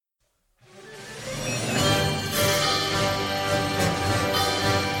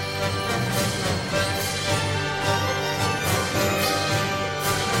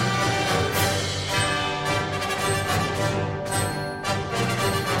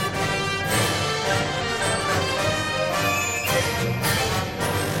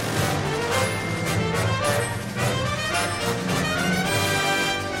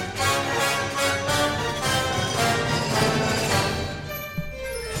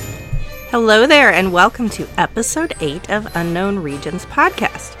Hello there, and welcome to episode 8 of Unknown Regions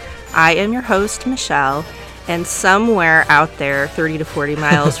podcast. I am your host, Michelle, and somewhere out there, 30 to 40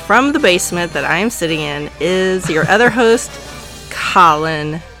 miles from the basement that I am sitting in, is your other host,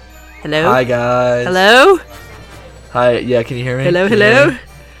 Collin. Hello? Hi, guys. Hello? Hi, yeah, can you hear me? Hello?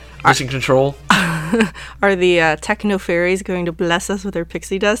 Mission control. Are the techno fairies going to bless us with their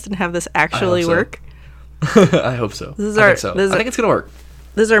pixie dust and have this actually work? I hope so. I think it's going to work.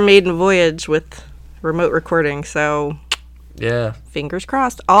 This is our maiden voyage with remote recording, so yeah, fingers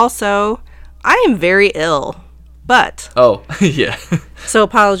crossed. Also, I am very ill, but... Oh, yeah. So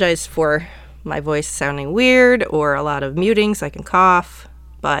apologize for my voice sounding weird or a lot of muting so I can cough,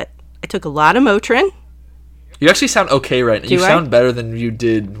 but I took a lot of Motrin. You actually sound okay right now. You sound better than you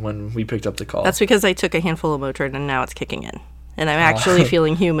did when we picked up the call. That's because I took a handful of Motrin and now it's kicking in. And I'm actually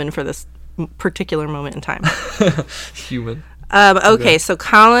feeling human for this particular moment in time. Human. Okay, so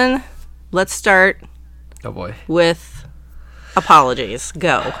Collin, let's start with apologies.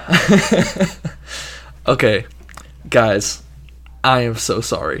 Go. Okay, guys, I am so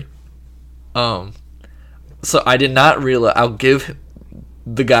sorry. So I did not realize. I'll give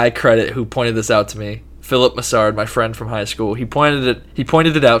the guy credit who pointed this out to me, Philip Massard, my friend from high school. He pointed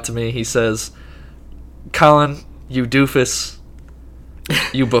it out to me. He says, "Collin, you doofus,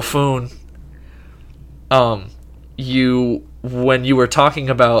 you buffoon. When you were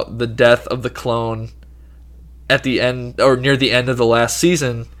talking about the death of the clone at the end or near the end of the last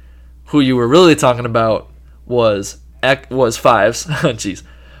season, who you were really talking about was Fives. Jeez,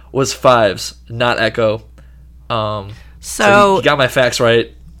 was Fives, not Echo. So he got my facts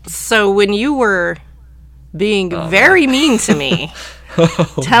right. So when you were being very mean to me,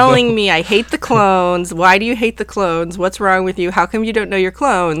 telling me I hate the clones, why do you hate the clones? What's wrong with you? How come you don't know your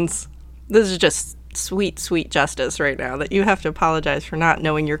clones? This is just sweet justice right now that you have to apologize for not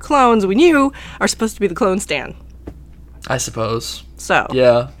knowing your clones when you are supposed to be the clone stan. I suppose. So,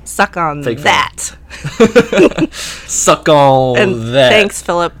 yeah. Suck on Fake that. Suck on and that. Thanks,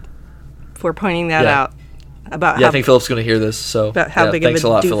 Philip, for pointing that out. I think Philip's going to hear this. So about how big of a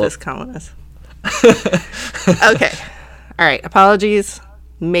doofus Collin is. Okay. All right. Apologies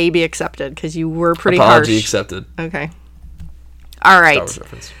may be accepted because you were pretty harsh. Apology accepted. Okay. All right.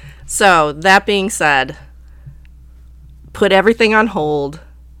 So, that being said, put everything on hold.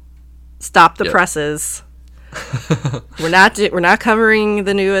 Stop the presses. We're not covering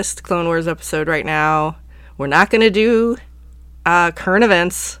the newest Clone Wars episode right now. We're not going to do current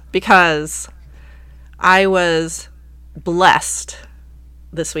events because I was blessed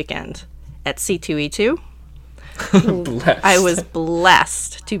this weekend at C2E2. Blessed. I was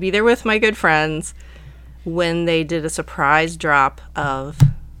blessed to be there with my good friends when they did a surprise drop of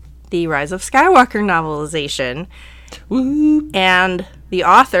the Rise of Skywalker novelization. Woo. And the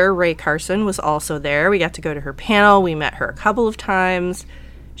author, Rae Carson, was also there. We got to go to her panel. We met her a couple of times.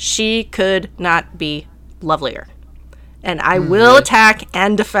 She could not be lovelier. And I will attack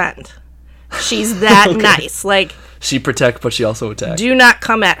and defend. She's that nice. Like, she protect, but she also attack. Do not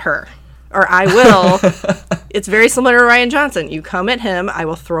come at her, or I will. It's very similar to Rian Johnson. You come at him, I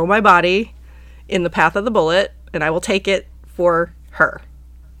will throw my body in the path of the bullet, and I will take it for her.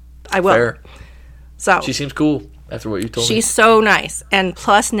 I will. Fair. So she seems cool after what you told me. She's so nice. And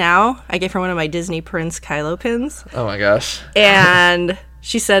plus now, I gave her one of my Disney Prince Kylo pins. Oh my gosh. And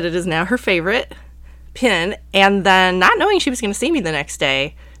she said it is now her favorite pin. And then, not knowing she was going to see me the next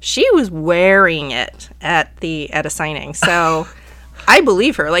day, she was wearing it at a signing. So I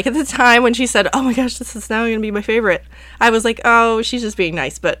believe her. Like, at the time when she said, oh my gosh, this is now going to be my favorite, I was like, oh, she's just being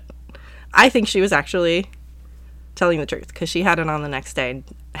nice. But I think she was actually telling the truth because she had it on the next day.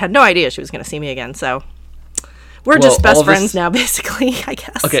 Had no idea she was going to see me again. So we're just best friends now, basically, I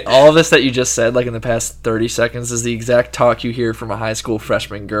guess. Okay, all of this that you just said, like in the past 30 seconds, is the exact talk you hear from a high school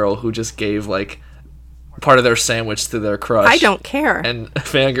freshman girl who just gave, like, part of their sandwich to their crush. I don't care. And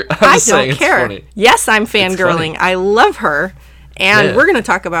fangirl. I don't care. Funny. Yes, I'm fangirling. I love her. And we're going to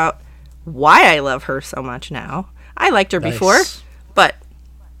talk about why I love her so much now. I liked her before, but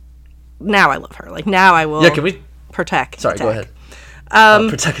now I love her. Like, now I will protect. Sorry, attack. Go ahead.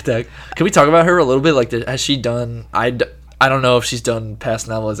 Protect attack. Can we talk about her a little bit? Like, has she done? I don't know if she's done past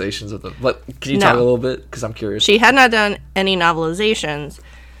novelizations with them. But can you talk a little bit? Because I'm curious. She had not done any novelizations.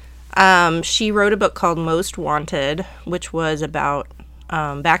 She wrote a book called Most Wanted, which was about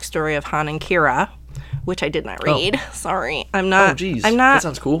backstory of Han and Kira, which I did not read. Sorry, I'm not. Oh, geez. I'm not. That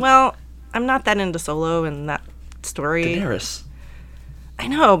sounds cool. Well, I'm not that into Solo and that story. Daenerys. I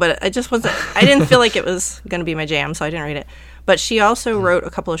know, but I just wasn't. I didn't feel like it was going to be my jam, so I didn't read it. But she also wrote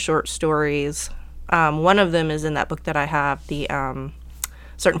a couple of short stories. One of them is in that book that I have, the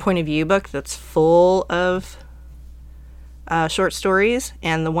certain point of view book that's full of short stories,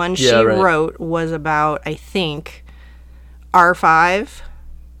 and the one she wrote was about, I think, R5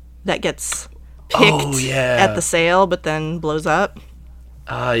 that gets picked at the sale but then blows up.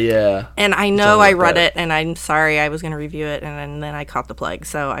 Yeah. And I know I read it, and I'm sorry, I was going to review it, and then I caught the plague,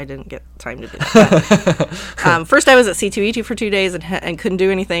 so I didn't get time to do that. First I was at C2E2 for 2 days and couldn't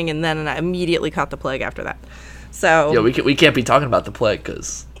do anything, and then I immediately caught the plague after that. So yeah, we can't be talking about the plague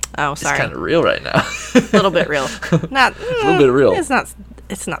because it's kind of real right now. A little bit real. Not a little bit real. It's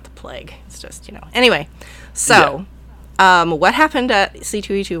not the plague. It's just, Anyway, so what happened at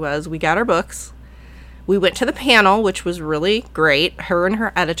C2E2 was we got our books. We went to the panel, which was really great. Her and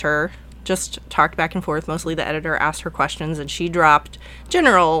her editor just talked back and forth. Mostly the editor asked her questions, and she dropped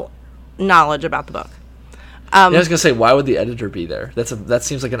general knowledge about the book. I was going to say, why would the editor be there? That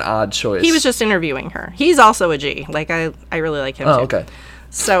seems like an odd choice. He was just interviewing her. He's also a G. Like, I really like him, too. Oh, okay.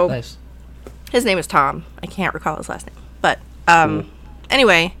 So, nice. His name is Tom. I can't recall his last name. But,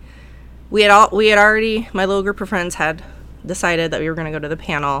 anyway, we had already, my little group of friends had decided that we were going to go to the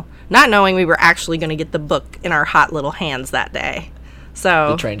panel, not knowing we were actually going to get the book in our hot little hands that day.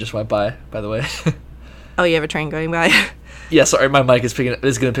 So the train just went by the way. Oh, you have a train going by? Yeah, sorry, my mic is going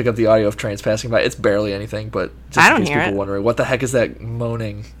to pick up the audio of trains passing by. It's barely anything, but just in case people wondering, what the heck is that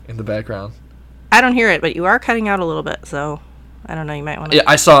moaning in the background? I don't hear it, but you are cutting out a little bit, so I don't know, you might want to... Yeah,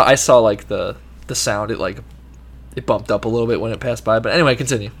 I saw like the sound, it bumped up a little bit when it passed by, but anyway,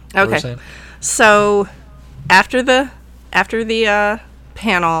 continue. Okay. So after the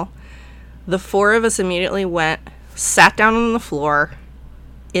panel, the four of us immediately sat down on the floor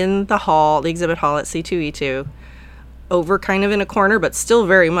in the exhibit hall at C2E2, over kind of in a corner, but still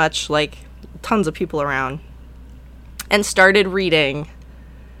very much like tons of people around, and started reading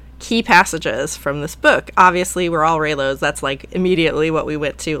key passages from this book. Obviously, we're all Raylos. That's like immediately what we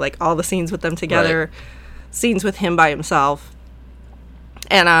went to, like all the scenes with them together, scenes with him by himself.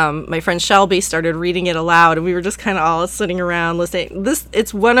 And my friend Shelby started reading it aloud, and we were just kind of all sitting around listening.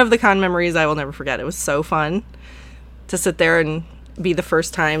 It's one of the con memories I will never forget. It was so fun to sit there and be the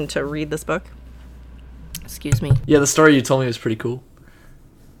first time to read this book. Excuse me. Yeah, the story you told me was pretty cool.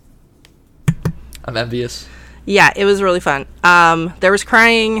 I'm envious. Yeah, it was really fun. There was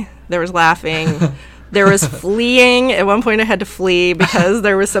crying, there was laughing, there was fleeing. At one point I had to flee because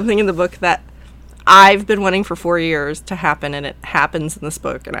there was something in the book that I've been wanting for 4 years to happen, and it happens in this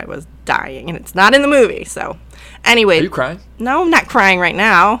book, and I was dying, and it's not in the movie. So anyway, are you crying? No, I'm not crying right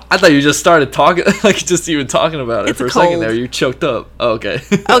now. I thought you just started talking, like just even talking about it. For a second there. You choked up. Oh, okay.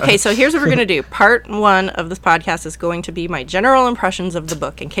 Okay, so here's what we're going to do. Part 1 of this podcast is going to be my general impressions of the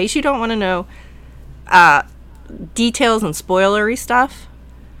book. In case you don't want to know details and spoilery stuff,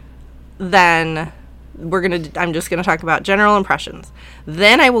 then I'm just going to talk about general impressions.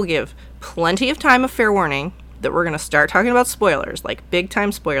 Then I will give plenty of time of fair warning that we're going to start talking about spoilers, like big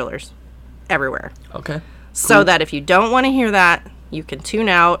time spoilers everywhere. Okay. Cool. So that if you don't want to hear that, you can tune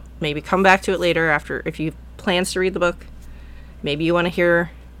out, maybe come back to it later after, if you have plans to read the book. Maybe you want to hear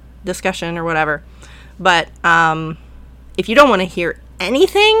discussion or whatever. But if you don't want to hear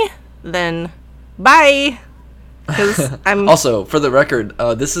anything, then bye. Because I'm also, for the record,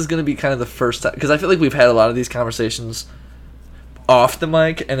 this is going to be kind of the first time, because I feel like we've had a lot of these conversations off the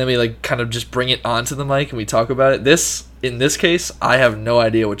mic, and then we like kind of just bring it onto the mic and we talk about it. In this case, I have no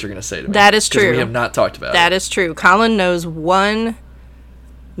idea what you're going to say to me. That is true. We have not talked about it. That is true. Collin knows one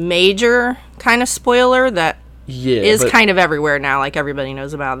major kind of spoiler that is kind of everywhere now, like everybody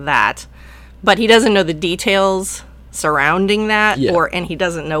knows about that. But he doesn't know the details surrounding that, and he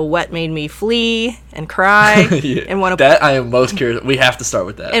doesn't know what made me flee and cry and want to. That I am most curious. We have to start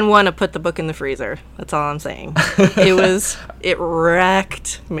with that. And want to put the book in the freezer. That's all I'm saying. It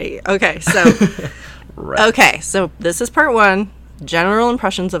wrecked me. Okay, so this is part 1. General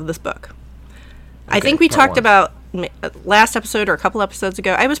impressions of this book. Okay, I think we talked about last episode or a couple episodes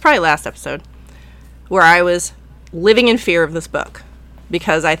ago. I was probably last episode where I was living in fear of this book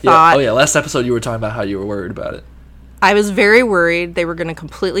because I thought. Last episode you were talking about how you were worried about it. I was very worried they were going to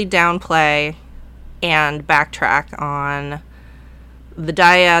completely downplay and backtrack on the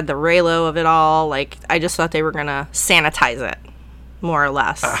dyad, the Raylo of it all. Like, I just thought they were going to sanitize it, more or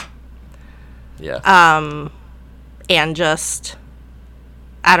less. Yeah. And just,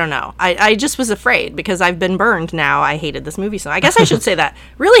 I don't know. I just was afraid because I've been burned now. I hated this movie. So I guess I should say that.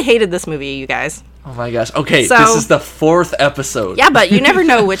 Really hated this movie, you guys. Oh my gosh. Okay, so, this is the 4th episode. Yeah, but you never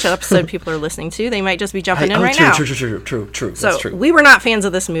know which episode people are listening to. They might just be jumping in right now. True. So that's true. We were not fans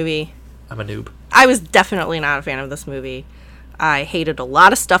of this movie. I'm a noob. I was definitely not a fan of this movie. I hated a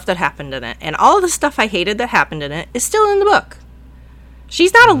lot of stuff that happened in it. And all of the stuff I hated that happened in it is still in the book.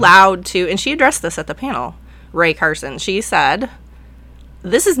 She's not allowed to, and she addressed this at the panel, Rae Carson. She said,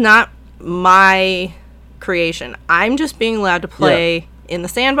 this is not my creation. I'm just being allowed to play in the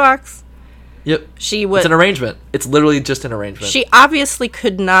sandbox. Yep. It's an arrangement. It's literally just an arrangement. She obviously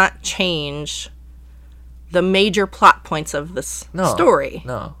could not change the major plot points of this story.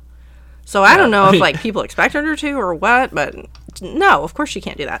 No. So I don't know if like people expected her to or what, but no, of course she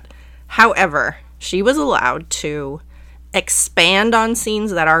can't do that. However, she was allowed to expand on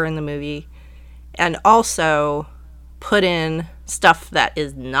scenes that are in the movie and also put in stuff that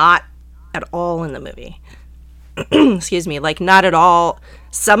is not at all in the movie. Excuse me, like not at all.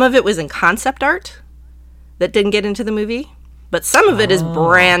 Some of it was in concept art that didn't get into the movie, but some of it is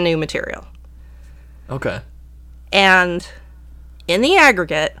brand new material. Okay. And in the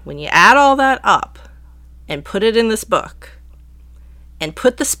aggregate, when you add all that up and put it in this book and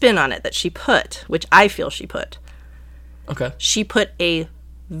put the spin on it that she put, which I feel she put, okay, she put a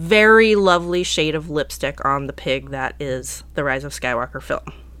very lovely shade of lipstick on the pig that is the Rise of Skywalker film.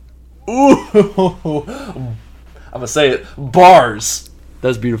 Ooh, I'm gonna say it. Bars.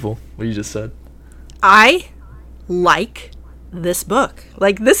 That's beautiful, what you just said. I like this book.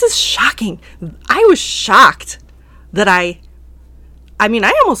 Like, this is shocking. I was shocked that I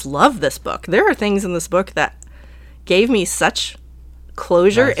almost love this book. There are things in this book that gave me such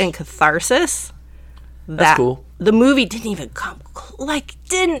closure and catharsis that That's cool. The movie didn't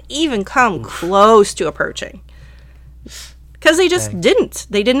even come close to approaching. Because they just didn't.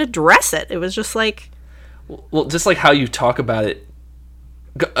 They didn't address it. It was just like... Well, just like how you talk about it...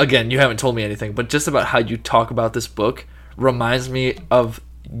 Again, you haven't told me anything, but just about how you talk about this book reminds me of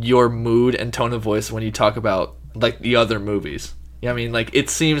your mood and tone of voice when you talk about, like, the other movies. You know what I mean? Like, it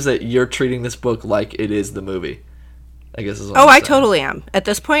seems that you're treating this book like it is the movie. I guess is what I'm saying. Totally am. At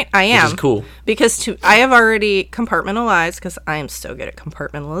this point, I am. Which is cool. Because I have already compartmentalized, because I am so good at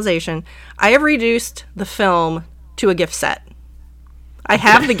compartmentalization, I have reduced the film to a gift set. I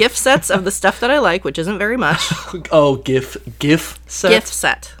have the gift sets of the stuff that I like, which isn't very much. Oh, gift set? Gift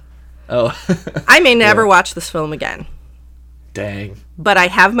set. Oh. I may never watch this film again. Dang. But I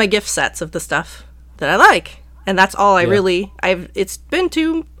have my gift sets of the stuff that I like. And that's all it's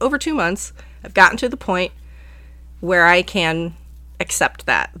been over 2 months. I've gotten to the point where I can accept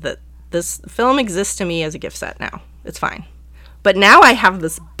that this film exists to me as a gift set now. It's fine. But now I have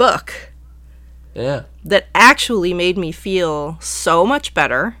this book that actually made me feel so much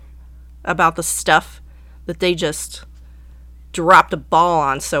better about the stuff that they just dropped a ball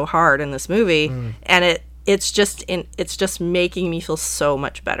on so hard in this movie. And it's just making me feel so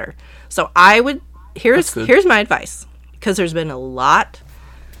much better. So here's my advice, because there's been a lot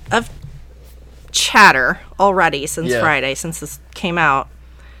of chatter already since Friday, since this came out.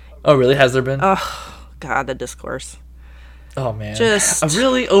 Oh, really? Has there been? Oh, God, the discourse. Oh, man. Just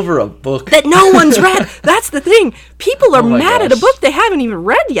really over a book that no one's read. That's the thing. People are mad at a book they haven't even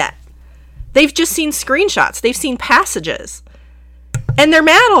read yet. They've just seen screenshots. They've seen passages. And they're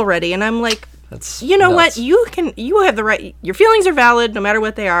mad already. And I'm like, that's you know nuts. what? You have the right. Your feelings are valid no matter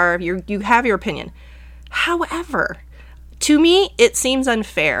what they are. You have your opinion. However, to me, it seems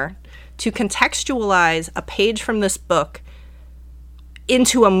unfair to contextualize a page from this book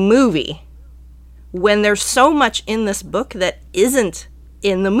into a movie when there's so much in this book that isn't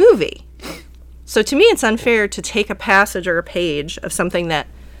in the movie. So to me, it's unfair to take a passage or a page of something that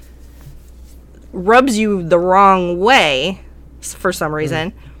rubs you the wrong way for some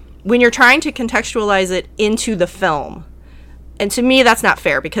reason when you're trying to contextualize it into the film. And to me, that's not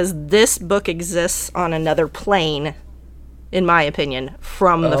fair, because this book exists on another plane, in my opinion,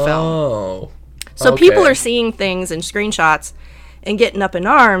 from the film. So people are seeing things in screenshots and getting up in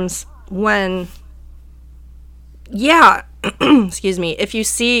arms when, excuse me,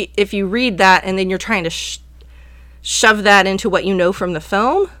 if you read that and then you're trying to shove that into what you know from the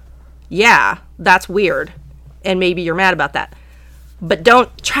film, that's weird. And maybe you're mad about that. But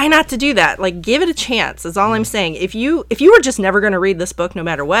try not to do that. Like, give it a chance, is all I'm saying. If you were just never going to read this book no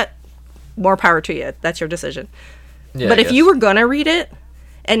matter what, more power to you. That's your decision. Yeah, but if you were going to read it,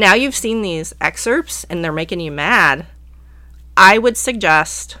 and now you've seen these excerpts and they're making you mad, I would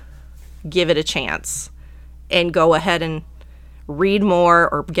suggest give it a chance and go ahead and read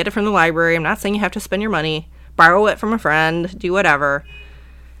more or get it from the library. I'm not saying you have to spend your money. Borrow it from a friend. Do whatever.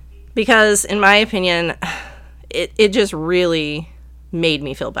 Because, in my opinion, it just really made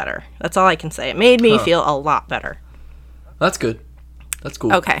me feel better. That's all I can say. It made me feel a lot better. That's good. That's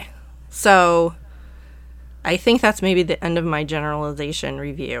cool. Okay. So, I think that's maybe the end of my generalization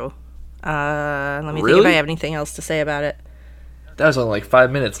review. Let me think if I have anything else to say about it. That was only like 5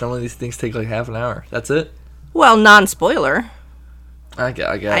 minutes. Normally these things take like half an hour. That's it? Well, non-spoiler. I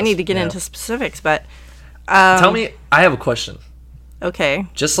guess. I need to get into specifics, but tell me. I have a question. Okay.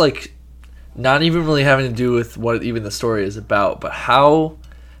 Just like, not even really having to do with what even the story is about, but how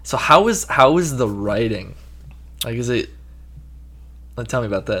is the writing? Like, is it? Tell me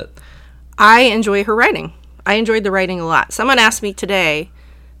about that. I enjoy her writing. I enjoyed the writing a lot. Someone asked me today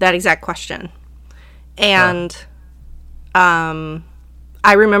that exact question, and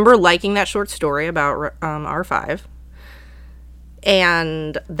I remember liking that short story about R5,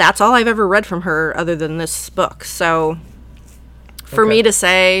 and that's all I've ever read from her other than this book. So for me to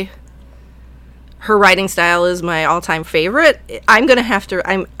say her writing style is my all-time favorite, I'm going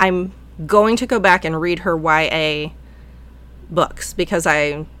to go back and read her YA books because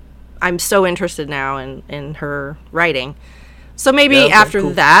I'm so interested now in her writing. So maybe after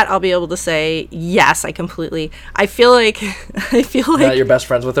that, I'll be able to say, yes, I feel like Now you're best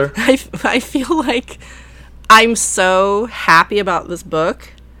friends with her? I feel like I'm so happy about this book.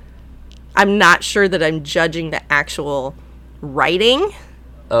 I'm not sure that I'm judging the actual writing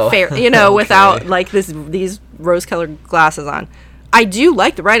fair, without like these rose-colored glasses on. I do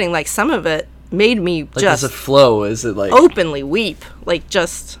like the writing. Like, some of it made me like, does it flow? Is it like openly weep? Like,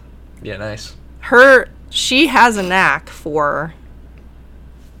 just nice. She has a knack for,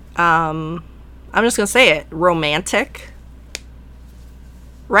 I'm just going to say it, romantic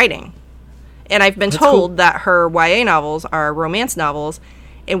writing. And I've been told that her YA novels are romance novels.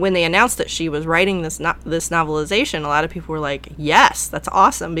 And when they announced that she was writing this novelization, a lot of people were like, yes, that's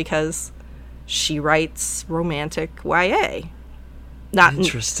awesome because she writes romantic YA.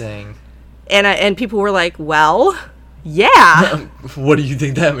 Interesting. And people were like, well, yeah. What do you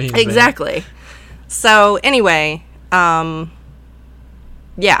think that means? Exactly. Man? So anyway, I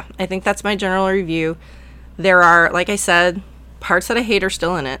think that's my general review. There are, like I said, parts that I hate are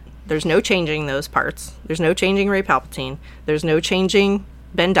still in it. There's no changing those parts. There's no changing Rey Palpatine. There's no changing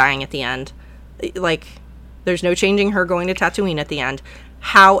Ben dying at the end. Like, there's no changing her going to Tatooine at the end.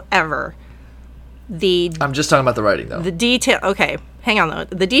 However, I'm just talking about the writing, though. The detail... Okay, hang on, though.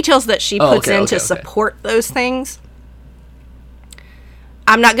 The details that she puts in to support those things...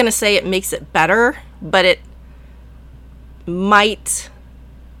 I'm not going to say it makes it better, but it might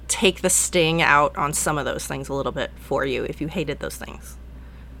take the sting out on some of those things a little bit for you if you hated those things.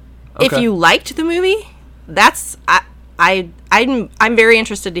 Okay. If you liked the movie, I'm very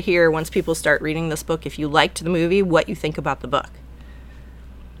interested to hear once people start reading this book, if you liked the movie, what you think about the book.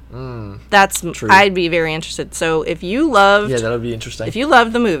 That's true. I'd be very interested. So if you loved... Yeah, that would be interesting. If you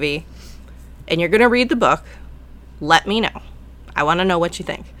loved the movie and you're going to read the book, let me know. I want to know what you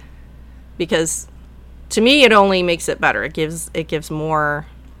think, because to me it only makes it better. It gives more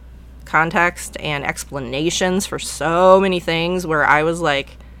context and explanations for so many things where I was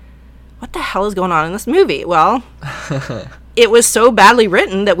like, what the hell is going on in this movie? Well, it was so badly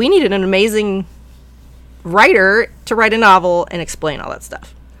written that we needed an amazing writer to write a novel and explain all that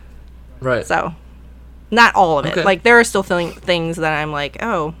stuff. Right. So, not all of it. Okay. Like, there are still things that I'm like,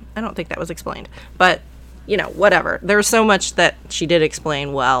 oh, I don't think that was explained. But whatever. There's so much that she did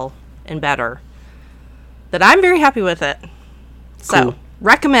explain well and better that I'm very happy with it. So,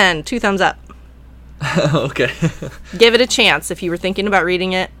 recommend, 2 thumbs up. Okay. Give it a chance. If you were thinking about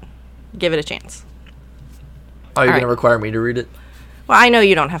reading it, give it a chance. Are you going to require me to read it? Well, I know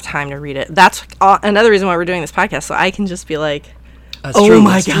you don't have time to read it. That's another reason why we're doing this podcast, so I can just be like,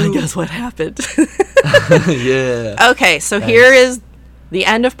 my God, guess what happened? Yeah. Okay, so Here is the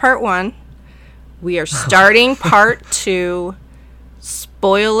end of part 1. We are starting part 2.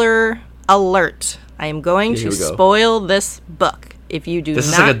 Spoiler alert. I am going to spoil this book. If you do This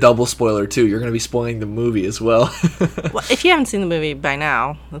is like a double spoiler, too. You're going to be spoiling the movie as well. Well, if you haven't seen the movie by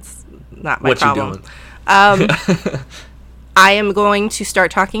now, that's not my problem. What you doing? I am going to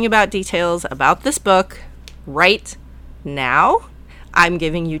start talking about details about this book right now. I'm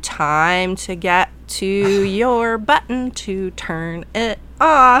giving you time to get to your button to turn it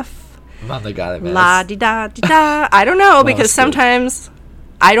off. La-di-da-di-da. I don't know, because sometimes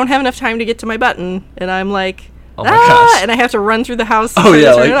I don't have enough time to get to my button, and I'm like, oh my gosh. And I have to run through the house to turn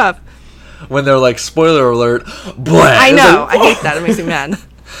it off. When they're like, spoiler alert, blah. I know. I hate that. It makes me mad.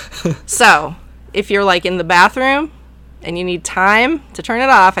 So, if you're like in the bathroom and you need time to turn it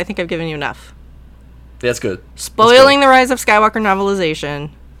off, I think I've given you enough. That's good. Spoiling the Rise of Skywalker novelization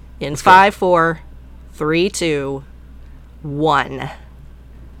in 5, 4, 3, 2, 1.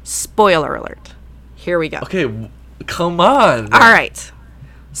 Spoiler alert. Here we go. Okay, come on. Man. All right.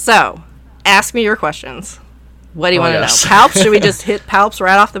 So, ask me your questions. What do you want to know? Palps? Should we just hit Palps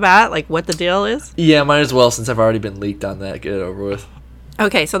right off the bat? Like, what the deal is? Yeah, might as well, since I've already been leaked on that. Get it over with.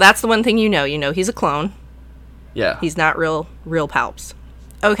 Okay, so that's the one thing you know. You know he's a clone. Yeah. He's not real Palps.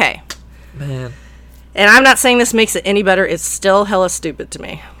 Okay. Man. And I'm not saying this makes it any better. It's still hella stupid to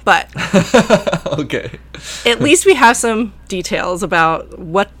me. But okay. At least we have some details about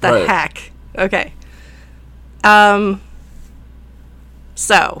what the heck. Okay.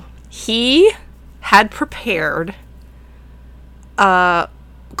 So he had prepared a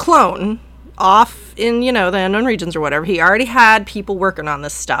clone off in, the unknown regions or whatever. He already had people working on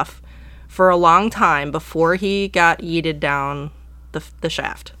this stuff for a long time before he got yeeted down the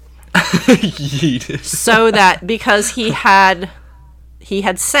shaft. Yeeted. So that because he had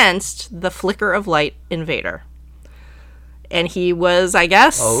sensed the flicker of light in Vader. And he was, I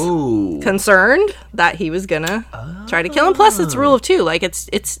guess, concerned that he was gonna try to kill him. Plus, it's rule of two. Like,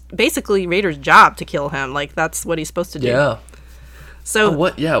 it's basically Vader's job to kill him. Like, that's what he's supposed to do. Yeah. So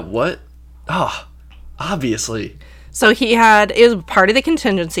what? Yeah. What? Oh, obviously. So it was part of the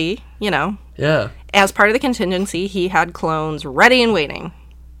contingency. Yeah. As part of the contingency, he had clones ready and waiting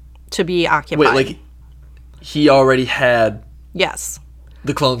to be occupied. Wait, like he already had. Yes.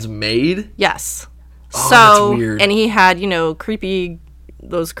 The clones made? Yes. Oh, so, that's weird. And he had,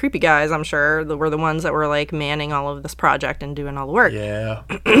 those creepy guys, I'm sure, were the ones that were, like, manning all of this project and doing all the work. Yeah.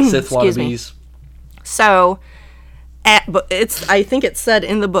 Sith wannabes. So, I think it said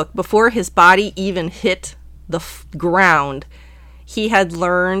in the book, before his body even hit the ground, he had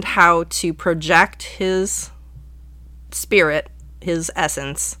learned how to project his spirit, his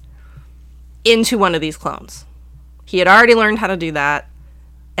essence, into one of these clones. He had already learned how to do that.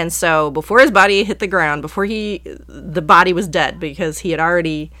 And so before his body hit the ground, the body was dead because he had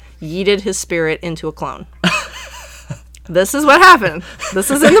already yeeted his spirit into a clone. This is what happened. This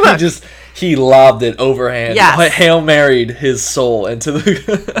is in the book. He lobbed it overhand. Yes. Hail Married his soul into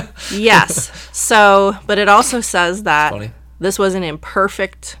the... Yes. So, but it also says that this was an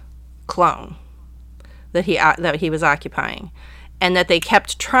imperfect clone that he was occupying. And that they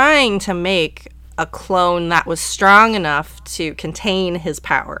kept trying to make a clone that was strong enough to contain his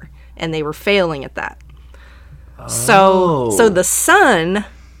power, and they were failing at that. So the son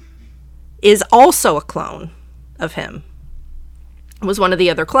is also a clone of him. It was one of the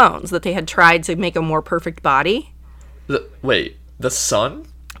other clones that they had tried to make a more perfect body. Wait, the son?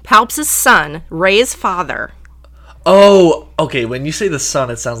 Palps' son, Ray's father. Oh, okay. When you say the son,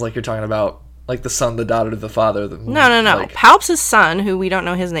 it sounds like you're talking about like the son, the daughter, the father. No. Like... Palps' son, who we don't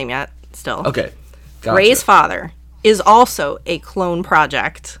know his name yet, still. Okay. Gotcha. Ray's father is also a clone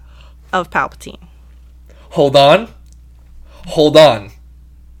project of Palpatine. Hold on.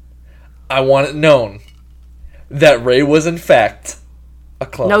 I want it known that Rey was in fact a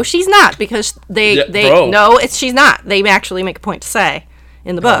clone. No, she's not, because she's not. They actually make a point to say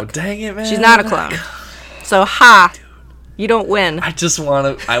in the book. Oh, dang it, man. She's not a clone. So, you don't win. I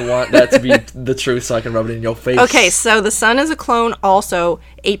want that to be the truth so I can rub it in your face. Okay, so the son is a clone, also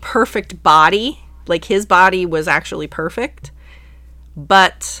a perfect body. Like, his body was actually perfect.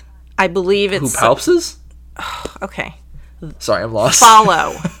 But I believe it's... Who, Palps' Okay. Sorry, I'm lost.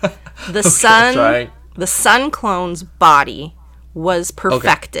 Follow. The son clone's body was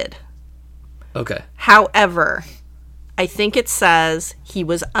perfected. Okay. However, I think it says he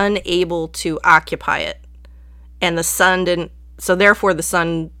was unable to occupy it. And the son didn't... So, therefore, the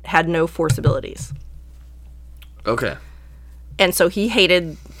son had no force abilities. Okay. And so he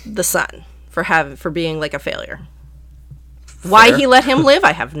hated the son for being like a failure. Fair. Why he let him live,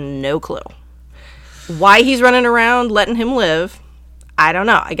 I have no clue. Why he's running around letting him live, I don't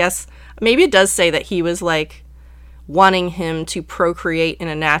know. I guess maybe it does say that he was like wanting him to procreate in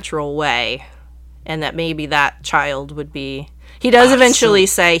a natural way, and that maybe that child would be... He does eventually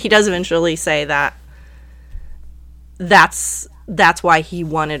say that that's why he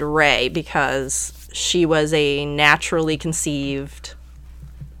wanted Rey, because she was a naturally conceived...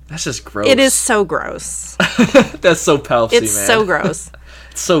 That's just gross. It is so gross. That's so palpsy, man. It's so gross.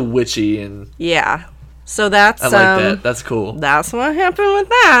 It's so witchy and... Yeah. So that's... I like that. That's cool. That's what happened with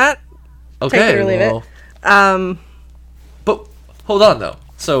that. Okay, take it or leave it. But hold on, though.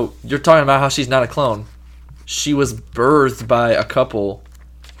 So you're talking about how she's not a clone. She was birthed by a couple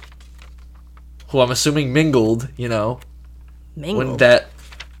who I'm assuming mingled, Mingled? When that...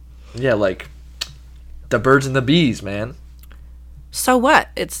 Yeah, like... The birds and the bees, man. So what?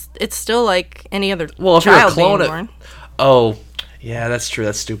 It's still like any other well, if child you're a clone being born. Oh, yeah, that's true.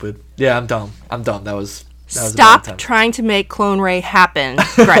 That's stupid. Yeah, I'm dumb. That was Stop trying to make Clone Rey happen,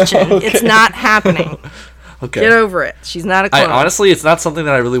 Gretchen. Okay. It's not happening. Okay. Get over it. She's not a clone. Honestly, it's not something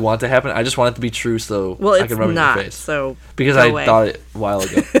that I really want to happen. I just want it to be true so I can rub it in your face. So because I thought it a while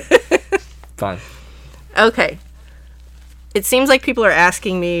ago. Fine. Okay. It seems like people are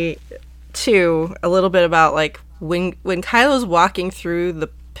asking me too, a little bit about, like, when Kylo's walking through the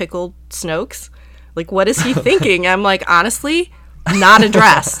pickled Snokes, like, what is he thinking? I'm like, honestly, not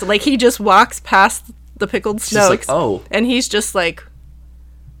addressed. Like, he just walks past the pickled Snokes, like, oh. and he's just like,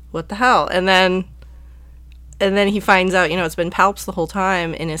 what the hell? And then he finds out, it's been Palps the whole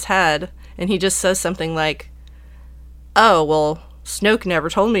time in his head, and he just says something like, oh, well, Snoke never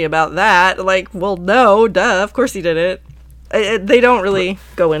told me about that. Like, well, no, duh, of course he didn't. They don't really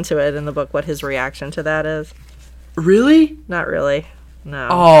go into it in the book what his reaction to that is. Really? Not really. No.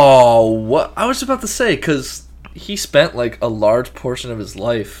 Oh, what? I was about to say, because he spent, like, a large portion of his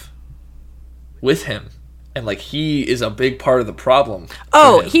life with him. And, like, he is a big part of the problem.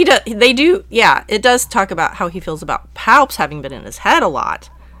 Oh, he does. They do. Yeah, it does talk about how he feels about Palps having been in his head a lot.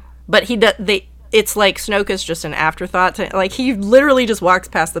 But it's like Snoke is just an afterthought. Like, he literally just walks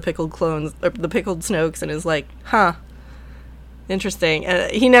past the pickled clones, or the pickled Snokes, and is like, huh. Interesting.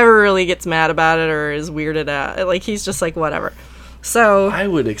 He never really gets mad about it or is weirded out. Like, he's just like, whatever. So I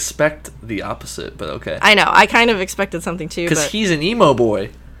would expect the opposite, but okay. I know. I kind of expected something too. Because he's an emo boy.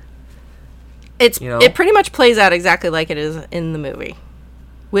 It pretty much plays out exactly like it is in the movie.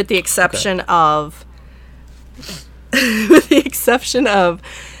 With the exception of...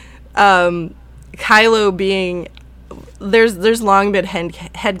 Kylo being... There's long been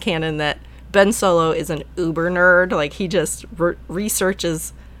headcanon that Ben Solo is an uber nerd. Like, he just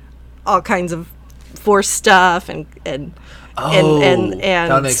researches all kinds of Force stuff and Sith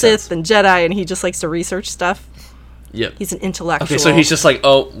and Jedi, and he just likes to research stuff. Yep. He's an intellectual. Okay, so he's just like,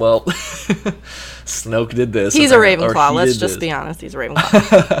 oh, well, Snoke did this. He's a Ravenclaw. Let's just be honest. He's a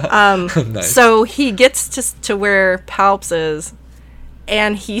Ravenclaw. Nice. So he gets to where Palps is,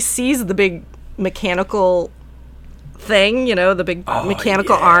 and he sees the big mechanical thing, the big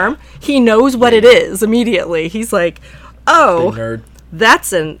mechanical arm. He knows what it is immediately. He's like, oh,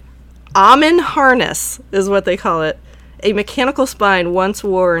 that's an Amen harness, is what they call it. A mechanical spine once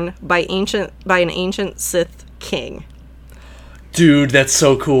worn by an ancient Sith king. Dude, that's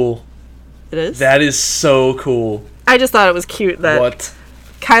so cool. It is? That is so cool. I just thought it was cute that what?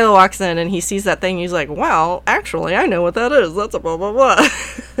 Kylo walks in and he sees that thing. He's like, well, actually, I know what that is. That's a blah, blah, blah.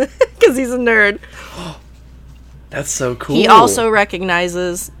 Because he's a nerd. That's so cool. He also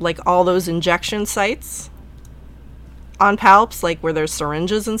recognizes, like, all those injection sites on Palps, like, where there's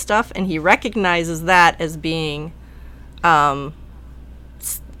syringes and stuff. And he recognizes that as being something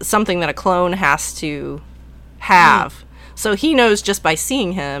that a clone has to have. So he knows just by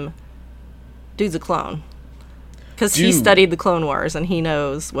seeing him, dude's a clone. Because he studied the Clone Wars and he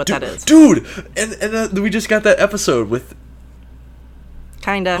knows what that is. Dude! And we just got that episode with...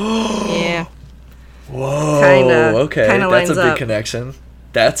 Kinda. Yeah. Whoa. Kinda. Okay. Kinda That's a lines big up. connection.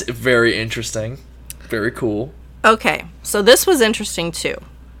 That's very interesting. Very cool. Okay. So this was interesting too.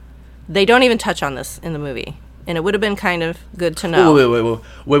 They don't even touch on this in the movie. And it would have been kind of good to know.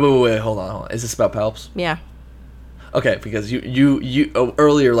 Wait, hold on. Is this about Palps? Yeah. Okay, because you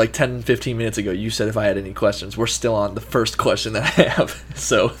earlier, like 10, 15 minutes ago, you said if I had any questions. We're still on the first question that I have.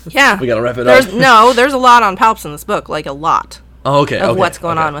 So yeah, we got to wrap it up. There's a lot on Palps in this book, like a lot. Oh, okay. Of what's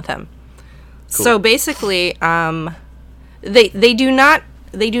going on with him. Cool. So basically, they do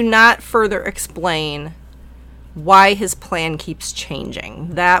not further explain why his plan keeps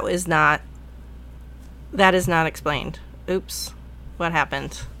changing. That is not explained. Oops. What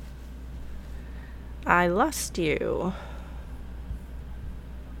happened? I lost you.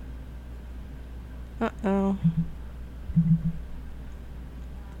 Uh-oh.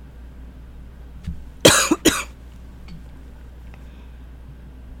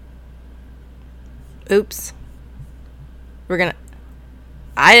 Oops. I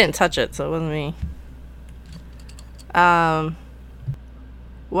didn't touch it, so it wasn't me.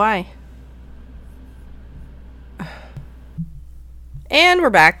 Why? And we're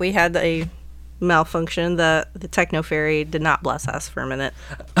back. We had a malfunction. The Techno Fairy did not bless us for a minute.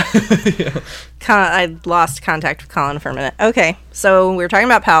 Yeah. I lost contact with Collin for a minute. Okay, so we were talking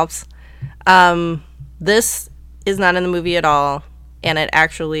about Palps. This is not in the movie at all, and it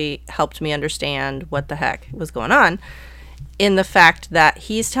actually helped me understand what the heck was going on in the fact that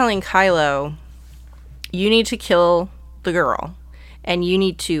he's telling Kylo, you need to kill the girl, and you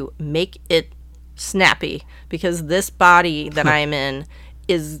need to make it snappy, because this body that I am in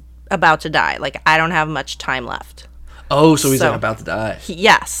is about to die. Like, I don't have much time left. Oh, so he's like about to die.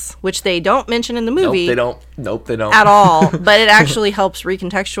 Yes, which they don't mention in the movie. Nope, they don't. At all. But it actually helps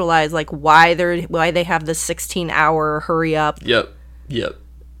recontextualize, like, why they have this 16-hour hurry up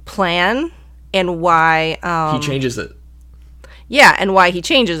plan, and why... he changes it. Yeah, and why he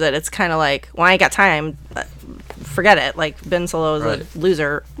changes it. It's kind of like, well, I ain't got time forget it. Like, Ben Solo is Right. a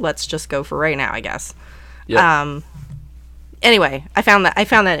loser. Let's just go for Rae now, I guess. Yeah. Anyway, I found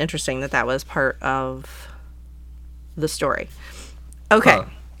that interesting that was part of the story. Okay. Huh.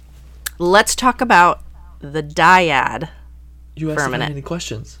 Let's talk about the dyad. You for a asked if I minute. had any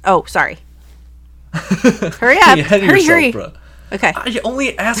questions. Oh, sorry. Hurry up. Get ahead of Hurry, yourself, hurry. bro. Okay. I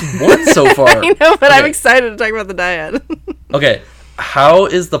only asked one so far. I know, but I'm Okay. excited to talk about the dyad. Okay, how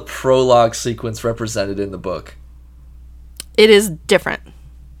is the prologue sequence represented in the book? It is different.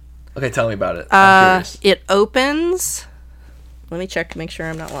 Okay, tell me about it. I'm curious. It opens. Let me check to make sure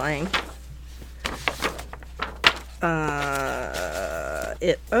I'm not lying.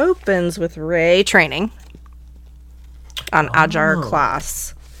 It opens with Rae training on Ajar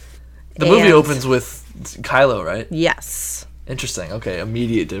class. The movie and- opens with Kylo, right? Yes. Interesting. Okay,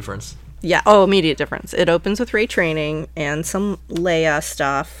 immediate difference. Yeah. Oh, immediate difference. It opens with Rae training and some Leia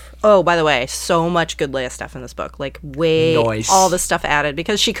stuff. Oh, by the way, so much good Leia stuff in this book. Like, Nice. all the stuff added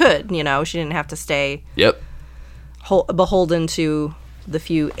because she could, she didn't have to stay Yep. beholden to the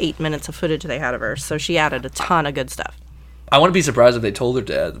few 8 minutes of footage they had of her. So she added a ton of good stuff. I wouldn't be surprised if they told her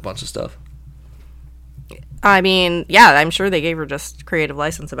to add a bunch of stuff. I mean, yeah, I'm sure they gave her just creative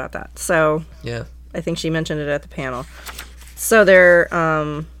license about that. So Yeah. I think she mentioned it at the panel. So they're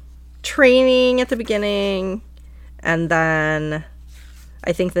training at the beginning, and then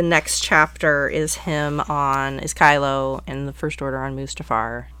I think the next chapter is Kylo and the First Order on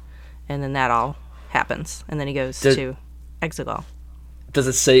Mustafar, and then that all happens, and then he goes to Exegol. Does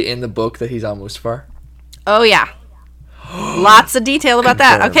it say in the book that he's on Mustafar? Oh yeah, lots of detail about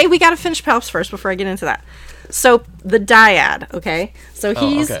that. Confirmed. Okay, we got to finish Palps first before I get into that. So the dyad, okay? So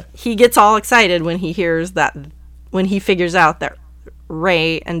he gets all excited when he figures out that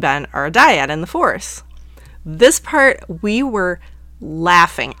Rae and Ben are a dyad in the Force. This part, we were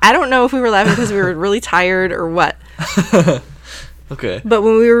laughing. I don't know if we were laughing because we were really tired or what. Okay. But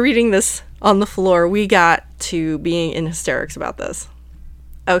when we were reading this on the floor, we got to being in hysterics about this.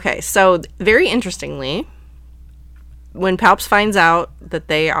 Okay, so very interestingly, when Palps finds out that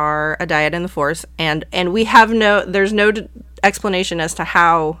they are a dyad in the Force, and we have there's no explanation as to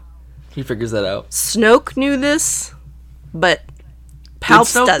how He figures that out. Snoke knew this, but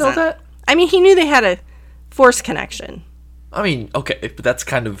Palps Snoke know doesn't. that? I mean, he knew they had a Force connection, I mean, okay, but that's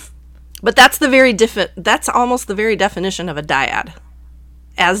kind of... but that's almost the very definition of a dyad,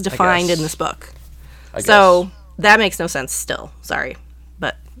 as defined in this book. I guess. So that makes no sense. Still, sorry,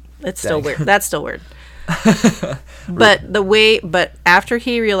 but it's still Dang. weird. That's still weird. But after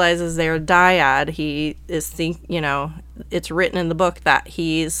he realizes they're a dyad, he is it's written in the book that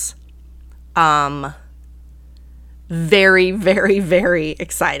he's very, very, very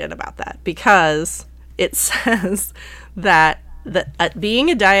excited about that, because it says that being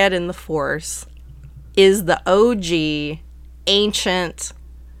a dyad in the Force is the OG ancient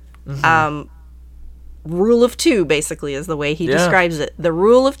rule of two, basically, is the way he describes it. The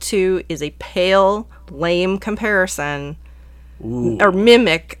rule of two is a pale, lame comparison or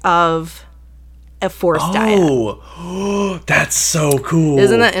mimic of a Force dyad. Oh, that's so cool.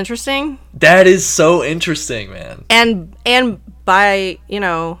 Isn't that interesting? That is so interesting, man. And by,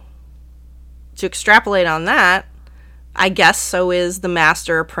 to extrapolate on that, I guess so is the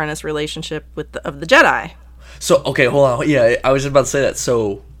master-apprentice relationship of the Jedi. So, okay, hold on. Yeah, I was just about to say that.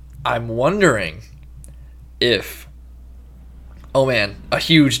 So, I'm wondering if... Oh, man. A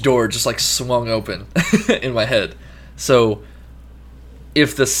huge door just, swung open in my head. So,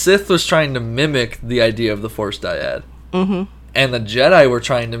 if the Sith was trying to mimic the idea of the Force dyad, and the Jedi were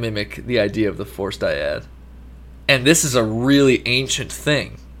trying to mimic the idea of the Force dyad, and this is a really ancient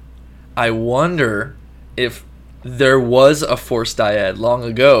thing, I wonder if there was a Force dyad long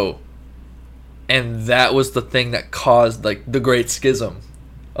ago, and that was the thing that caused, the Great Schism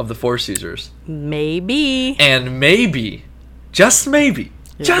of the Force users. Maybe. And maybe, just maybe,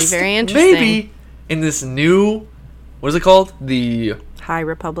 It'd be very interesting. maybe, in this new, what is it called? The High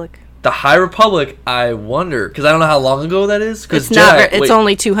Republic. High Republic, I wonder, because I don't know how long ago that is. It's not. It's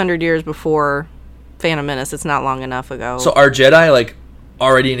only 200 years before Phantom Menace. It's not long enough ago. So are Jedi,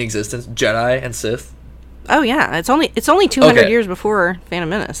 already in existence? Jedi and Sith? Oh yeah, it's only 200 Okay. years before Phantom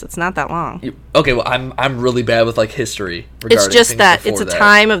Menace. It's not that long. Okay, well, I'm really bad with, history It's regarding just things that before it's a that.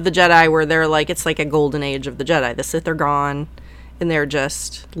 time of the Jedi where they're it's like a golden age of the Jedi. The Sith are gone, and they're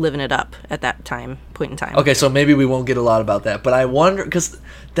just living it up at that point in time. Okay, so maybe we won't get a lot about that, but I wonder, because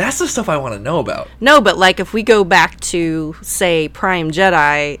that's the stuff I want to know about. No, but if we go back to, say, Prime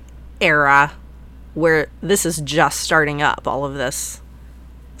Jedi era, where this is just starting up, all of this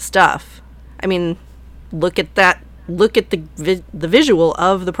stuff. I mean, look at that. Look at the visual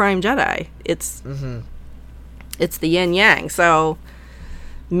of the Prime Jedi. It's It's the yin yang. So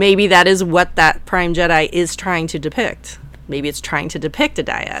maybe that is what that Prime Jedi is trying to depict. Maybe it's trying to depict a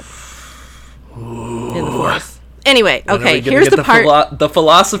dyad in the Force. Anyway, okay, here's the part. The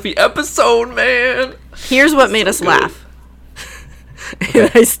philosophy episode, man. Here's what made us laugh. Okay.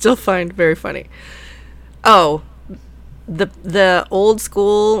 And I still find very funny. Oh, the old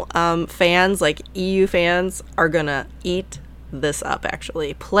school fans, like EU fans, are gonna eat this up.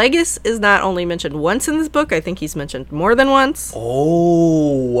 Actually, Plagueis is not only mentioned once in this book. I think he's mentioned more than once.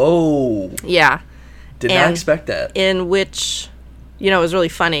 Oh, whoa! Yeah, did not expect that. In which, it was really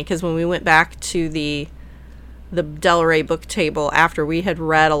funny because when we went back to the Del Rey book table after we had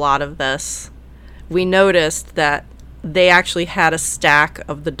read a lot of this, we noticed that they actually had a stack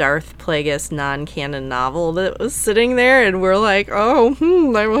of the Darth Plagueis non-canon novel that was sitting there, and we're like, I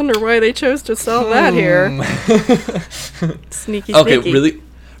wonder why they chose to sell that here. Sneaky. Okay,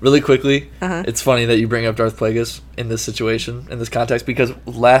 really quickly, it's funny that you bring up Darth Plagueis in this situation, in this context, because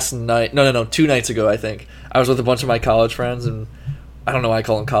last night, 2 nights ago, I think, I was with a bunch of my college friends, and I don't know why I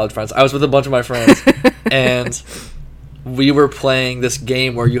call them college friends. I was with a bunch of my friends, and we were playing this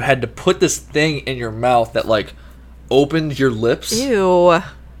game where you had to put this thing in your mouth that, like, opened your lips. Ew.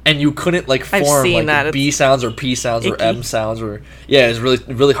 And you couldn't, like, form, like, that. B sounds or P sounds icky. Or M sounds or... Yeah, it's really,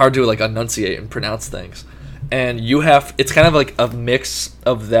 really hard to, like, enunciate and pronounce things. And it's kind of, like, a mix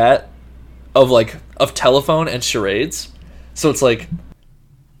of that, of telephone and charades. So it's, like,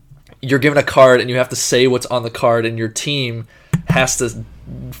 you're given a card and you have to say what's on the card, and your team has to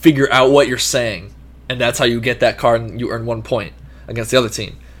figure out what you're saying. And that's how you get that card, and you earn 1 point against the other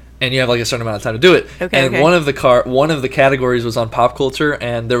team. And you have, like, a certain amount of time to do it. Okay, one of the categories was on pop culture,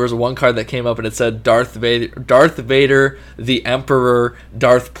 and there was one card that came up, and it said Darth Vader, the Emperor,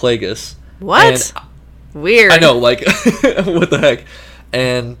 Darth Plagueis. What? And weird. I know, like, what the heck?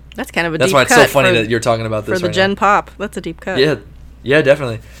 And that's kind of a deep cut. That's why it's so funny that you're talking about this for the right Gen now. Pop. That's a deep cut. Yeah,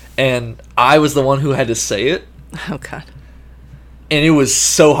 definitely. And I was the one who had to say it. Oh God. And it was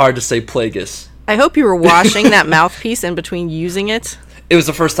so hard to say Plagueis. I hope you were washing that mouthpiece in between using it. It was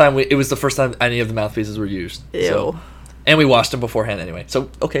the first time any of the mouthpieces were used. Ew. So, and we washed them beforehand anyway. So,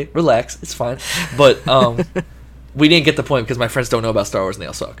 okay, relax. It's fine. But we didn't get the point because my friends don't know about Star Wars and they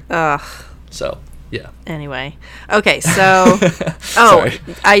all suck. Ugh. So, yeah. Anyway. Okay, so...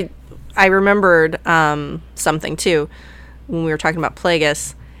 I remembered something, too, when we were talking about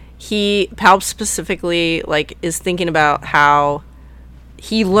Plagueis. Palp specifically, like, is thinking about how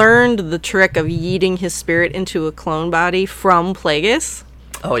he learned the trick of yeeting his spirit into a clone body from Plagueis.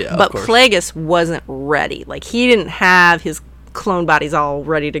 Oh, yeah, but Plagueis wasn't ready. Like, he didn't have his clone bodies all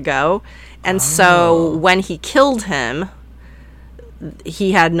ready to go. And so when he killed him,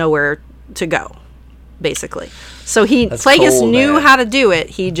 he had nowhere to go, basically. So Plagueis knew how to do it.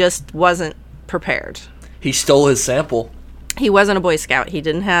 He just wasn't prepared. He stole his sample. He wasn't a Boy Scout. He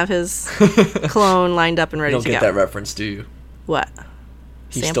didn't have his clone lined up and ready to go. You don't get that reference, do you? What?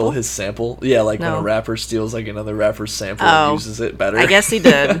 He stole his sample? Yeah, like when a rapper steals like another rapper's sample and uses it better. I guess he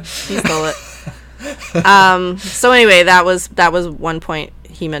did. He stole it. So anyway, that was one point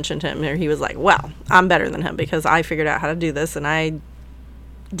he mentioned him, where he was like, well, I'm better than him because I figured out how to do this and I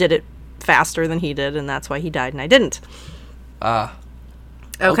did it faster than he did, and that's why he died and I didn't.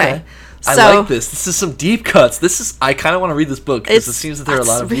 Okay. So, I like this. This is some deep cuts. I kind of want to read this book because it seems that there are a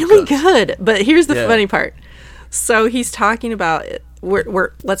lot of deep cuts. It's really good. But here's the funny part. So he's talking about it.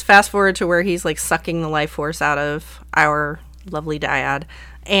 Let's fast forward to where he's like sucking the life force out of our lovely dyad,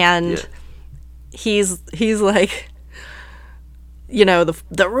 and he's like,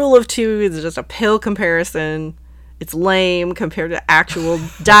 the rule of two is just a pale comparison. It's lame compared to actual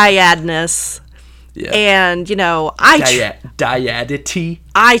dyadness. Yeah. And dyadity.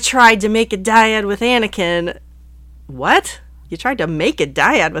 I tried to make a dyad with Anakin. What? You tried to make a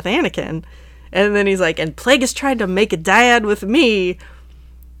dyad with Anakin? And then he's like, and Plagueis tried to make a dyad with me,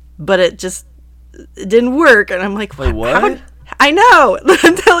 but it didn't work. And I'm like, wait, what? I know.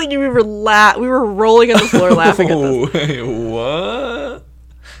 I'm telling you, we were rolling on the floor laughing at this. Wait, what?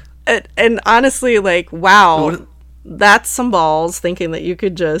 And honestly, like, wow, that's some balls thinking that you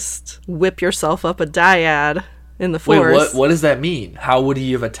could just whip yourself up a dyad in the Force. Wait, what does that mean? How would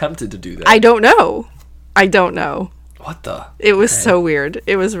he have attempted to do that? I don't know. What the? It was so weird.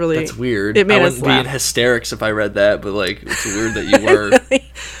 It was really... That's weird. It made I us wouldn't be in hysterics if I read that, but, like, it's weird that you were.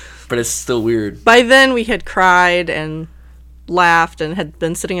 But it's still weird. By then, we had cried and laughed and had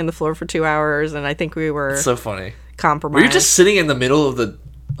been sitting on the floor for 2 hours, and I think we were... It's so funny. Compromised. Were you just sitting in the middle of the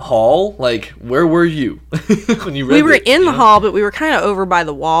hall? Like, where were you when you read We were it, in you the know? hall, but we were kind of over by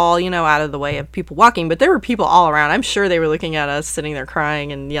the wall, out of the way of people walking. But there were people all around. I'm sure they were looking at us, sitting there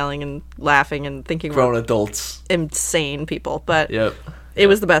crying and yelling and laughing and thinking Grown we're adults. insane people. But Yep. it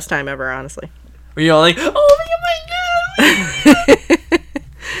was the best time ever, honestly. Were you all like, oh my god?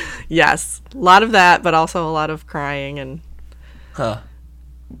 Yes, a lot of that, but also a lot of crying and, Huh.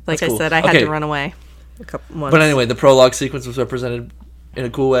 like That's I cool. said, I had Okay. to run away a couple months. But anyway, the prologue sequence was represented in a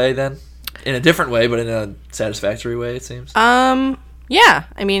cool way then? In a different way, but in a satisfactory way, it seems. Yeah.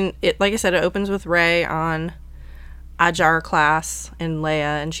 I mean, like I said, it opens with Rae on Ajar class and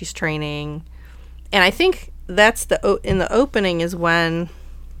Leia, and she's training. And I think that's in the opening is when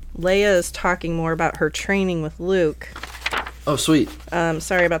Leia is talking more about her training with Luke. Oh, sweet.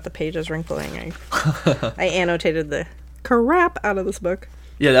 Sorry about the pages wrinkling. I annotated the crap out of this book.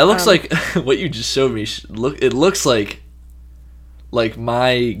 Yeah, that looks like what you just showed me. It looks like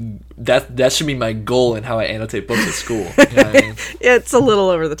that should be my goal in how I annotate books at school. You know what I mean? It's a little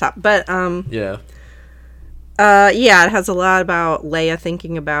over the top, but Yeah. it has a lot about Leia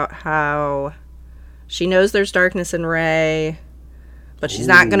thinking about how she knows there's darkness in Rae, but she's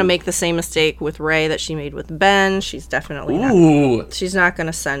not going to make the same mistake with Rae that she made with Ben. She's definitely not. She's not going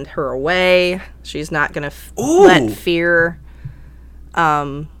to send her away. She's not going to let fear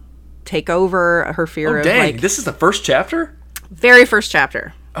take over her fear of dang, this is the first chapter? Very first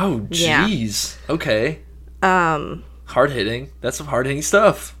chapter. Oh, jeez. Yeah. Okay. Hard-hitting. That's some hard-hitting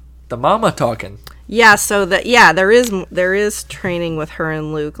stuff. The mama talking. Yeah, so there is training with her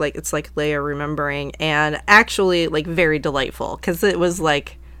and Luke, like it's like Leia remembering, and actually like very delightful because it was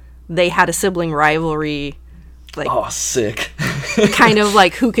like they had a sibling rivalry, like sick, kind of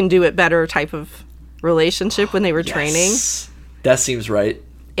like who can do it better type of relationship when they were training. That seems right.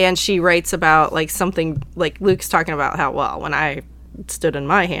 And she writes about like something like Luke's talking about how when I stood in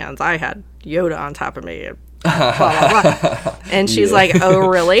my hands, I had Yoda on top of me. Blah, blah, blah. And she's like, oh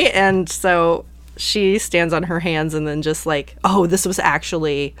really? And so she stands on her hands and then just like, oh, this was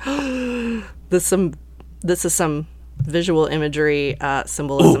actually this is some visual imagery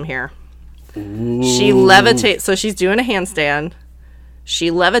symbolism here. Ooh. She levitates, so she's doing a handstand.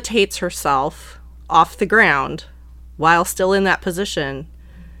 She levitates herself off the ground while still in that position,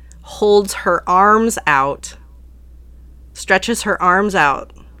 holds her arms out, stretches her arms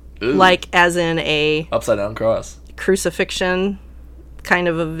out. Ooh. Like as in a upside down cross crucifixion kind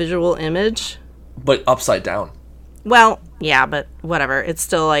of a visual image, but upside down. Well, yeah, but whatever, it's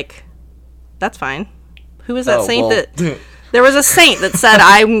still like that's fine. Who is that saint that there was a saint that said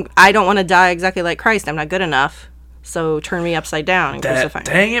I don't want to die exactly like Christ, I'm not good enough, so turn me upside down and crucify me.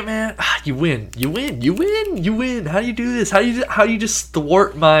 Dang it, man. You win. How do you do this? How do you just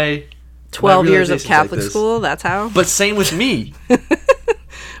thwart my 12 years of Catholic school? That's how. But same with me.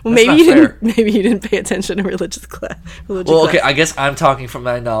 Well, maybe you didn't pay attention to religious class. Okay, I guess I'm talking from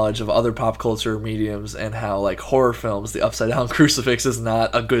my knowledge of other pop culture mediums and how like horror films, the upside down crucifix is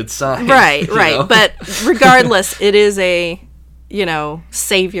not a good sign. Right. But regardless, it is a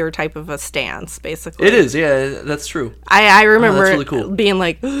savior type of a stance, basically. It is, yeah, that's true. I remember that's really cool. Being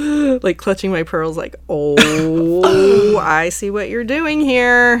like clutching my pearls, like, oh, I see what you're doing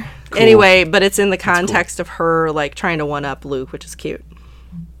here. Cool. Anyway, but it's in the context of her like trying to one up Luke, which is cute.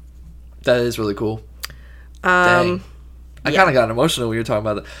 That is really cool. Dang. I kind of got emotional when you were talking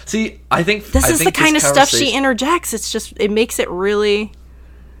about that. See, I think this is the kind of stuff she interjects. It's just, it makes it really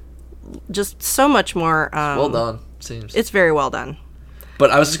just so much more well done, seems. It's very well done. But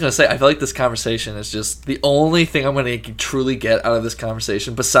I was just going to say, I feel like this conversation is just the only thing I'm going to truly get out of this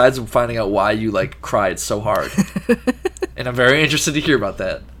conversation, besides finding out why you like cried so hard. And I'm very interested to hear about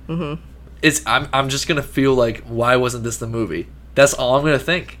that. Mm-hmm. I'm just going to feel like, why wasn't this the movie? That's all I'm going to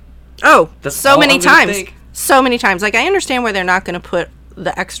think. Oh, that's so many times. So many times. Like, I understand why they're not going to put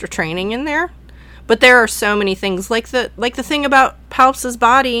the extra training in there, but there are so many things, like the thing about Palps's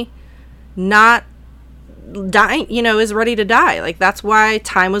body not dying, is ready to die. Like, that's why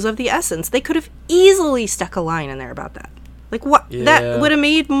time was of the essence. They could have easily stuck a line in there about that. Like, what? Yeah. That would have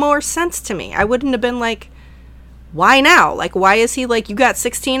made more sense to me. I wouldn't have been like, why now? Like, why is he like, you got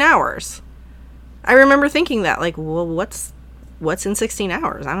 16 hours? I remember thinking that, like, well, what's in 16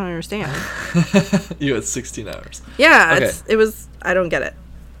 hours? I don't understand. You had 16 hours. Yeah, okay. It was, I don't get it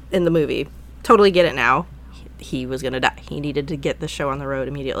in the movie. Totally get it now. He was going to die. He needed to get the show on the road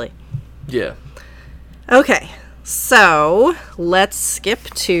immediately. Yeah. Okay, so let's skip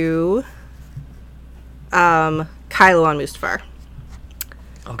to Kylo on Mustafar.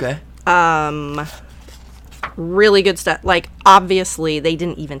 Okay. Really good stuff. Like, obviously, they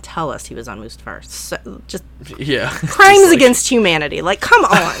didn't even tell us he was on Mustafar. So, just crimes Just against humanity. Like, come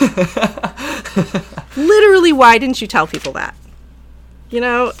on. Literally, why didn't you tell people that? You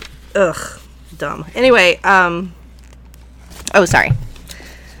know? Ugh. Dumb. Anyway, oh, sorry.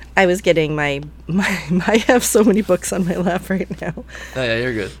 I was getting my I have so many books on my lap right now. Oh, yeah,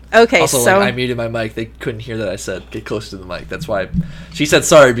 you're good. Okay, also, so... I muted my mic. They couldn't hear that I said, get close to the mic. That's why she said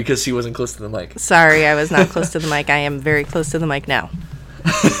sorry because she wasn't close to the mic. Sorry, I was not close to the mic. I am very close to the mic now.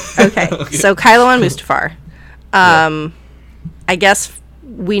 Okay, so Kylo on Mustafar. I guess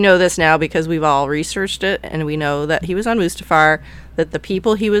we know this now because we've all researched it, and we know that he was on Mustafar, that the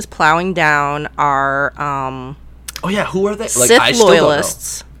people he was plowing down are... oh, yeah, who are they? Like, Sith I still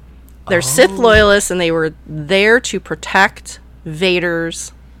loyalists. don't know. They're Sith loyalists, and they were there to protect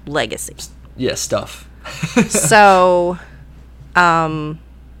Vader's legacy. Yeah, stuff. So, yeah,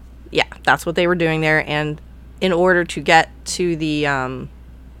 that's what they were doing there. And in order to get to the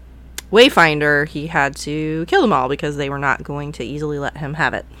Wayfinder, he had to kill them all because they were not going to easily let him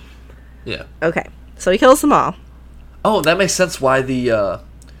have it. Yeah. Okay, so he kills them all. Oh, that makes sense why the...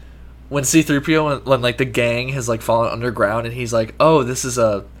 when C-3PO, when like, the gang has, like, fallen underground, and he's like, oh, this is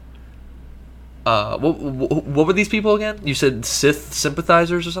a... what were these people again? You said Sith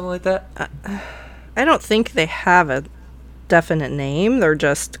sympathizers or something like that? I don't think they have a definite name. They're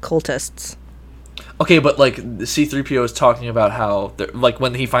just cultists. Okay, but like the C-3PO is talking about how, like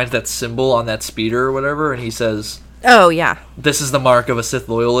when he finds that symbol on that speeder or whatever, and he says, "Oh yeah, this is the mark of a Sith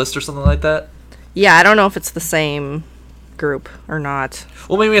loyalist" or something like that. Yeah, I don't know if it's the same group or not.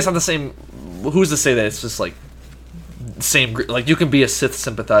 Well, maybe it's not the same. Who's to say that it's just like same group? Like you can be a Sith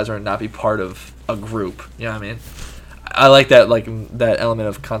sympathizer and not be part of a group. You know what I mean? I like that, like that element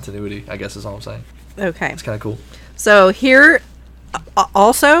of continuity, I guess is all I'm saying. Okay. It's kind of cool. So here,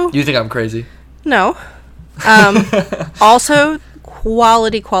 also... You think I'm crazy? No. Also,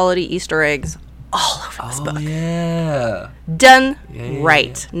 quality Easter eggs all over this book. Oh, yeah. Done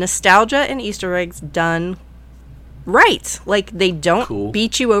right. Nostalgia and Easter eggs done right. Like, they don't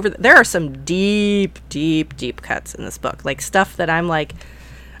beat you over... There are some deep cuts in this book. Like, stuff that I'm like...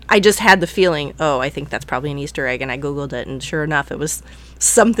 I just had the feeling, oh, I think that's probably an Easter egg, and I Googled it, and sure enough, it was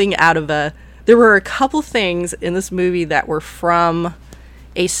something out of a... There were a couple things in this movie that were from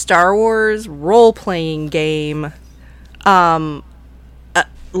a Star Wars role-playing game,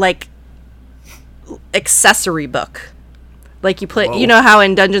 like, accessory book. Like, you play... Whoa. You know how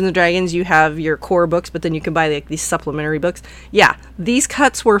in Dungeons & Dragons you have your core books, but then you can buy, like, these supplementary books? Yeah, these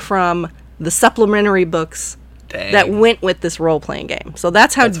cuts were from the supplementary books that went with this role-playing game. So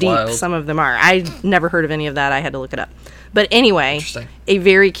that's how deep wild. Some of them are. I never heard of any of that. I had to look it up. But anyway, a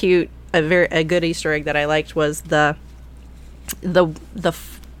very cute, a good Easter egg that I liked was the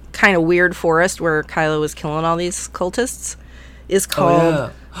kind of weird forest where Kylo was killing all these cultists is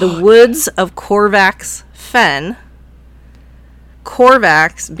called the Woods of Corvax Fen.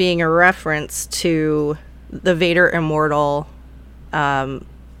 Corvax being a reference to the Vader Immortal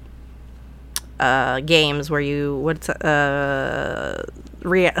games where you oh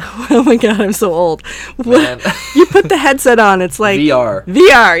my god, I'm so old. You put the headset on, it's like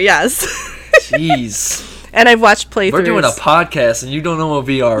VR, yes. Jeez. And I've watched playthroughs. We're doing a podcast and you don't know what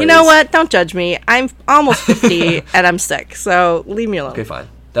VR is. You know what? Don't judge me. I'm almost 50 and I'm sick, so leave me alone. Okay, fine.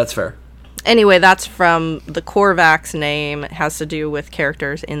 That's fair. Anyway, that's from the Corvax name. It has to do with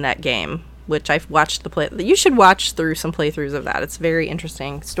characters in that game, which I've watched you should watch through some playthroughs of that. It's a very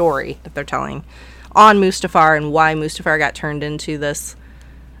interesting story that they're telling on Mustafar and why Mustafar got turned into this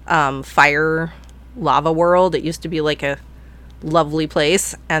fire lava world. It used to be like a lovely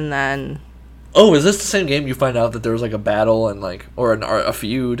place, and then... Oh, is this the same game you find out that there was like a battle and like, or a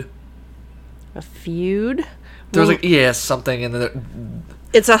feud? A feud? There was like, something, and then...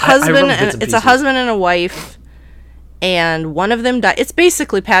 It's a husband it's a husband and a wife, and one of them died. It's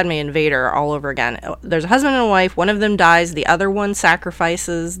basically Padme and Vader all over again. There's a husband and a wife. One of them dies. The other one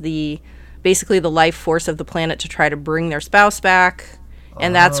sacrifices basically the life force of the planet to try to bring their spouse back,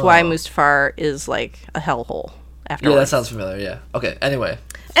 and that's why Mustafar is like a hellhole afterwards. Yeah, that sounds familiar. Yeah. Okay.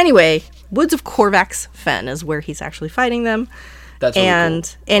 Anyway, Woods of Corvax Fen is where he's actually fighting them. That's really cool.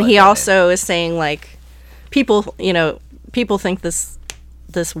 And he also is saying, like, people think this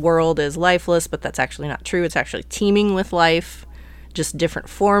world is lifeless, but that's actually not true. It's actually teeming with life, just different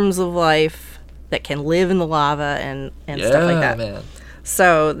forms of life that can live in the lava and stuff like that. Man.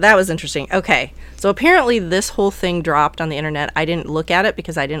 So that was interesting. Okay, so apparently this whole thing dropped on the internet. I didn't look at it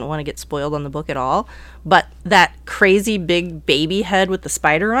because I didn't want to get spoiled on the book at all. But that crazy big baby head with the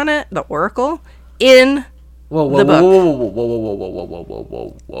spider on it, the Oracle, in Whoa, whoa, The whoa, book. whoa, whoa, whoa, whoa, whoa, whoa, whoa, whoa,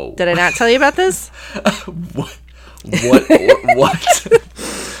 whoa, whoa. Did I not tell you about this? What? What?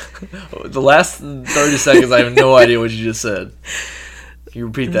 The last 30 seconds, I have no idea what you just said. Can you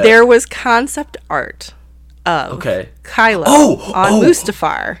repeat that? There was concept art of Kylo on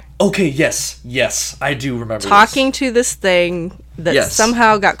Mustafar. Okay, yes, I do remember talking to this thing that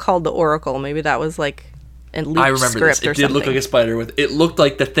somehow got called the Oracle. Maybe that was like a leaked I remember script this. It or did something. look like a spider with. It looked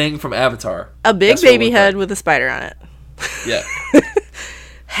like the thing from Avatar. A big baby head with a spider on it. Yeah.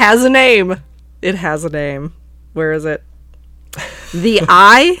 Has a name. It has a name. Where is it? The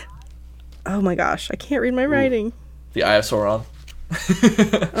Eye. Oh my gosh, I can't read my writing. The Eye of Sauron.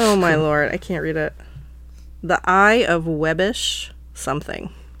 Oh my lord, I can't read it. The Eye of Webbish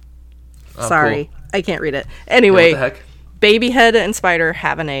something. Oh, Sorry, cool. I can't read it. Anyway, what the heck? Baby head and spider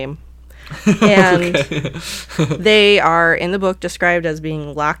have a name. And they are, in the book, described as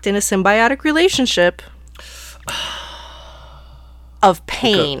being locked in a symbiotic relationship of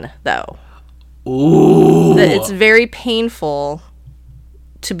pain, though. Ooh. That it's very painful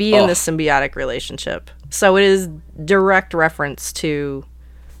to be in this symbiotic relationship. So it is direct reference to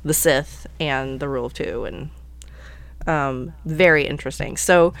the Sith and the Rule of Two, and very interesting.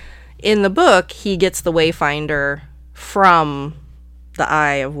 So in the book, he gets the Wayfinder from the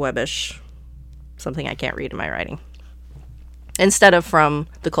Eye of Webbish, something I can't read in my writing, instead of from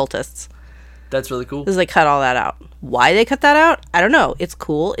the cultists. That's really cool. Because they cut all that out. Why they cut that out? I don't know. It's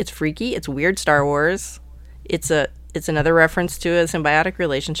cool. It's freaky. It's weird Star Wars. It's another reference to a symbiotic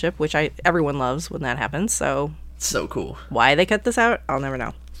relationship, which everyone loves when that happens. So Cool. Why they cut this out, I'll never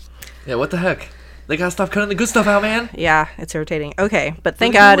know. Yeah, what the heck? They gotta stop cutting the good stuff out, man. Yeah, it's irritating. Okay, but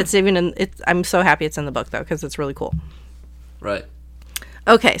thank God it's even in. I'm so happy it's in the book though, because it's really cool. Right.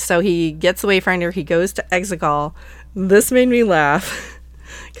 Okay, so he gets the Wayfinder. He goes to Exegol. This made me laugh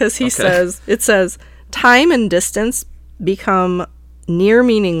because it says, time and distance become near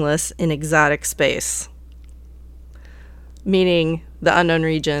meaningless in exotic space, meaning the unknown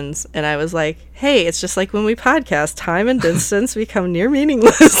regions. And I was like, hey, it's just like when we podcast, time and distance become near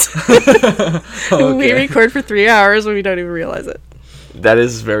meaningless. We record for 3 hours and we don't even realize it. That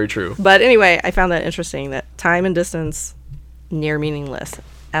is very true. But anyway, I found that interesting, that time and distance near meaningless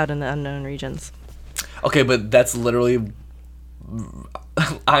out in the unknown regions. Okay, but that's literally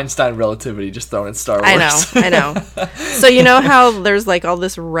Einstein relativity just thrown in Star Wars. I know. So you know how there's like all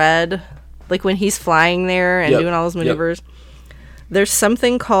this red, like when he's flying there and doing all those maneuvers? There's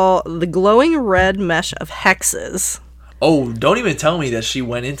something called the glowing red mesh of hexes. Oh, don't even tell me that she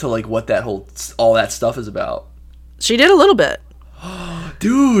went into like what all that stuff is about. She did a little bit.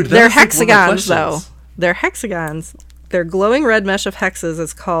 Dude, they're hexagons though. They're hexagons. Their glowing red mesh of hexes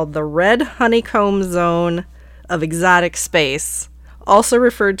is called the Red Honeycomb Zone of Exotic Space, also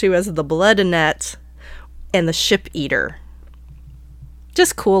referred to as the Bloodinet and the Ship Eater.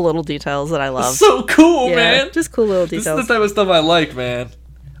 Just cool little details that I love. So cool, man. Just cool little details. This is the type of stuff I like, man.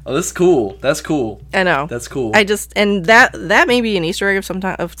 Oh, this is cool. That's cool. I know. That's cool. And that may be an Easter egg of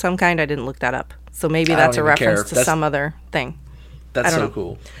some kind. I didn't look that up. So maybe that's a reference to some other thing. That's so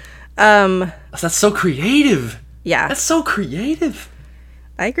cool. That's so creative. Yeah. That's so creative.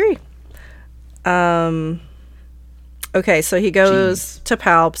 I agree. Okay, so he goes to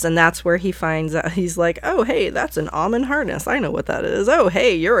Palps, and that's where he finds out. He's like, oh, hey, that's an almond harness. I know what that is. Oh,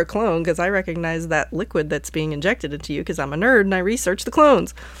 hey, you're a clone, because I recognize that liquid that's being injected into you, because I'm a nerd, and I research the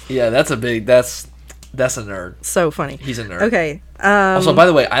clones. Yeah, that's a nerd. So funny. He's a nerd. Okay. Also, by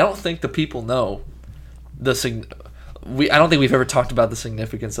the way, I don't think the people know I don't think we've ever talked about the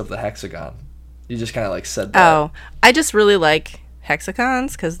significance of the hexagon. You just kind of like said that. Oh, I just really like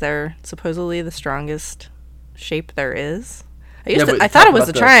hexagons, because they're supposedly the strongest shape there is. I thought it was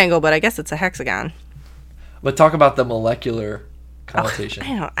a triangle, but I guess it's a hexagon. But talk about the molecular connotation.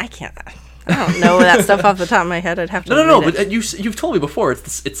 I don't know that stuff off the top of my head. I'd have to. No. But you've told me before.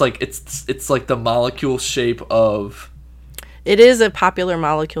 It's like the molecule shape of. It is a popular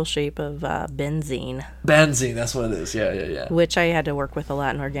molecule shape of benzene. Benzene, that's what it is. Yeah. Which I had to work with a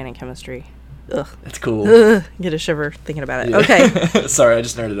lot in organic chemistry. Ugh. It's cool. Ugh, get a shiver thinking about it. Yeah. Okay. Sorry, I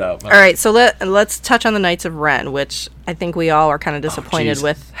just nerded out. All right, so let's touch on the Knights of Ren, which I think we all are kind of disappointed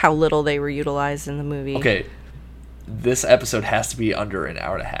with how little they were utilized in the movie. Okay. This episode has to be under an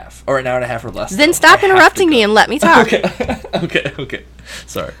hour and a half. Or an hour and a half or less. Then stop interrupting me and let me talk. Okay.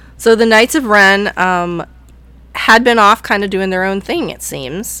 Sorry. So the Knights of Ren had been off kind of doing their own thing, it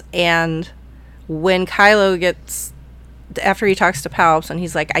seems. And when Kylo after he talks to Palps and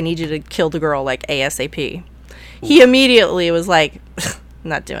he's like, I need you to kill the girl, like, ASAP. He immediately was like, I'm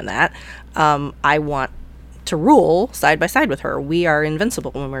not doing that. I want to rule side by side with her. We are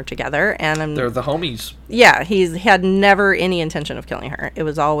invincible when we're together, and They're the homies. Yeah, he had never any intention of killing her. It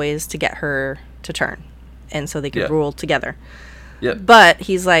was always to get her to turn, and so they could rule together. Yep. But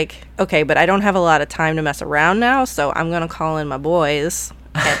he's like, okay, but I don't have a lot of time to mess around now, so I'm going to call in my boys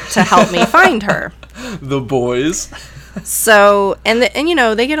to help me find her. The boys. So, and you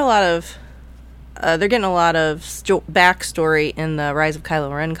know, they get a lot of, they're getting a lot of backstory in the Rise of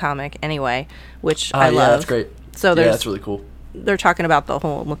Kylo Ren comic anyway, which I love. Yeah, that's great. So that's really cool. They're talking about the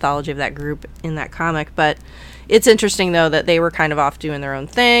whole mythology of that group in that comic, but it's interesting, though, that they were kind of off doing their own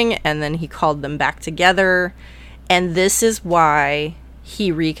thing, and then he called them back together. And this is why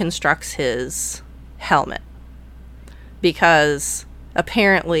he reconstructs his helmet. Because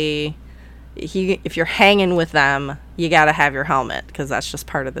apparently, if you're hanging with them, you got to have your helmet, because that's just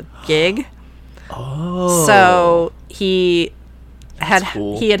part of the gig. Oh. So he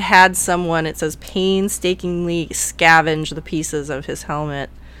cool. had someone, it says, painstakingly scavenge the pieces of his helmet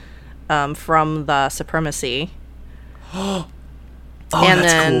from the supremacy. Oh,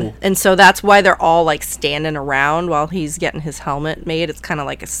 that's cool. And so that's why they're all like standing around while he's getting his helmet made. It's kind of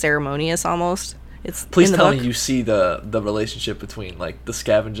like a ceremonious almost. Please tell me you see the relationship between like the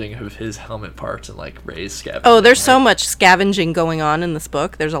scavenging of his helmet parts and like Ray's scavenging. Oh, there's so much scavenging going on in this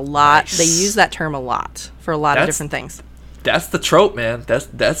book. There's a lot. Nice. They use that term a lot for a lot of different things. That's the trope, man. That's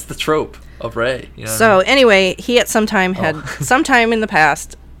the trope of Rae. You know so anyway, he at sometime in the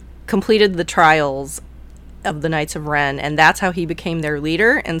past completed the trials of the Knights of Ren, and that's how he became their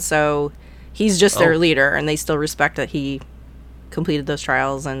leader. And so he's just their leader, and they still respect that he completed those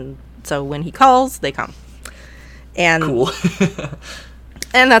trials. And so when he calls, they come. And cool.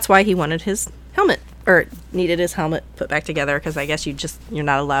 And that's why he wanted his helmet, or needed his helmet put back together, because I guess you're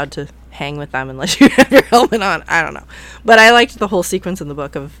not allowed to hang with them unless you have your helmet on. I don't know. But I liked the whole sequence in the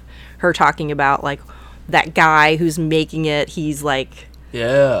book of her talking about like that guy who's making it. He's like,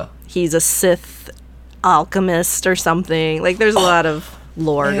 he's a Sith alchemist or something. Like there's a lot of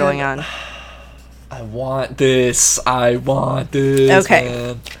lore going on. I want this. Okay.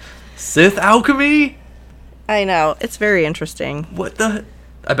 Man. Sith alchemy? I know. It's very interesting. What the?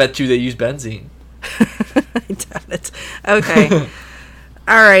 I bet you they use benzene. I doubt it. Okay.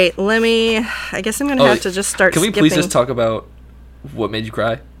 All right. I guess I'm going to have to just start Can we skipping. please just talk about what made you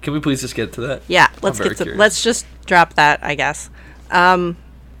cry? Can we please just get to that? Yeah. Let's just drop that, I guess.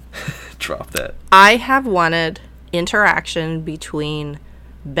 Drop that. I have wanted interaction between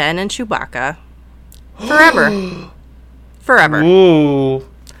Ben and Chewbacca forever. Ooh.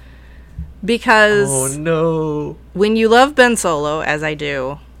 Because no. When you love Ben Solo, as I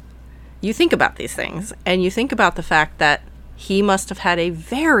do, you think about these things, and you think about the fact that he must have had a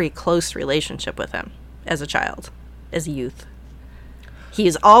very close relationship with him as a child, as a youth. He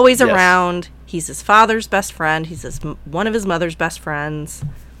is always around. He's his father's best friend. He's one of his mother's best friends.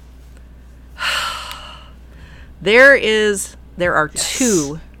 There are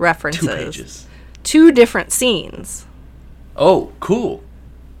two references. 2 pages. 2 different scenes. Oh, cool.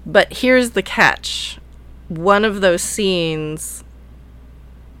 But here's the catch. One of those scenes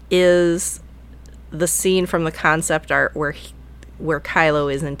is the scene from the concept art where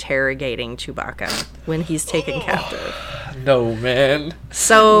Kylo is interrogating Chewbacca when he's taken captive. No, man.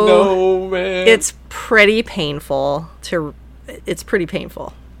 So no, man. It's pretty painful.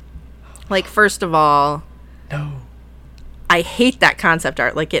 Like, first of all, no. I hate that concept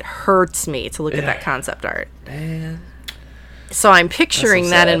art. Like, it hurts me to look at that concept art. Man. So I'm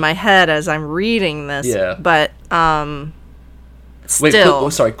picturing that in my head as I'm reading this. Yeah. But, still.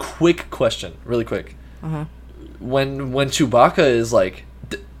 Wait, quick question. Really quick. Uh-huh. When Chewbacca is, like...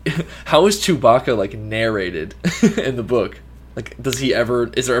 how is Chewbacca, like, narrated in the book? Like, is there ever,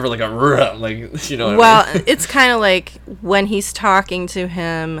 like, a... like, you know what I mean? It's kind of like when he's talking to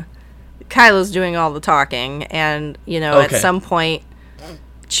him... Kylo's doing all the talking, and, at some point,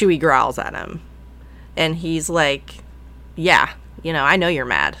 Chewie growls at him. And he's like, yeah, I know you're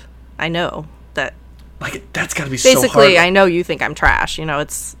mad. I know that... Like, that's gotta be so hard. Basically, I know you think I'm trash.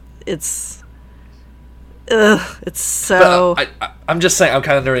 It's so... But I'm just saying, I'm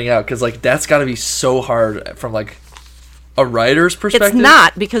kind of nerding out, because, like, that's gotta be so hard from, like, a writer's perspective. It's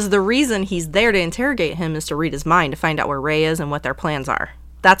not, because the reason he's there to interrogate him is to read his mind, to find out where Rey is and what their plans are.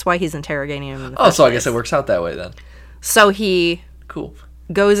 That's why he's interrogating him in the first place. I guess it works out that way then. So he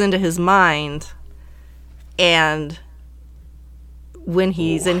goes into his mind, and when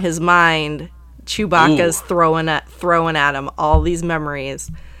he's in his mind, Chewbacca's throwing at him all these memories.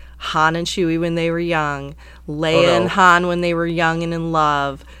 Han and Chewie when they were young, Leia and Han when they were young and in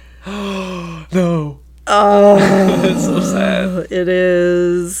love. No. Oh, it's so sad. It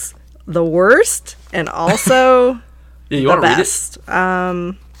is. the worst and also Yeah, you the want to read best.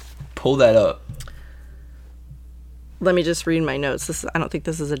 it? Pull that up. Let me just read my notes. I don't think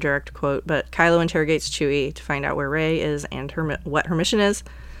this is a direct quote, but Kylo interrogates Chewie to find out where Rey is and what her mission is.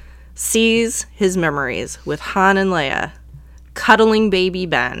 Sees his memories with Han and Leia, cuddling baby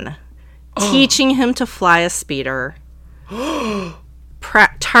Ben, teaching him to fly a speeder,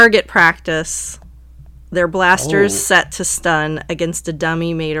 target practice, their blasters set to stun against a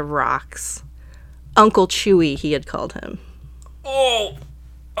dummy made of rocks. Uncle Chewie, he had called him.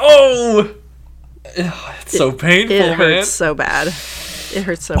 It's so painful, It man. hurts so bad. It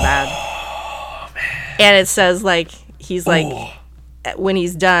hurts so bad. Oh, man. And it says, like, he's like, when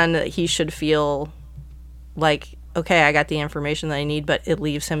he's done, he should feel like, okay, I got the information that I need, but it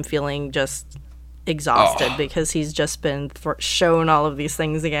leaves him feeling just exhausted because he's just been shown all of these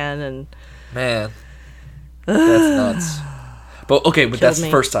things again. And man, that's nuts. But okay, but that's me.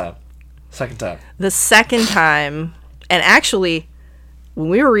 the first time. Second time. The second time, and actually, when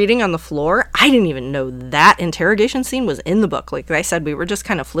we were reading on the floor, I didn't even know that interrogation scene was in the book. Like I said, we were just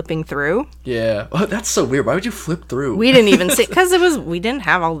kind of flipping through. Yeah. Oh, that's so weird. Why would you flip through? We didn't even see, because we didn't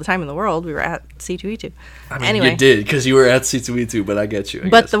have all the time in the world. We were at C2E2. I mean, anyway, you did, because you were at C2E2, but I get you.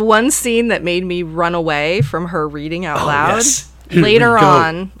 But the one scene that made me run away from her reading out loud, yes. later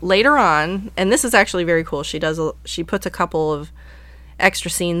on, and this is actually very cool. She puts a couple of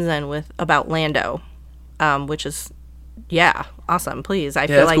extra scenes in about Lando, which is awesome. Please, I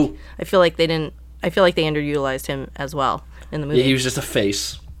feel like they underutilized him as well in the movie. Yeah, he was just a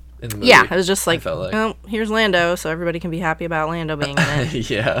face in the movie. Yeah, it was just like, like. oh, here's Lando, so everybody can be happy about Lando being in it.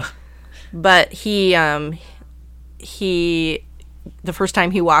 Yeah. But he the first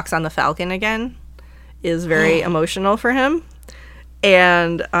time he walks on the Falcon again is very emotional for him.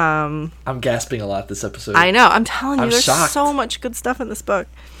 And I'm gasping a lot this episode. I know, I'm telling you, there's shocked. so much good stuff in this book.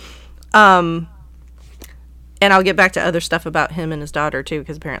 And I'll get back to other stuff about him and his daughter too,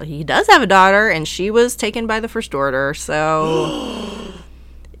 because apparently he does have a daughter, and she was taken by the First Order. So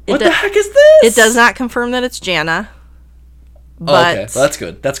what the heck is this? It does not confirm that it's Janna. But okay, well, that's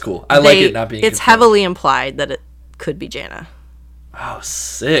good. That's cool. I like it not being. It's confirmed. heavily implied that it could be Janna. Oh,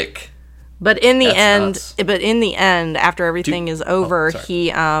 sick. But in the That's end, after everything is over,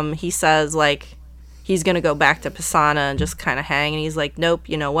 sorry. he says, like, he's gonna go back to Pisana and just kind of hang, and he's like, nope,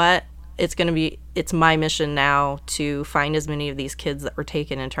 you know what? It's my mission now to find as many of these kids that were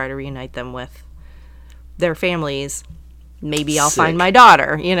taken and try to reunite them with their families. Maybe I'll find my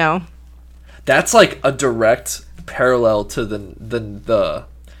daughter, you know? That's like a direct parallel to the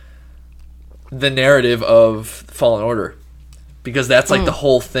narrative of Fallen Order. Because that's like the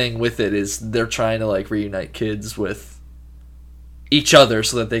whole thing with it is they're trying to like reunite kids with each other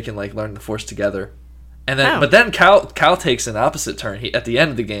so that they can like learn the Force together. And then, but then Cal takes an opposite turn. At the end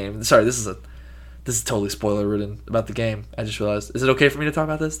of the game. Sorry, this is totally spoiler ridden about the game. I just realized. Is it okay for me to talk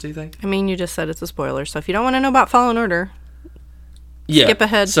about this? Do you think? I mean, you just said it's a spoiler, so if you don't want to know about Fallen Order, skip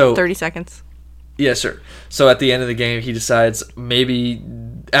ahead 30 seconds. Yeah, sure. So at the end of the game, he decides maybe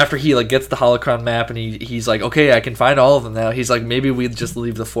after he like gets the holocron map and he's like, okay, I can find all of them now. He's like, maybe we just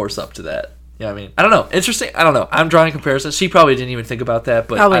leave the Force up to that. You know what I mean? I don't know. Interesting. I don't know. I'm drawing comparisons. She probably didn't even think about that,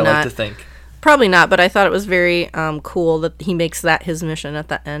 but Probably I not. like to think. Probably not, but I thought it was very cool that he makes that his mission at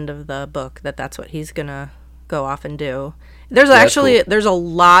the end of the book, that's what he's going to go off and do. There's there's a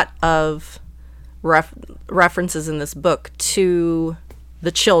lot of references in this book to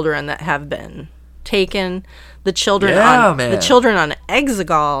the children that have been taken, the children on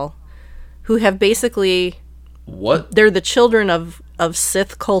Exegol, who have basically they're the children of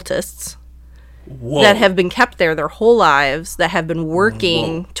Sith cultists. Whoa. That have been kept there their whole lives, that have been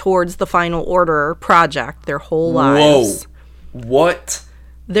working towards the Final Order project their whole lives. Whoa. What?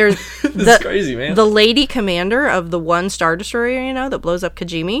 There's That's crazy, man. The lady commander of the one Star Destroyer, that blows up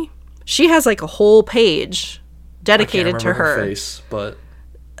Kijimi, she has like a whole page dedicated to her.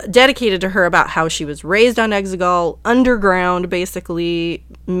 Dedicated to her about how she was raised on Exegol, underground, basically,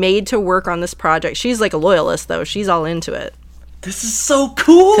 made to work on this project. She's like a loyalist, though. She's all into it. This is so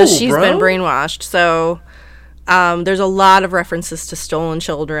cool, because she's been brainwashed. So there's a lot of references to stolen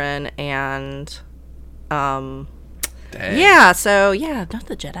children and don't the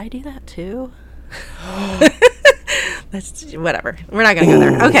Jedi do that too? That's whatever. We're not gonna go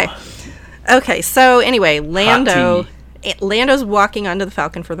there. Okay. So anyway, Lando's walking onto the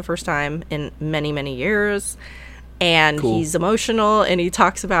Falcon for the first time in many, many years, and he's emotional, and he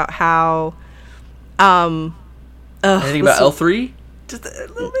talks about how anything about L3? Just a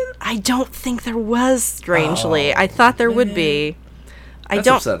little bit. I don't think there was, strangely. I thought there would be. That's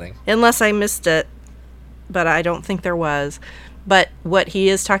upsetting. Unless I missed it, but I don't think there was. But what he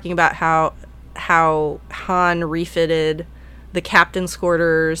is talking about, how Han refitted the captain's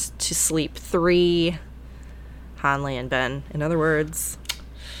quarters to sleep 3. Han, Leia, and Ben, in other words.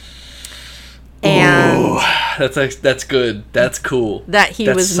 And ooh, that's good. That's cool. That he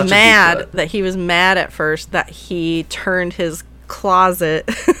was mad. That he was mad at first that he turned his closet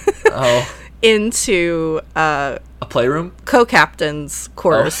into a playroom, co-captain's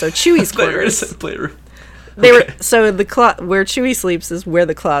quarters. So Chewie's quarters. Playroom. They were so where Chewie sleeps is where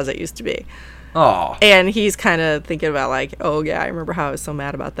the closet used to be. Oh. And he's kind of thinking about like, oh yeah, I remember how I was so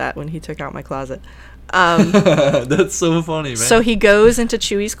mad about that when he took out my closet. That's so funny, man. So he goes into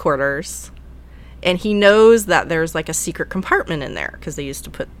Chewie's quarters, and he knows that there's like a secret compartment in there because they used to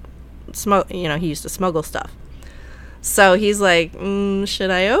put he used to smuggle stuff. So he's like, should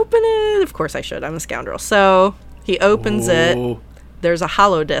I open it? Of course I should. I'm a scoundrel. So he opens it. There's a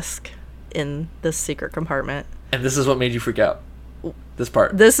hollow disc in this secret compartment. And this is what made you freak out. This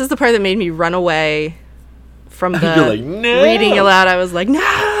part. This is the part that made me run away from the You're like, no! reading aloud. I was like,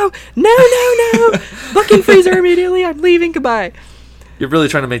 no, booking freezer immediately. I'm leaving. Goodbye. You're really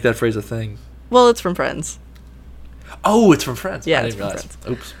trying to make that phrase a thing. Well, it's from Friends. Oh, it's from Friends. Yeah, I it's didn't from realize.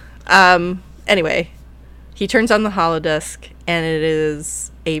 Friends. Oops. Anyway, he turns on the holodisc, and it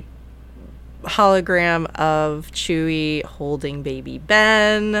is a hologram of Chewie holding baby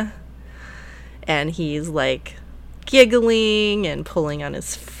Ben, and he's like giggling and pulling on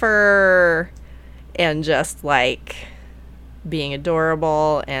his fur and just like being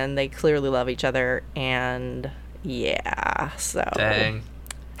adorable, and they clearly love each other, and yeah, so dang,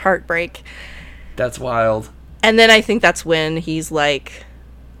 heartbreak. That's wild. And then I think that's when he's like,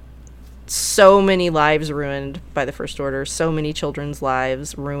 so many lives ruined by the First Order, so many children's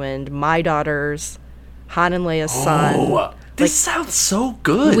lives ruined, my daughters, Han and Leia's son. This sounds so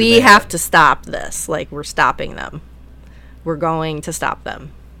good. We have to stop this. Like, we're stopping them. We're going to stop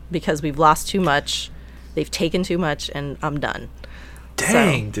them because we've lost too much. They've taken too much, and I'm done.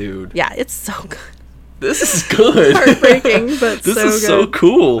 Dang, dude. Yeah, it's so good. This is good. Heartbreaking, but this so is good. so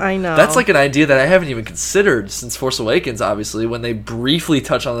cool. I know. That's like an idea that I haven't even considered since Force Awakens, obviously, when they briefly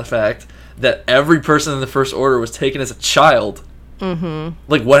touch on the fact that every person in the First Order was taken as a child. Mm-hmm.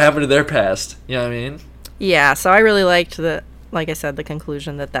 Like, what happened to their past? You know what I mean? Yeah, so I really liked like I said, the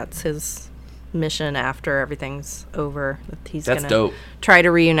conclusion that that's his mission after everything's over. That he's That's dope. Try to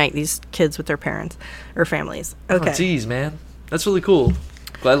reunite these kids with their parents or families. Okay. Oh, geez, man. That's really cool.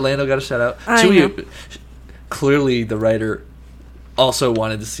 Glad Lando got a shout out. I know. Clearly, the writer also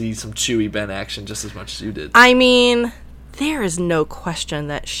wanted to see some Chewie Ben action just as much as you did. I mean, there is no question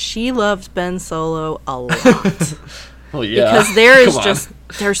that she loves Ben Solo a lot. Well, yeah. Because there is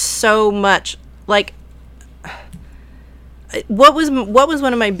there's so much, like, what was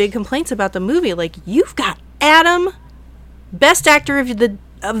one of my big complaints about the movie? Like, you've got Adam, best actor of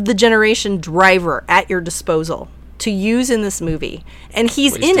the generation driver, at your disposal to use in this movie, and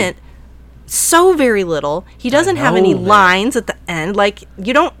he's in it so very little. He doesn't have any lines at the end. Like,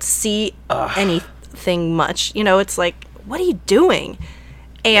 you don't see anything much. You know, it's like, what are you doing?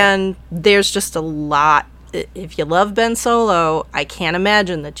 And there's just a lot. If you love Ben Solo, I can't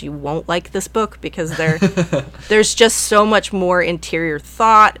imagine that you won't like this book, because there's just so much more interior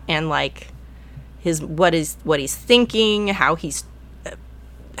thought, and like what he's thinking, how he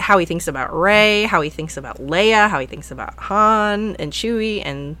thinks about Rey, how he thinks about Leia, how he thinks about Han and Chewie,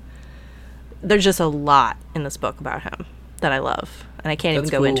 and there's just a lot in this book about him that I love, and I can't even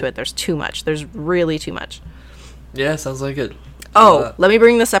go into it. There's too much. There's really too much. Yeah, sounds like it. Oh, let me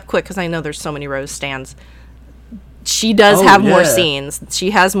bring this up quick because I know there's so many Rose stands. She does have more scenes.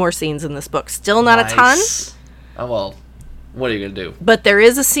 She has more scenes in this book. Still not a ton. Oh, well, what are you going to do? But there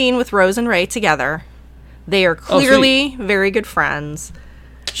is a scene with Rose and Rey together. They are clearly very good friends.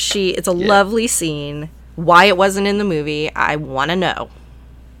 It's a lovely scene. Why it wasn't in the movie, I want to know.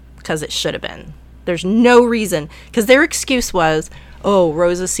 Because it should have been. There's no reason. Because their excuse was, oh,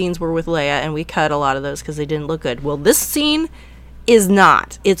 Rose's scenes were with Leia, and we cut a lot of those because they didn't look good. Well, this scene is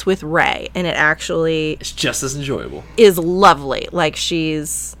not. It's with Rey, and it actually... It's just as enjoyable. ...is lovely. Like,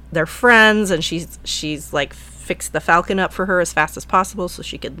 they're friends, and she's like, fixed the Falcon up for her as fast as possible so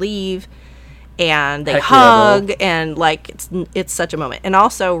she could leave. And they hug, and, like, it's such a moment. And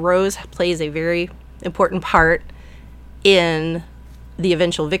also, Rose plays a very important part in the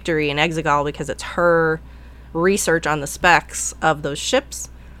eventual victory in Exegol, because it's her research on the specs of those ships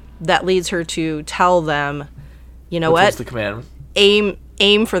that leads her to tell them, you know what? What's the command?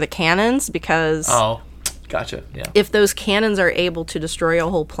 Aim for the cannons, because gotcha. Yeah. If those cannons are able to destroy a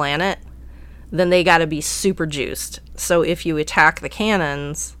whole planet, then they got to be super juiced. So if you attack the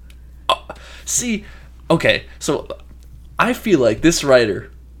cannons, see, okay, so I feel like this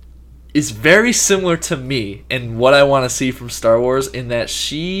writer is very similar to me and what I want to see from Star Wars, in that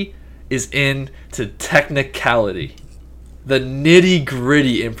she is into technicality, the nitty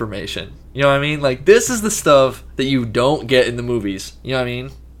gritty information. You know what I mean? Like, this is the stuff that you don't get in the movies. You know what I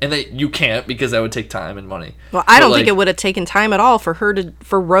mean? And that you can't, because that would take time and money. Well, I don't think it would have taken time at all for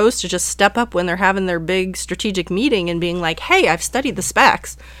Rose to just step up when they're having their big strategic meeting and being like, hey, I've studied the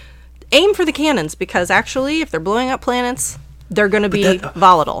specs. Aim for the cannons, because actually, if they're blowing up planets, they're going to be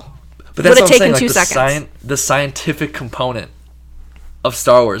volatile. But that's what I'm saying. 2 Like, seconds. The scientific component of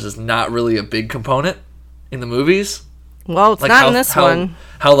Star Wars is not really a big component in the movies. Well, it's not in this one.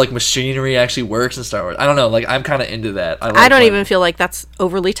 How, like, machinery actually works in Star Wars. I don't know. Like, I'm kind of into that. I don't even feel like that's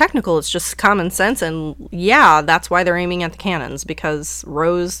overly technical. It's just common sense. And, yeah, that's why they're aiming at the cannons, because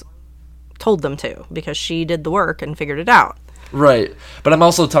Rose told them to, because she did the work and figured it out. Right. But I'm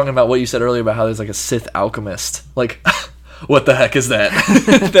also talking about what you said earlier about how there's, like, a Sith alchemist. Like, what the heck is that?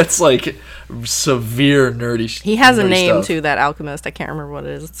 That's, like, severe nerdy stuff. He has a name, too, that alchemist. I can't remember what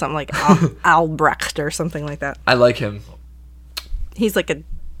it is. It's something like Albrecht or something like that. I like him. He's like a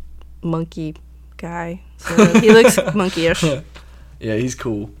monkey guy. So he looks monkeyish. Yeah, he's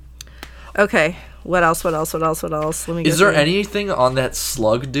cool. Okay. What else? Let me Is there anything on that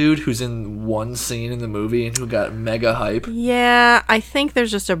slug dude who's in one scene in the movie and who got mega hype? Yeah, I think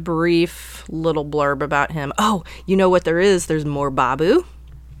there's just a brief little blurb about him. Oh, you know what there is? There's more Babu.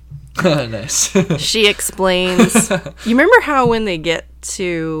 Nice. She explains. You remember how when they get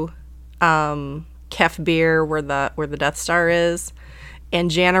to Kef Bir, where the Death Star is, and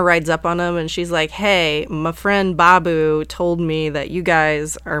Jana rides up on him and she's like, hey, my friend Babu told me that you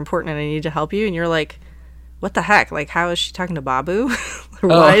guys are important and I need to help you. And you're like, what the heck? Like, how is she talking to Babu?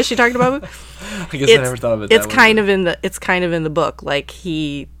 Why is she talking to Babu? I guess I never thought of it that way. It's kind of in the book. Like,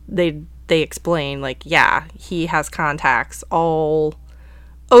 they explain, like, yeah, he has contacts all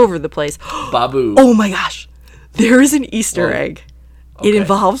over the place. Babu. Oh my gosh. There is an Easter egg. Okay. It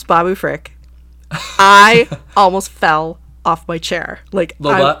involves Babu Frick. I almost fell off my chair. Like,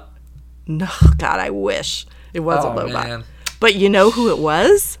 Lobot? No, God, I wish it was a Lobot. Man. But you know who it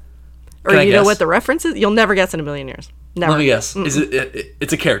was? Or you know guess? what the reference is? You'll never guess in a million years. Never. Let me guess. Is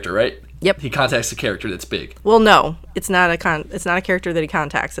it's a character, right? Yep. He contacts a character that's big. Well, no. It's not a character that he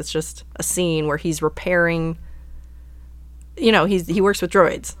contacts. It's just a scene where he's repairing, you know, he works with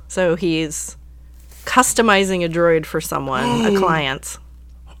droids. So he's customizing a droid for someone, a client.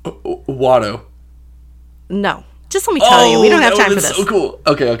 Watto. No. Just let me tell you, we don't have time for this. So cool.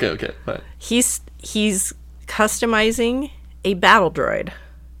 Okay. Fine. He's customizing a battle droid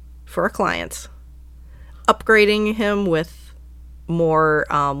for a client, upgrading him with more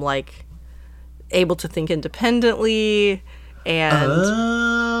like able to think independently,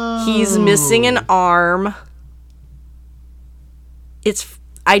 and he's missing an arm.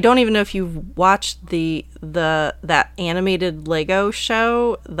 I don't even know if you've watched that animated Lego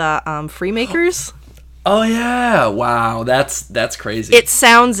show, the Freemakers. Oh yeah! Wow, that's crazy. It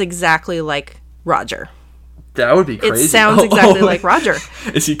sounds exactly like Roger. That would be crazy. It sounds exactly like Roger.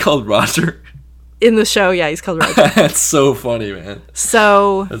 Is he called Roger? In the show, yeah, he's called Roger. That's so funny, man.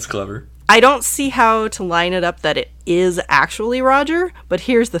 So that's clever. I don't see how to line it up that it is actually Roger, but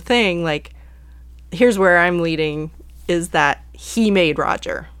here's the thing, like, here's where I'm leading, is that he made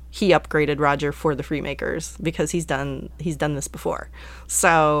Roger. He upgraded Roger for the Freemakers because he's done this before.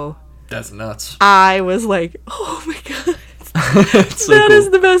 So that's nuts. I was like, oh my god. So that cool. is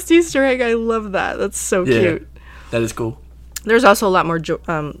the best Easter egg. I love that. That's so cute. That is cool. There's also a lot more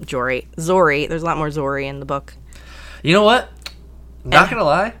Zori. There's a lot more Zori in the book. You know what? Not gonna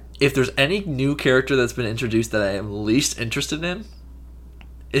lie. If there's any new character that's been introduced that I am least interested in,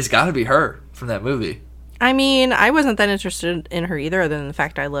 it's got to be her from that movie. I mean, I wasn't that interested in her either, other than the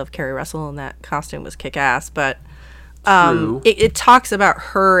fact I love Carrie Russell and that costume was kick-ass. But it talks about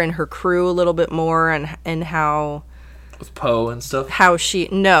her and her crew a little bit more, and how with Poe and stuff. How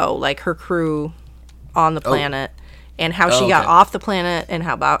like her crew on the planet, and how she got off the planet, and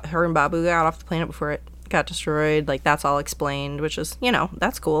how her and Babu got off the planet before it got destroyed. Like, that's all explained, which is, you know,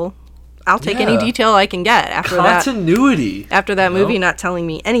 that's cool. I'll take any detail I can get after continuity. After that movie not telling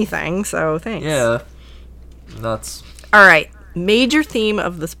me anything, so thanks. Yeah. Nuts. All right. Major theme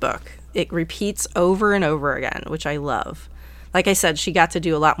of this book. It repeats over and over again, which I love. Like I said, she got to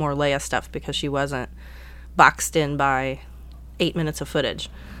do a lot more Leia stuff because she wasn't boxed in by 8 minutes of footage.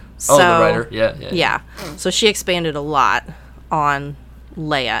 So, the writer. Yeah. So she expanded a lot on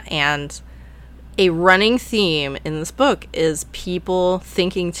Leia, and a running theme in this book is people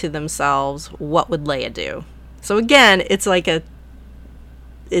thinking to themselves, what would Leia do? So again, it's like a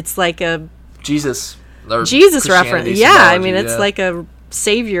Jesus. Or Jesus reference. Christianity, Yeah, I symbology, mean, it's like a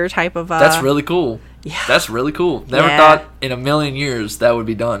savior type of... That's really cool. Yeah. That's really cool. Never thought in a million years that would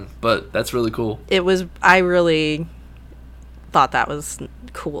be done, but that's really cool. It was... I really thought that was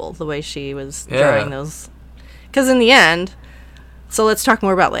cool, the way she was drawing those. Because in the end... So let's talk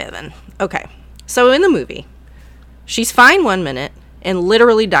more about Leia then. Okay. So in the movie, she's fine 1 minute and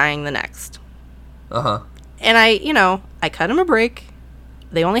literally dying the next. Uh-huh. And I cut him a break.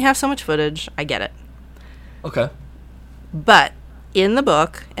 They only have so much footage. I get it. Okay. But in the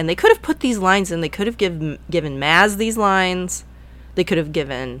book, and they could have put these lines in, they could have given Maz these lines. They could have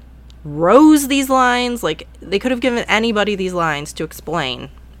given Rose these lines. Like, they could have given anybody these lines to explain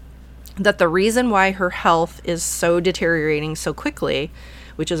that the reason why her health is so deteriorating so quickly,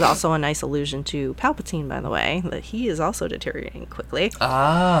 which is also a nice allusion to Palpatine, by the way, that he is also deteriorating quickly.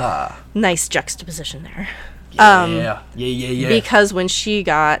 Ah. Nice juxtaposition there. Yeah. Because when she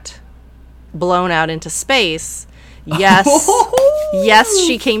got blown out into space, yes,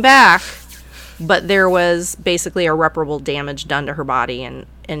 she came back, but there was basically irreparable damage done to her body, and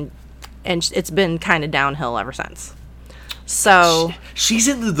it's been kind of downhill ever since. So she's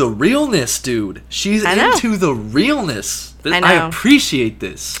into the realness, dude. She's into the realness. I appreciate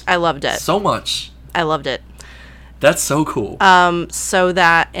this. I loved it so much. I loved it. That's so cool. So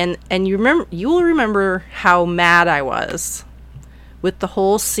that and you will remember how mad I was with the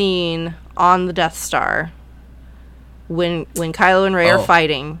whole scene on the Death Star when Kylo and Rey are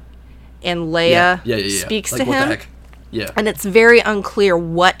fighting, and Leia speaks to him. What the heck? Yeah. And it's very unclear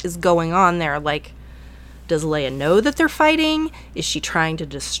what is going on there. Like, does Leia know that they're fighting? Is she trying to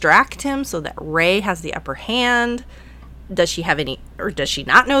distract him so that Rey has the upper hand? Does she have any, or does she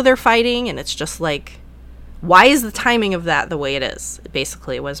not know they're fighting? And it's just like, why is the timing of that the way it is?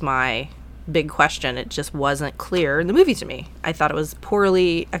 Basically, was my big question. It just wasn't clear in the movie to me. I thought it was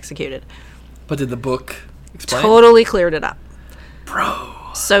poorly executed. But did the book explain? Totally cleared it up. Bro.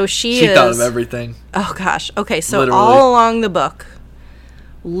 So she thought of everything. Oh, gosh. Okay, so Literally. all along the book,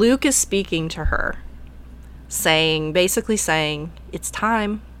 Luke is speaking to her, basically saying, it's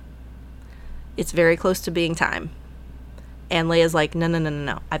time. It's very close to being time. And Leia's like,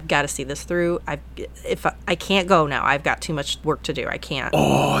 no. I've got to see this through. I can't go now. I've got too much work to do. I can't.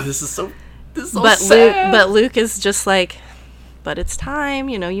 Oh, this is so sad. But Luke is just like, but it's time.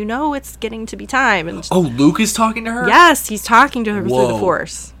 You know it's getting to be time. And Luke is talking to her? Yes, he's talking to her through the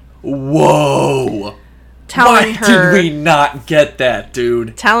Force. Whoa. Telling her. Why did we not get that,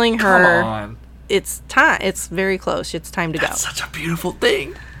 dude? Telling her. Come on. It's time. It's very close. It's time to go. That's such a beautiful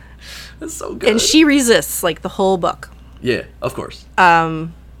thing. That's so good. And she resists, like, the whole book. Yeah, of course.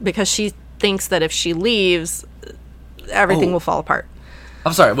 Because she thinks that if she leaves, everything will fall apart.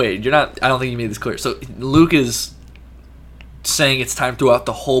 I'm sorry, wait, I don't think you made this clear. So Luke is saying it's time throughout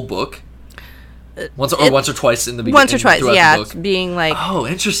the whole book? Once or twice in the beginning? Once or twice, yeah. It's being like... Oh,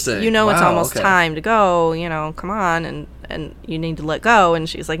 interesting. It's almost time to go, come on, and you need to let go. And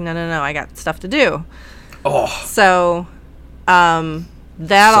she's like, no, I got stuff to do. Oh. So,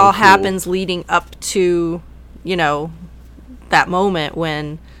 that all happens leading up to, that moment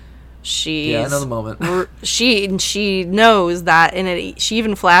when she's... Yeah, I know the moment. she knows that, and she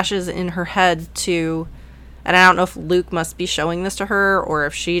even flashes in her head to... And I don't know if Luke must be showing this to her, or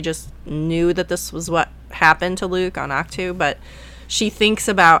if she just knew that this was what happened to Luke on Octu, but she thinks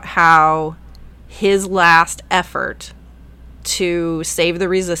about how his last effort to save the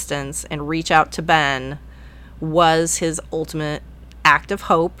Resistance and reach out to Ben was his ultimate act of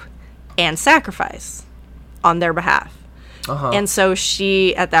hope and sacrifice on their behalf. Uh-huh. And so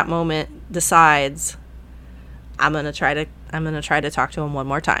she, at that moment, decides, I'm gonna try to talk to him one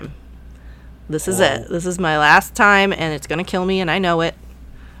more time. This is it. This is my last time, and it's gonna kill me, and I know it.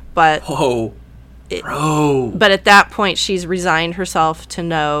 But but at that point, she's resigned herself to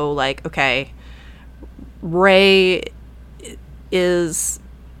know, like, okay, Rey is.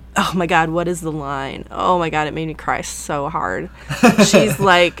 Oh my God, what is the line? Oh my God, it made me cry so hard. She's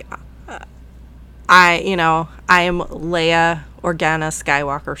like, I am Leia Organa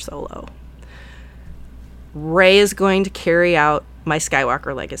Skywalker Solo. Rey is going to carry out my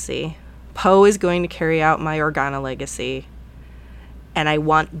Skywalker legacy. Poe is going to carry out my Organa legacy. And I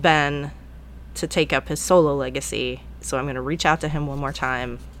want Ben to take up his Solo legacy. So I'm going to reach out to him one more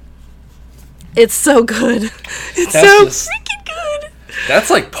time. It's so good. It's freaking good. That's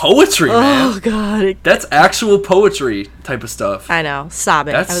like poetry, man. Oh, God. That's actual poetry type of stuff. I know.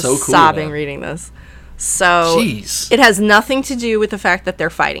 Sobbing. That's I was so cool, sobbing man. reading this. So Jeez. It has nothing to do with the fact that they're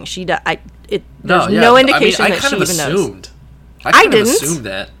fighting. There's no indication that she even knows. I didn't assume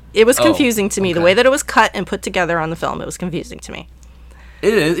that. It was confusing to me. The way that it was cut and put together on the film, it was confusing to me.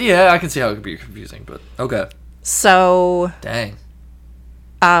 It is. Yeah, I can see how it could be confusing, but okay. So, dang.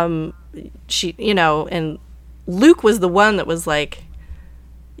 She, and Luke was the one that was like,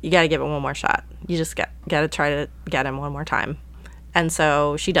 you got to give it one more shot. You just got to try to get him one more time. And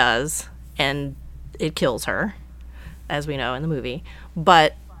so she does, and it kills her, as we know in the movie.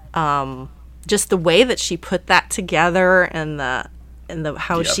 But just the way that she put that together, and the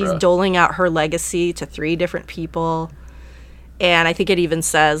how she's doling out her legacy to 3 different people. And I think it even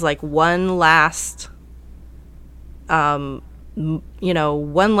says, like, one last time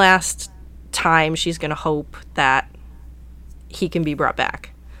she's going to hope that he can be brought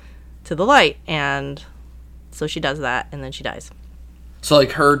back to the light. And so she does that, and then she dies. So,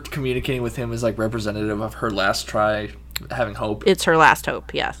 like, her communicating with him is, like, representative of her last try having hope? It's her last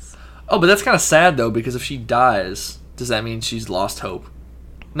hope, yes. Oh, but that's kind of sad, though, because if she dies, does that mean she's lost hope?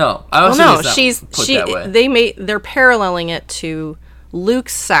 No. They're paralleling it to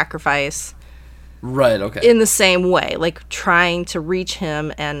Luke's sacrifice. Right, okay. In the same way, like, trying to reach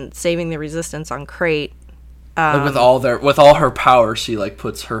him and saving the resistance on Crate. Like with all her power, she, like,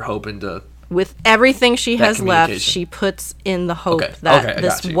 puts her hope into... With everything she has left, she puts in the hope that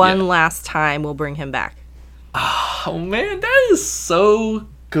this one last time will bring him back. Oh, man, that is so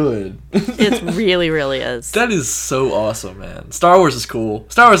good. It really, really is. That is so awesome, man. Star Wars is cool.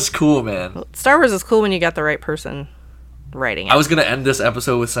 Star Wars is cool, man. Well, Star Wars is cool when you got the right person writing it. I was going to end this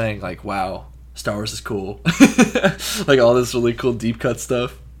episode with saying, like, wow, Star Wars is cool. Like, all this really cool deep cut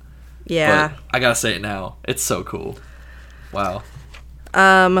stuff. Yeah. But I gotta say it now. It's so cool. Wow.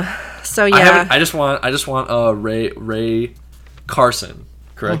 So yeah. I just want Rae Carson,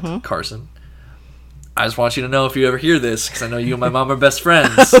 correct? Mm-hmm. Carson. I just want you to know, if you ever hear this, because I know you and my mom are best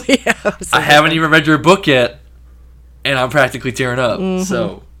friends. Oh, yeah, I haven't even read your book yet, and I'm practically tearing up. Mm-hmm.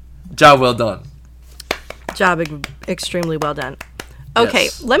 So, job well done. Job extremely well done. Okay,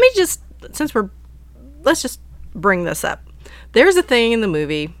 yes. Let's just bring this up. There's a thing in the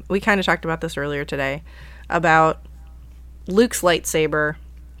movie, we kind of talked about this earlier today, about Luke's lightsaber,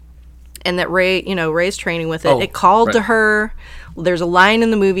 and that Ray's training with it. It called to her. There's a line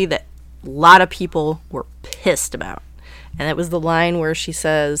in the movie that a lot of people were pissed about. And it was the line where she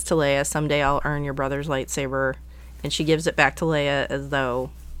says to Leia, "Someday I'll earn your brother's lightsaber." And she gives it back to Leia as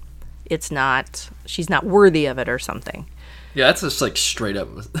though she's not worthy of it or something. Yeah, that's just like straight up,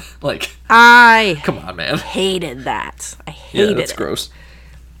 like, come on, man. Hated that. I hated it. Yeah, that's gross.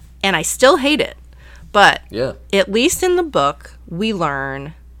 And I still hate it. But yeah, at least in the book, we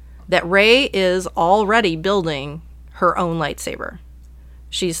learn that Rae is already building her own lightsaber.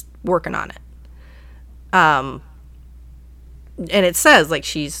 She's working on it. And it says, like,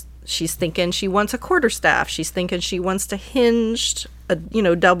 she's thinking she wants a quarterstaff. She's thinking she wants to hinge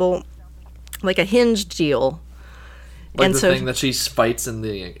double, like a hinged deal. Like and the thing that she fights in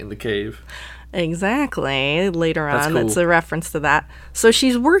the cave. Exactly. Later on, that's a reference to that. So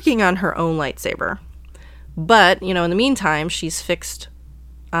she's working on her own lightsaber. But, in the meantime, she's fixed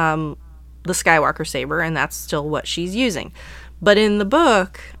the Skywalker saber, and that's still what she's using. But in the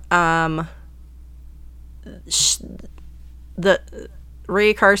book,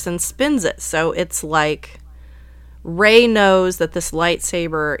 Rae Carson spins it. So it's like Rae knows that this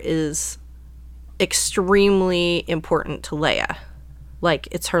lightsaber is extremely important to Leia. Like,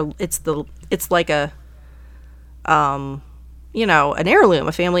 it's like a an heirloom,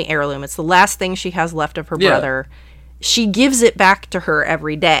 a family heirloom. It's the last thing she has left of her brother. She gives it back to her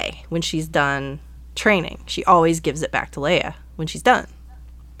every day when she's done training. She always gives it back to Leia when she's done.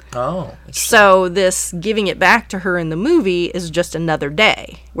 Oh. So this giving it back to her in the movie is just another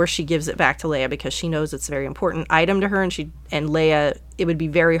day where she gives it back to Leia because she knows it's a very important item to her, and Leia, it would be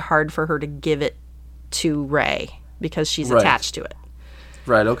very hard for her to give it to Rae because she's attached to it.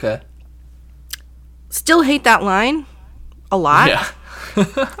 Right, okay. Still hate that line a lot. Yeah.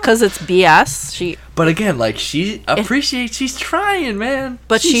 Because it's BS. But again, like, she appreciates, she's trying, man.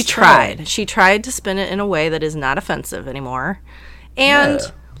 But she tried. She tried to spin it in a way that is not offensive anymore. And,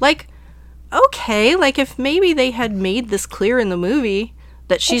 okay, like, if maybe they had made this clear in the movie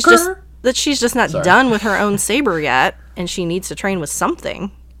that she's just not done with her own saber yet, and she needs to train with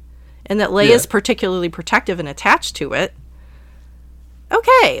something, and that Leia's particularly protective and attached to it.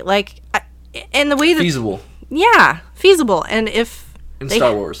 Okay, like, and the way that... Feasible. Yeah, feasible. And if... In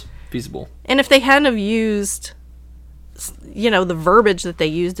Star Wars, feasible. And if they hadn't have used, the verbiage that they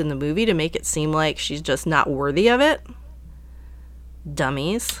used in the movie to make it seem like she's just not worthy of it...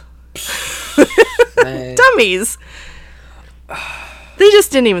 Dummies. Dummies. They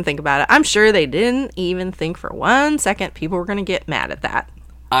just didn't even think about it. I'm sure they didn't even think for 1 second people were going to get mad at that.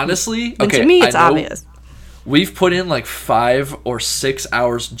 Honestly, and to me, it's obvious. we've put in like 5 or 6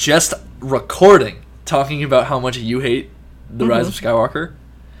 hours just recording, talking about how much you hate The Rise of Skywalker.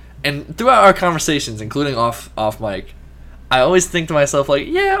 And throughout our conversations, including off mic, I always think to myself, like,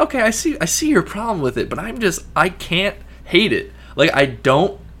 yeah, okay, I see your problem with it, but I can't hate it. Like, I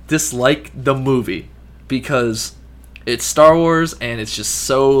don't dislike the movie because it's Star Wars and it's just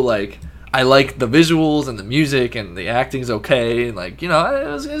so, like, I like the visuals and the music and the acting's okay, and, like, you know, it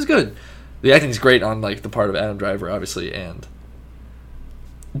was good. The acting's great on, like, the part of Adam Driver, obviously, and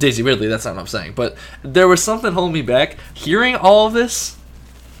Daisy Ridley, that's not what I'm saying. But there was something holding me back. Hearing all of this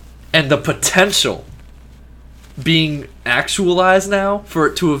and the potential being actualized now for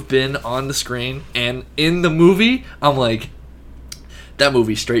it to have been on the screen and in the movie, I'm like, that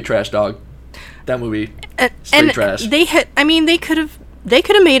movie straight trash, dog. That movie straight trash. They could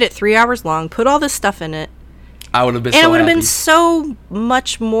have made it 3 hours long, put all this stuff in it. I would have been and so it would have happy. been so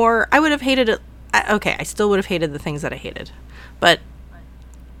much more. I would have hated it. Okay, I still would have hated the things that I hated, but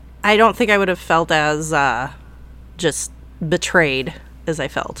I don't think I would have felt as just betrayed as I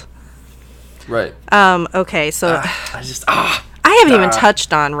felt. Right. Okay, so I haven't even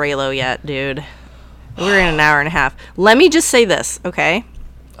touched on Raylo yet, dude. We're in an hour and a half. Let me just say this, okay?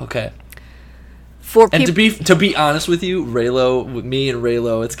 Okay. For And to be honest with you, Raylo, with me and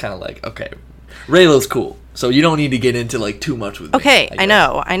Raylo, it's kind of like, okay, Raylo's cool, so you don't need to get into like too much with me. Okay, I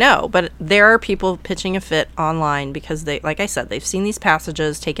know, but there are people pitching a fit online because they, like I said, they've seen these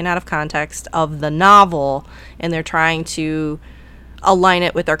passages taken out of context of the novel, and they're trying to align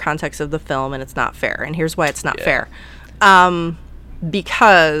it with our context of the film, and it's not fair. And here's why it's not fair.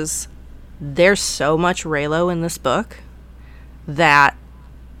 Because there's so much Raylo in this book that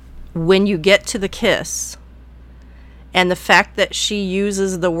when you get to the kiss and the fact that she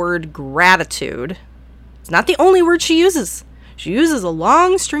uses the word gratitude, it's not the only word she uses. She uses a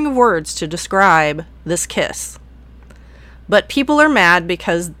long string of words to describe this kiss. But people are mad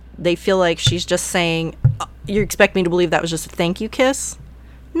because they feel like she's just saying, you expect me to believe that was just a thank you kiss?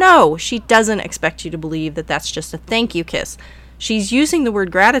 No, she doesn't expect you to believe that that's just a thank you kiss. She's using the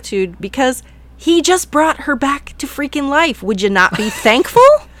word gratitude because he just brought her back to freaking life. Would you not be thankful?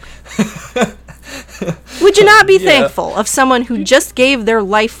 Would you not be thankful of someone who just gave their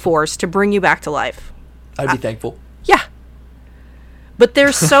life force to bring you back to life? I'd be thankful. Yeah. But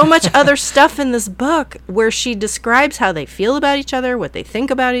there's so much other stuff in this book where she describes how they feel about each other, what they think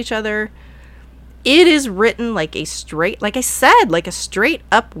about each other. It is written like a straight, like I said, like a straight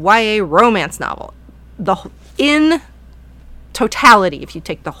up YA romance novel. In totality, if you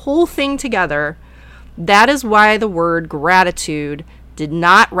take the whole thing together, that is why the word gratitude did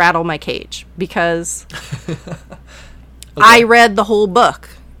not rattle my cage, because I read the whole book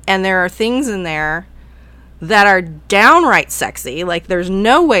and there are things in there that are downright sexy. Like, there's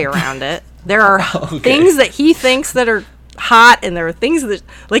no way around it. There are things that he thinks that are hot, and there are things that,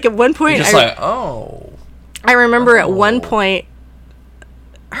 like, at one point, I remember at one point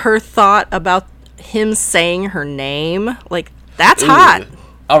her thought about him saying her name, like, that's hot.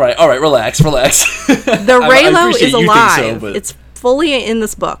 All right, relax. The Raylo is alive. It's fully in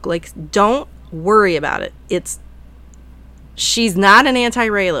this book. Like, don't worry about it. She's not an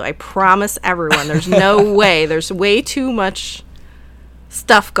anti-Raylo. I promise everyone. There's no way. There's way too much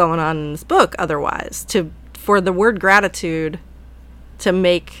stuff going on in this book otherwise for the word gratitude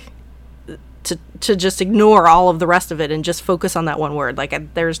to just ignore all of the rest of it and just focus on that one word.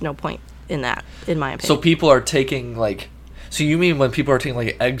 Like, there's no point in that, in my opinion. So people are taking, like... So you mean when people are taking,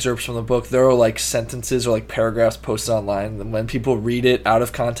 like, excerpts from the book, there are, like, sentences or, like, paragraphs posted online, and when people read it out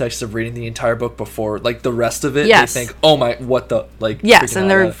of context of reading the entire book before, like, the rest of it, they think, oh my, what the, like... Yes,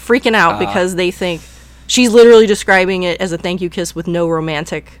 and they're freaking out because they think she's literally describing it as a thank you kiss with no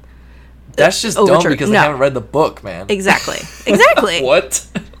romantic That's just overture. Dumb because they haven't read the book, man. Exactly. What?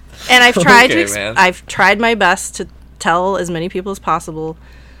 And I've tried my best to tell as many people as possible,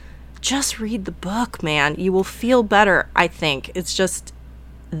 just read the book, man. You will feel better, I think. It's just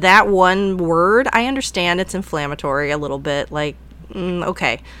that one word. I understand it's inflammatory a little bit, like,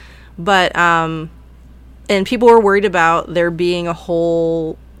 okay. But, and people were worried about there being a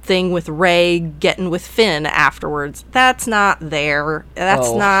whole thing with Rae getting with Finn afterwards. That's not there.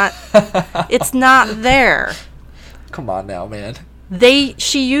 It's not there. Come on now, man.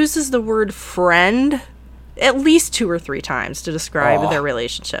 She uses the word friend at least 2 or 3 times to describe their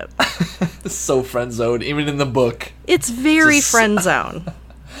relationship. So friend zoned, even in the book. It's very friend zone.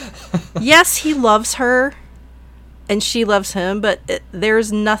 Yes, he loves her, and she loves him, but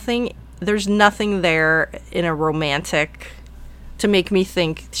there's nothing there in a romantic to make me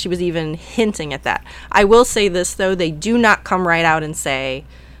think she was even hinting at that. I will say this, though. They do not come right out and say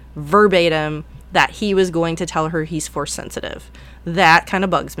verbatim, that he was going to tell her he's force sensitive. That kind of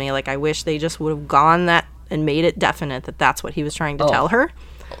bugs me. Like, I wish they just would have gone that and made it definite that that's what he was trying to tell her.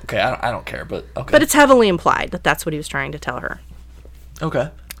 Okay, I don't care, but okay. But it's heavily implied that that's what he was trying to tell her. Okay.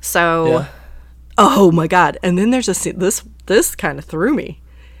 So, oh my God. And then there's a scene, this kind of threw me.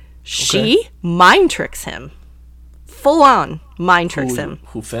 She mind tricks him. Full on mind tricks him.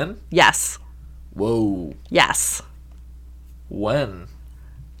 Who, Finn? Yes. Whoa. Yes. When?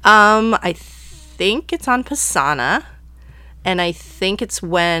 I think it's on Pisana, and I think it's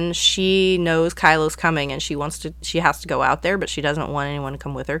when she knows Kylo's coming and she has to go out there, but she doesn't want anyone to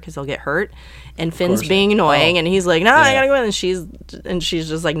come with her because they'll get hurt. And Finn's being annoying, and he's like, "No, I gotta go in." And she's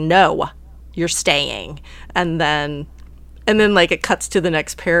just like, "No, you're staying." And then like it cuts to the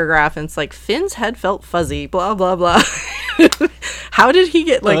next paragraph, and it's like Finn's head felt fuzzy, blah blah blah. How did he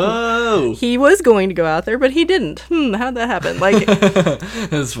get he was going to go out there, but he didn't. How'd that happen? Like,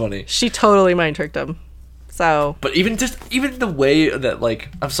 that's funny. She totally mind tricked him. So, but even the way that, like,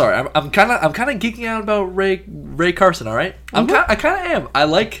 I'm sorry, I'm kind of geeking out about Rae Carson. All right, I kind of am. I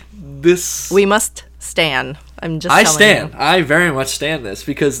like this. We must stan. I stan. I very much stan this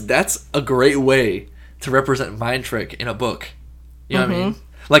because that's a great way to represent mind trick in a book. You know what I mean?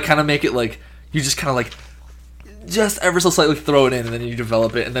 Like, kind of make it like you just kind of like just ever so slightly throw it in, and then you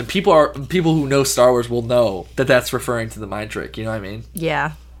develop it, and then people who know Star Wars will know that that's referring to the mind trick. You know what I mean?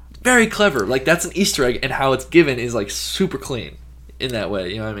 Yeah. Very clever. Like, that's an Easter egg, and how it's given is like super clean in that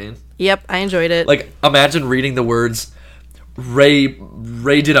way. You know what I mean? Yep, I enjoyed it. Like, imagine reading the words, Rae did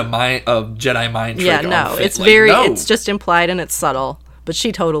a Jedi mind trick. Yeah, no, it's like, it's just implied and it's subtle, but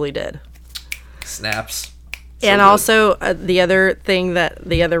she totally did. Snaps. And also, the other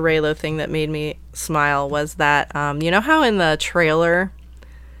Raylo thing that made me smile was that, you know how in the trailer,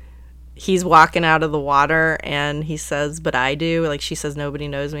 he's walking out of the water and he says, "But I do." Like, she says, "Nobody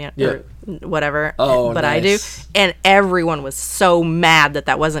knows me," or whatever. Oh, but nice. I do. And everyone was so mad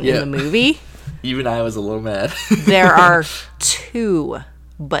that wasn't in the movie. Even I was a little mad. There are 2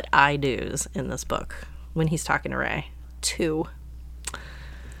 "but I do's" in this book when he's talking to Rae. 2.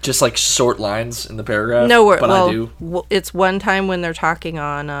 Just like short lines in the paragraph. No, I do. It's one time when they're talking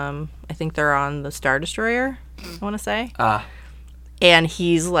on. I think they're on the Star Destroyer. I want to say. And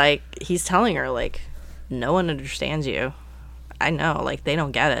he's telling her, like, no one understands you. I know, like, they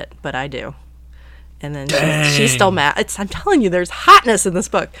don't get it, but I do. And then she's still mad. I'm telling you, there's hotness in this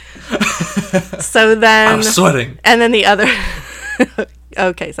book. So then I'm sweating. And then the other.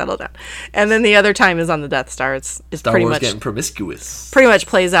 Okay, settle down. And then the other time is on the Death Star. It's Star pretty Wars much getting promiscuous. Pretty much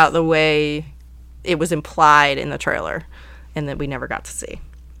plays out the way it was implied in the trailer, and that we never got to see.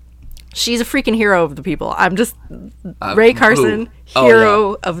 She's a freaking hero of the people. I'm just Rae Carson,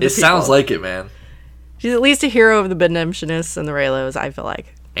 hero of the people. It sounds like it, man. She's at least a hero of the Benedictionists and the Raylos, I feel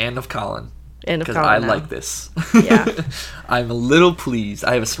like. And of Collin. And of Collin. Because I like this. Yeah. I'm a little pleased.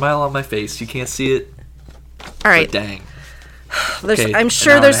 I have a smile on my face. You can't see it. All right. But dang. I'm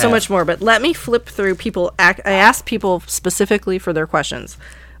sure there's so much more, but let me flip through people. I asked people specifically for their questions.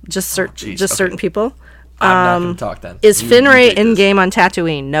 Certain people. I'm not going to talk then. Is Finn Rae in-game on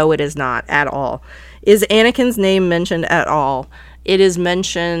Tatooine? No, it is not at all. Is Anakin's name mentioned at all? It is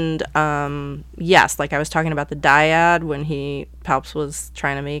mentioned, yes, like I was talking about the dyad when Palps was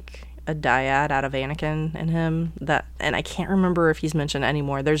trying to make a dyad out of Anakin and him. And I can't remember if he's mentioned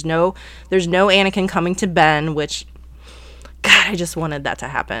anymore. There's no Anakin coming to Ben, which, God, I just wanted that to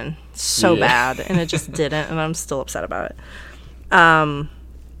happen so bad, and it just didn't, and I'm still upset about it.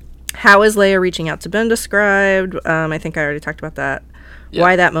 How is Leia reaching out to Ben described? I think I already talked about that. Yep.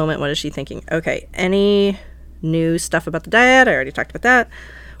 Why that moment? What is she thinking? Okay. Any new stuff about the dyad? I already talked about that.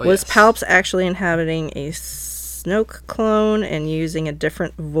 Was Palps actually inhabiting a Snoke clone and using a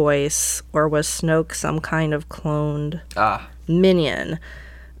different voice, or was Snoke some kind of cloned minion?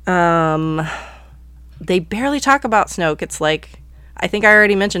 They barely talk about Snoke. It's like, I think I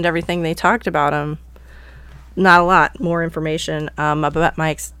already mentioned everything they talked about him. Not a lot more information. But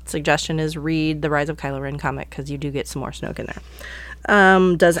my suggestion is read the Rise of Kylo Ren comic, because you do get some more Snoke in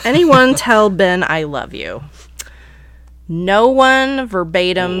there. Does anyone tell Ben I love you? No one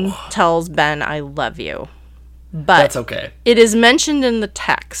verbatim tells Ben I love you. But that's okay. It is mentioned in the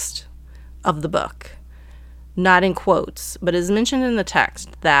text of the book. Not in quotes, but it is mentioned in the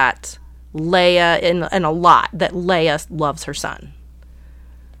text that Leia, and a lot, that Leia loves her son.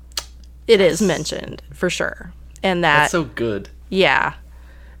 It is mentioned, for sure. And that's so good. Yeah.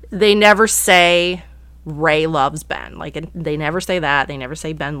 They never say Rae loves Ben. Like, they never say that. They never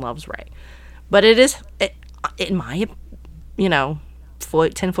say Ben loves Rae. But it is, in my,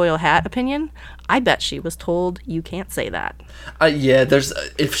 tinfoil hat opinion, I bet she was told you can't say that.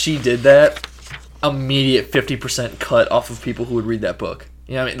 If she did that, immediate 50% cut off of people who would read that book.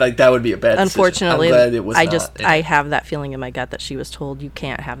 You know what I mean? Like, that would be a bad decision. Unfortunately, I'm glad it was I have that feeling in my gut that she was told you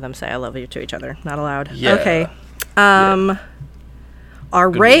can't have them say I love you to each other. Not allowed. Yeah. Okay. Yeah. Are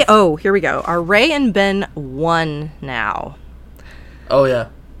Good Rae... move. Oh, here we go. Are Rae and Ben one now? Oh, yeah.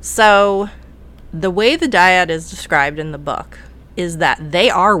 So, the way the dyad is described in the book is that they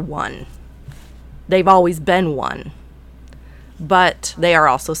are one. They've always been one. But they are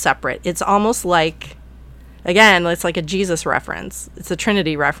also separate. It's almost like... Again, it's like a Jesus reference. It's a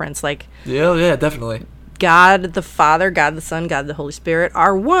Trinity reference. Like, Yeah, definitely. God the Father, God the Son, God the Holy Spirit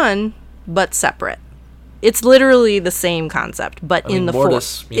are one, but separate. It's literally the same concept, but in the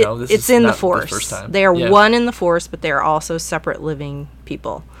Force. It's in the Force. First time. They are one in the Force, but they are also separate living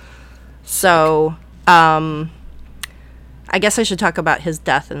people. So, I guess I should talk about his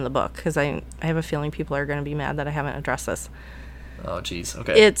death in the book, because I have a feeling people are going to be mad that I haven't addressed this. Oh, jeez.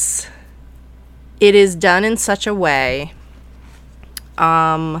 Okay. It is done in such a way,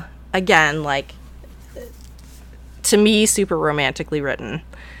 again, like, to me, super romantically written.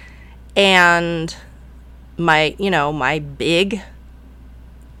 And my big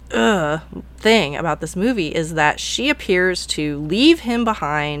thing about this movie is that she appears to leave him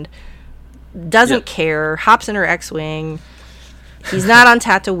behind, doesn't care, hops in her X-Wing. He's not on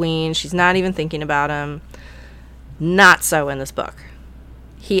Tatooine. She's not even thinking about him. Not so in this book.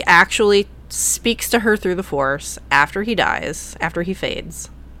 He actually speaks to her through the Force after he dies, after he fades,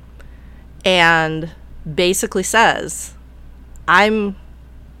 and basically says, I'm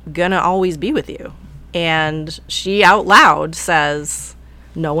gonna always be with you. And she out loud says,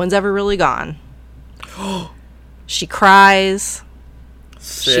 no one's ever really gone. She cries.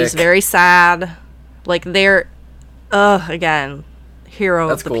 Sick. She's very sad. Like, they're again, hero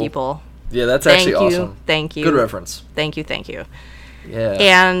of the people. Yeah, that's actually awesome. Thank you. Good reference. Thank you. Yeah.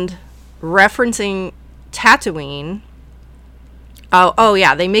 And referencing Tatooine. Oh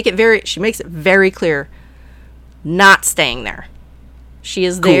yeah, she makes it very clear, not staying there. She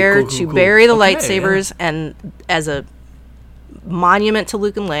is there to bury the lightsabers and as a monument to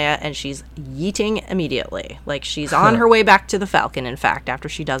Luke and Leia, and she's yeeting immediately. Like, she's on her way back to the Falcon, in fact, after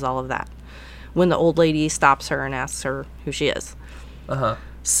she does all of that, when the old lady stops her and asks her who she is. Uh-huh.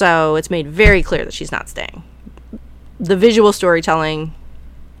 So it's made very clear that she's not staying. The visual storytelling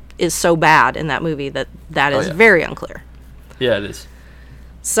is so bad in that movie that is very unclear. Yeah, it is.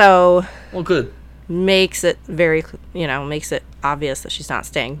 So, well, good. Makes it makes it obvious that she's not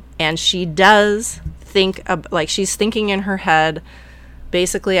staying. And she does think, like, she's thinking in her head,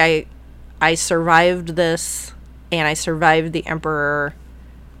 basically, I survived this, and I survived the Emperor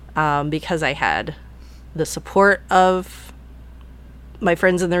because I had the support of my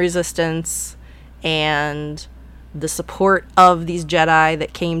friends in the Resistance and the support of these Jedi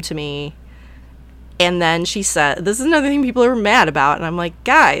that came to me. And then she said, this is another thing people are mad about, and I'm like,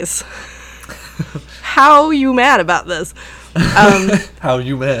 guys, how are you mad about this? How are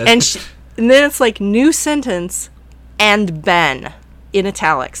you mad? And then it's like, new sentence, and Ben, in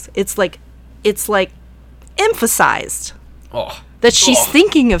italics. It's like emphasized that she's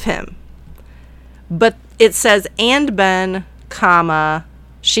thinking of him. But it says, and Ben, comma,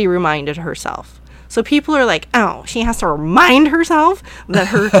 she reminded herself. So people are like, oh, she has to remind herself that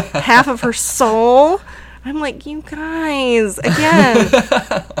her half of her soul. I'm like, you guys, again,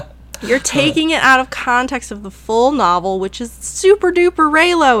 you're taking it out of context of the full novel, which is super duper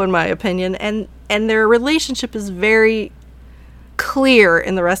Raylo, in my opinion, and their relationship is very clear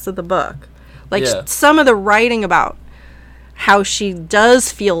in the rest of the book. Like, some of the writing about how she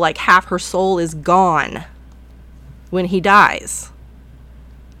does feel like half her soul is gone when he dies.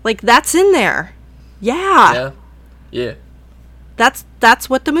 Like, that's in there. Yeah. That's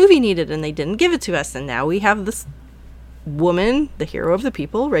what the movie needed, and they didn't give it to us. And now we have this woman, the hero of the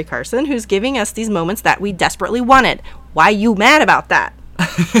people, Rae Carson, who's giving us these moments that we desperately wanted. Why are you mad about that?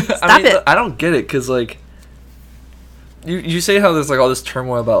 Stop it. I don't get it, because, like, you say how there's, like, all this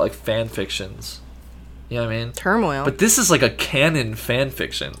turmoil about, like, fan fictions. You know what I mean? Turmoil. But this is, like, a canon fan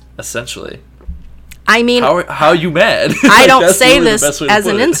fiction, essentially. I mean, how are you mad? I don't say really this as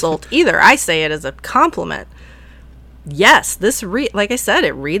an insult either. I say it as a compliment. Yes, this like I said,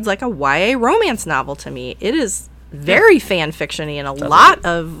 it reads like a YA romance novel to me. It is very fan fiction-y in a lot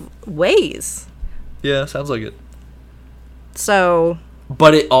of ways. Yeah, sounds like it. So,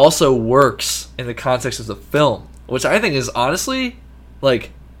 but it also works in the context of the film, which I think is honestly,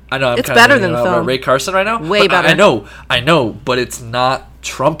 like, I know I'm it's kind of better than the film. Rae Carson right now. Way better. I know, but it's not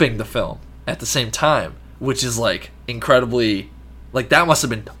trumping the film at the same time, which is, like, incredibly, like, that must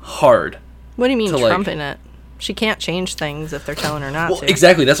have been hard. What do you mean trumping it? She can't change things if they're telling her not to.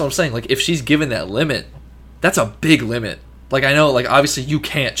 Exactly. That's what I'm saying. Like, if she's given that limit, that's a big limit. Like, I know, like, obviously you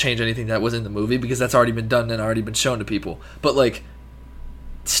can't change anything that was in the movie because that's already been done and already been shown to people. But, like,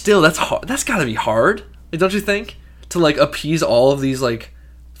 still, that's hard. That's gotta be hard. Like, don't you think? To, like, appease all of these, like,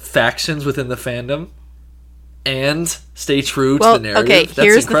 factions within the fandom and stay true to the narrative. Okay, that's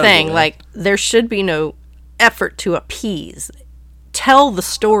here's the thing. man. Like, there should be no effort to appease. Tell the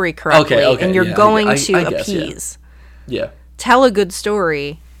story correctly, and you're going to appease. Yeah. Tell a good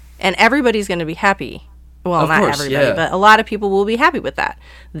story, and everybody's going to be happy. Well, not everybody, but a lot of people will be happy with that.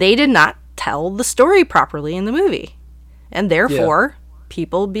 They did not tell the story properly in the movie, and therefore,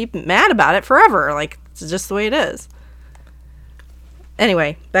 people be mad about it forever. Like, it's just the way it is.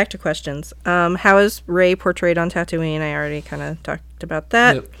 Anyway, back to questions. How is Rae portrayed on Tatooine? I already kind of talked about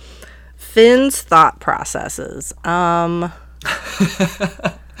that. Yep. Finn's thought processes.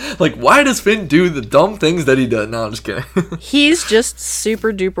 Like, why does Finn do the dumb things that he does? No, I'm just kidding. He's just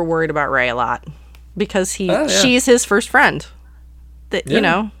super duper worried about Rae a lot because she's his first friend. You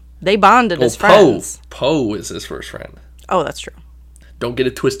know, they bonded as friends. Poe is his first friend. Oh, that's true. Don't get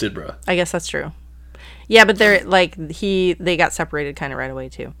it twisted, bro. I guess that's true. Yeah, but they're like they got separated kind of right away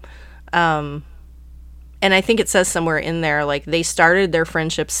too. And I think it says somewhere in there like they started their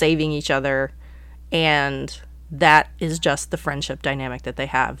friendship saving each other, and that is just the friendship dynamic that they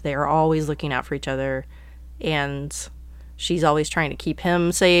have. They are always looking out for each other, and she's always trying to keep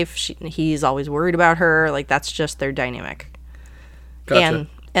him safe. He's always worried about her. Like, that's just their dynamic. Gotcha.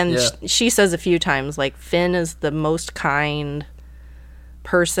 And she says a few times, like, Finn is the most kind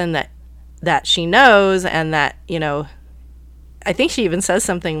person that she knows, and that, you know, I think she even says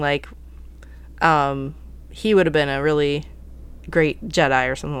something like, he would have been a really great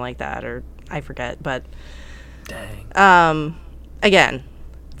Jedi or something like that, or I forget, but dang. Again,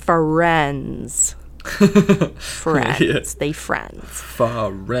 friends. Friends. Yeah. They friends.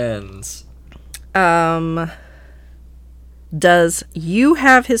 Friends. Does you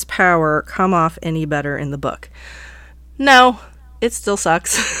have his power come off any better in the book? No, it still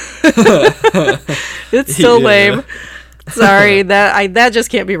sucks. It's still lame. Sorry, that just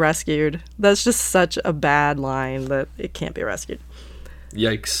can't be rescued. That's just such a bad line that it can't be rescued.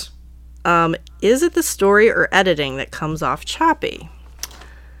 Yikes. Is it the story or editing that comes off choppy?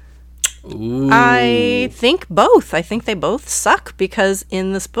 Ooh. I think both. I think they both suck because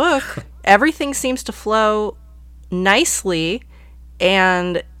in this book, everything seems to flow nicely,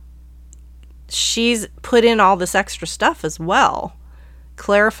 and she's put in all this extra stuff as well,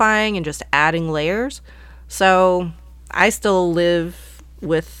 clarifying and just adding layers. So I still live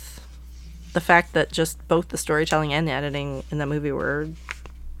with the fact that just both the storytelling and the editing in that movie were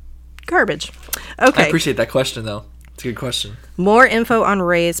garbage. Okay. I appreciate that question, though. It's a good question. More info on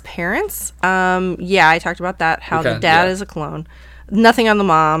Ray's parents. Yeah, I talked about that. How the dad is a clone. Nothing on the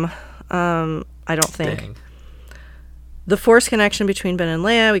mom. I don't think. Dang. The Force connection between Ben and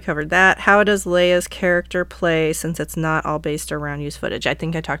Leia, we covered that. How does Leia's character play since it's not all based around used footage? I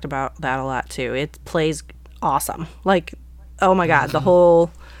think I talked about that a lot too. It plays awesome. Like, oh my god, the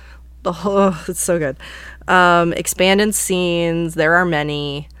whole it's so good. Expanded scenes, there are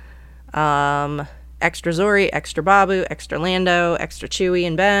many. Extra Zori, extra Babu, extra Lando, extra Chewie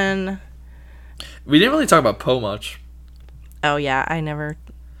and Ben. We didn't really talk about Poe much. Oh yeah,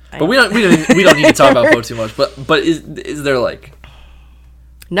 But we don't need to talk about Poe too much. But is there like?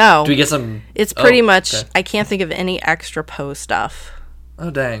 No. Do we get some? It's pretty much. Okay. I can't think of any extra Poe stuff. Oh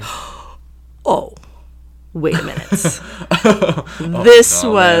dang. Oh, wait a minute. This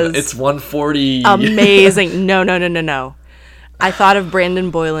was. Man. It's 1:40. Amazing. No. I thought of Brandon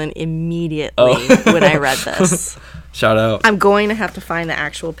Boylan immediately when I read this. Shout out. I'm going to have to find the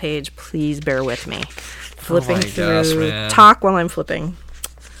actual page. Please bear with me. Flipping through. Gosh, man. Talk while I'm flipping.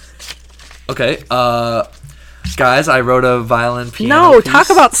 Okay. Guys, I wrote a violin piano piece.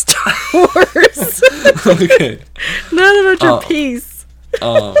 Talk about Star Wars. Okay. Not about your piece.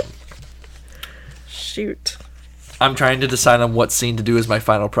 Shoot. I'm trying to decide on what scene to do as my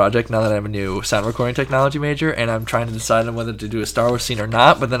final project now that I'm a new sound recording technology major, and I'm trying to decide on whether to do a Star Wars scene or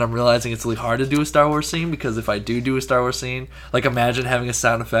not, but then I'm realizing it's really hard to do a Star Wars scene, because if I do a Star Wars scene, like imagine having a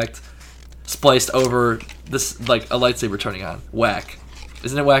sound effect spliced over this, like a lightsaber turning on. Whack.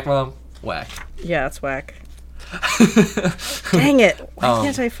 Isn't it whack, Mom? Whack. Yeah, it's whack. Dang it. Why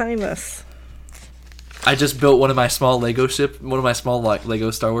can't I find this? I just built one of my small Lego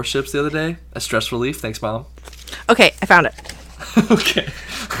Lego Star Wars ships the other day as stress relief. Thanks, Mom. Okay, I found it. Okay.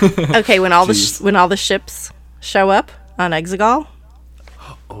 Okay, when all the ships show up on Exegol.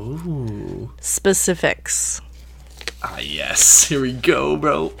 Oh. Specifics. Ah, yes. Here we go,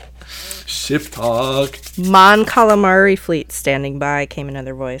 bro. Ship talk. Mon Calamari Fleet standing by, came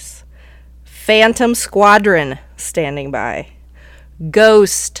another voice. Phantom Squadron standing by.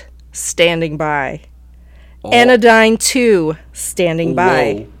 Ghost standing by. Anodyne 2 standing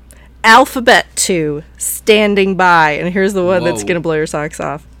by. Alphabet 2 standing by. And here's the one that's going to blow your socks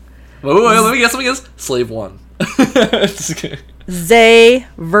off. Wait, let me guess. Slave 1. Zay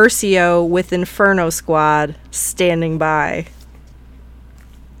Versio with Inferno Squad standing by.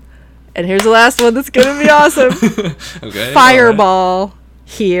 And here's the last one that's going to be awesome. Okay. Fireball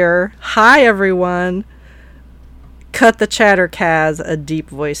here. Hi, everyone. Cut the chatter, Kaz, a deep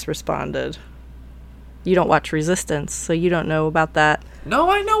voice responded. You don't watch Resistance, so you don't know about that. No,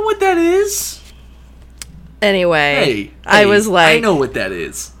 I know what that is. Anyway, I was like... I know what that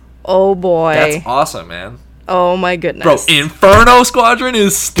is. Oh, boy. That's awesome, man. Oh, my goodness. Bro, Inferno Squadron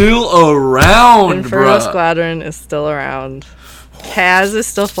is still around, Inferno Squadron is still around. Kaz is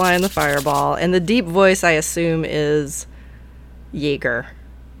still flying the fireball. And the deep voice, I assume, is Jaeger,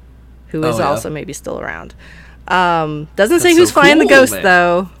 who is also maybe still around. Doesn't say who's flying the ghost, man.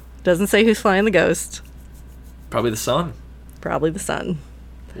 Though. Doesn't say who's flying the ghost. Probably the sun.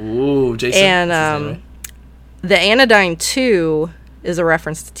 Ooh, Jason. And the Anodyne 2 is a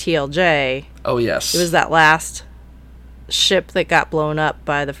reference to TLJ. Oh, yes. It was that last ship that got blown up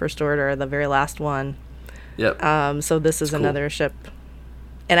by the First Order, the very last one. Yep. So this is another ship.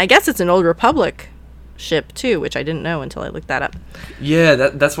 And I guess it's an Old Republic ship, too, which I didn't know until I looked that up. Yeah,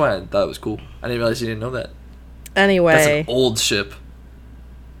 that's why I thought it was cool. I didn't realize you didn't know that. Anyway. That's an old ship.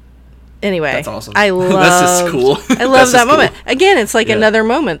 Anyway. That's awesome. I love that's just cool. I love that moment. Cool. Again, it's like another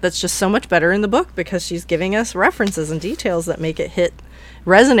moment that's just so much better in the book because she's giving us references and details that make it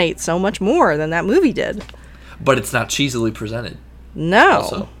resonate so much more than that movie did. But it's not cheesily presented. No.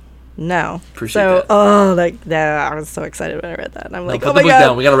 Also. No. Appreciate that. I was so excited when I read that. And I'm like, put the book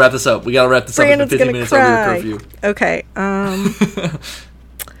down. We got to wrap this up. Brandon's in 15 minutes cry. over your curfew. Okay.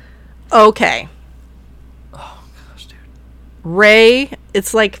 Okay. Oh, gosh, dude. Rae,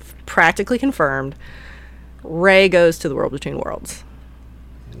 it's like practically confirmed. Rae goes to the world between worlds.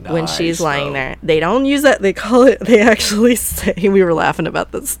 Nice, when she's lying there. They don't use that. They call it, they actually say, we were laughing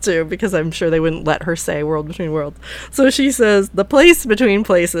about this too, because I'm sure they wouldn't let her say world between worlds. So she says, the place between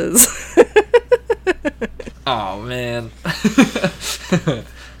places. Oh, man.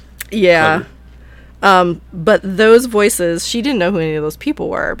 Yeah. But those voices, she didn't know who any of those people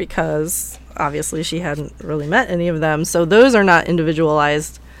were because obviously she hadn't really met any of them. So those are not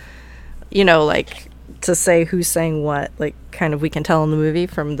individualized, like to say who's saying what, like kind of we can tell in the movie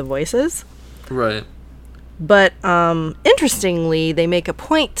from the voices. Right. But interestingly, they make a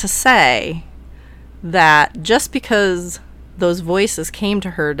point to say that just because those voices came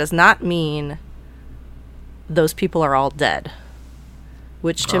to her does not mean those people are all dead.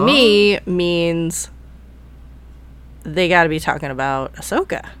 Which to me means they got to be talking about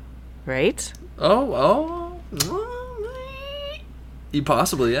Ahsoka, right?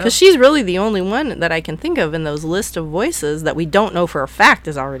 Possibly, yeah. Because she's really the only one that I can think of in those list of voices that we don't know for a fact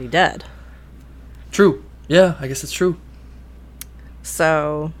is already dead. True. Yeah, I guess it's true.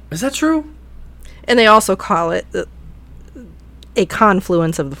 So... Is that true? And they also call it a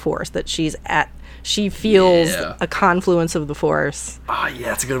confluence of the Force, that she feels a confluence of the Force. Yeah,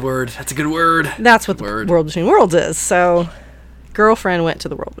 that's a good word. That's what the World Between Worlds is. So, girlfriend went to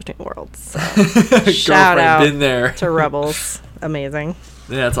the World Between Worlds. So. Shout out been there. to Rebels. Amazing.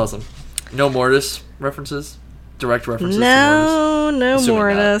 Yeah, that's awesome. No Mortis references? Direct references to Mortis? No Assuming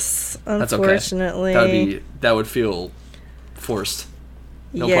Mortis, not. unfortunately. That's okay. That would feel forced.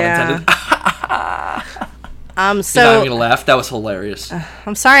 No pun intended. So you're not even gonna laugh. That was hilarious.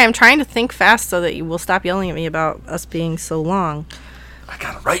 I'm sorry. I'm trying to think fast so that you will stop yelling at me about us being so long. I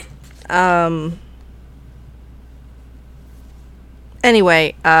got it right.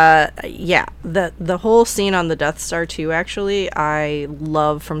 Anyway, the whole scene on the Death Star 2, actually, I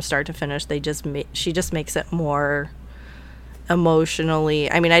love from start to finish. She just makes it more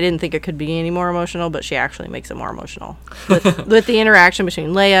emotionally. I mean, I didn't think it could be any more emotional, but she actually makes it more emotional with the interaction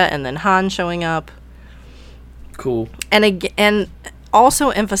between Leia and then Han showing up. Cool. And also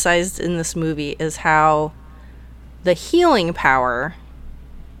emphasized in this movie is how the healing power,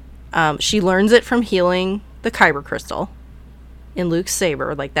 she learns it from healing the Kyber crystal in Luke's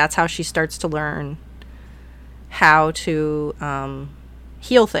saber. Like, that's how she starts to learn how to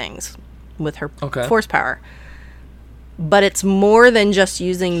heal things with her Force power. But it's more than just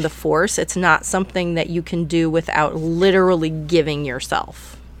using the Force. It's not something that you can do without literally giving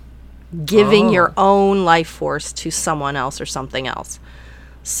yourself. Giving your own life force to someone else or something else.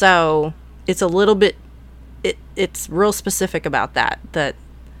 So it's a little bit... It's real specific about that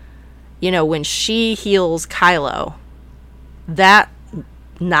when she heals Kylo, that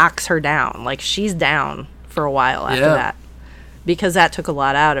knocks her down. Like, she's down for a while after that. Because that took a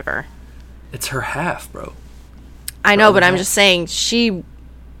lot out of her. It's her half, bro. I know, but I'm just saying,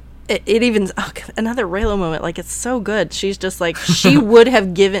 it even, another Raylo moment, like, it's so good. She's just like, she would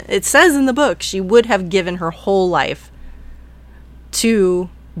have given, it says in the book, she would have given her whole life to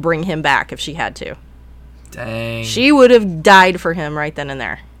bring him back if she had to. Dang. She would have died for him right then and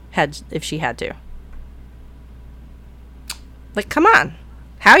there, if she had to. Like, come on.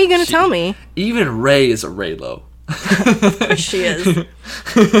 How are you going to tell me? Even Rae is a Raylo. She is.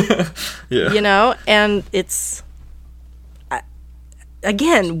 Yeah. And it's...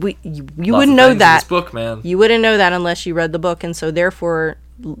 Again, you wouldn't know that. In this book, man. You wouldn't know that unless you read the book, and so therefore,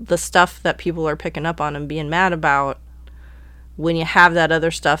 the stuff that people are picking up on and being mad about, when you have that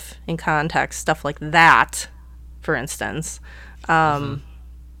other stuff in context, stuff like that, for instance, yeah,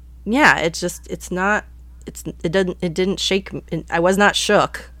 it didn't shake me. I was not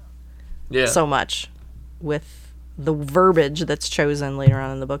shook, so much with the verbiage that's chosen later on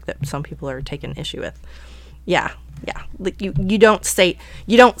in the book that some people are taking issue with. Yeah. Like you don't say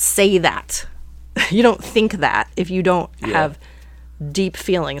that. You don't think that if you don't have deep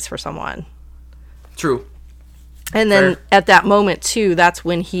feelings for someone. True. And then at that moment too, that's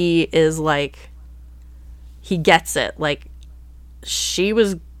when he is like, he gets it. Like, she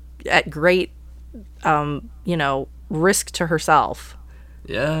was at great, risk to herself.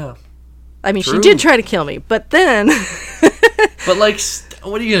 Yeah. I mean, she did try to kill me, but then. But like,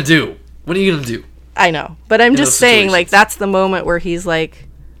 what are you gonna do? What are you gonna do? I know, but I'm just saying, like, that's the moment where he's like,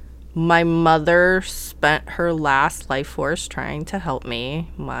 my mother spent her last life force trying to help me.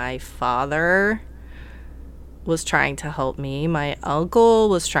 My father was trying to help me. My uncle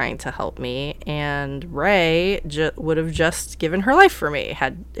was trying to help me. And Rae would have just given her life for me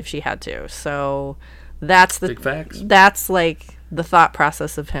if she had to. So that's big facts. That's like the thought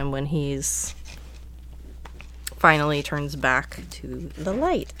process of him when he's finally turns back to the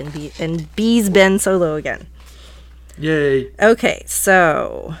light and bees Ben Solo again. Yay. Okay,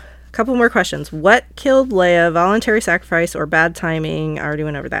 so a couple more questions. What killed Leia? Voluntary sacrifice or bad timing? I already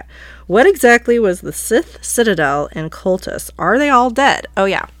went over that. What exactly was the Sith Citadel and cultists? Are they all dead? Oh,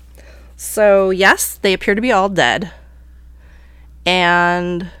 yeah. So, yes, they appear to be all dead.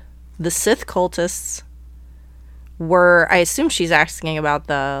 And the Sith cultists were, I assume she's asking about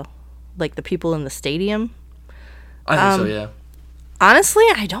the people in the stadium. I think so, yeah. Honestly,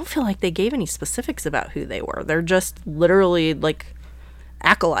 I don't feel like they gave any specifics about who they were. They're just literally, like,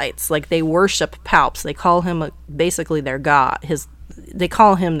 acolytes. Like, they worship Palps. They call him basically their god. They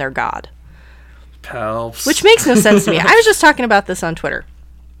call him their god. Palps. Which makes no sense to me. I was just talking about this on Twitter.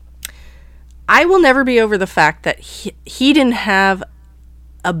 I will never be over the fact that he didn't have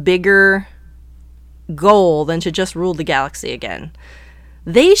a bigger goal than to just rule the galaxy again.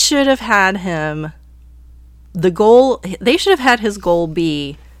 They should have had him... They should have had his goal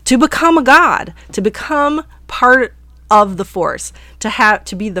be to become a god, to become part of the Force,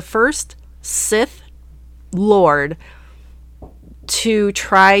 to be the first Sith Lord to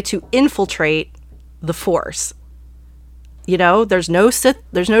try to infiltrate the Force. There's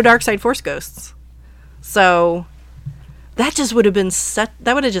no dark side Force ghosts. So that just would have been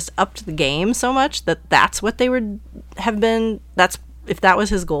that would have just upped the game so much that's what they would have been. If that was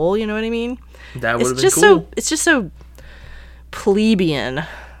his goal, you know what I mean? That would have been cool. It's just so plebeian,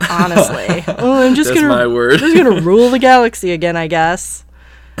 honestly. I'm just my word. just gonna rule the galaxy again, I guess.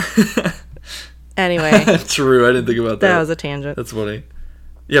 Anyway. True, I didn't think about that. That was a tangent. That's funny.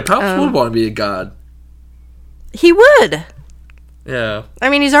 Yeah, Palps would want to be a god. He would. Yeah. I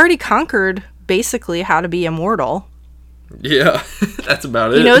mean, he's already conquered, basically, how to be immortal. Yeah, that's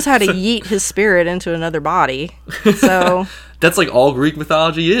about it. He knows how to yeet his spirit into another body. So that's like all Greek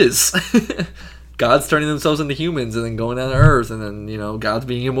mythology is. Gods turning themselves into humans and then going down to Earth, and then, gods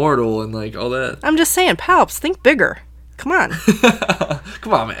being immortal and like all that. I'm just saying, Palps, think bigger. Come on.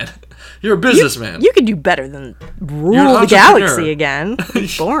 Come on, man. You're a businessman. You could do better than rule the galaxy again.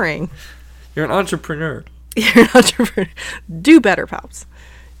 It's boring. You're an entrepreneur. You're an entrepreneur. Do better, Palps.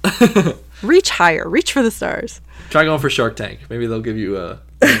 Reach higher. Reach for the stars. Try going for Shark Tank. Maybe they'll give you a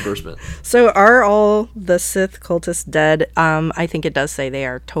reimbursement. So are all the Sith cultists dead? I think it does say they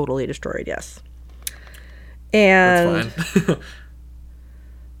are totally destroyed, yes. And that's fine.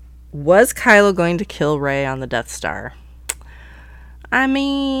 was Kylo going to kill Rey on the Death Star? I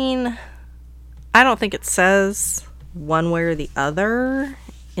mean, I don't think it says one way or the other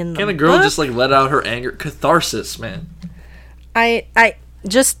in the Can a girl book. just like let out her anger? Catharsis, man. I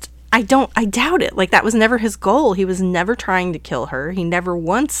doubt it. Like, that was never his goal. He was never trying to kill her. He never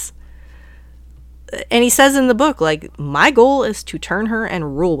once And he says in the book, like, my goal is to turn her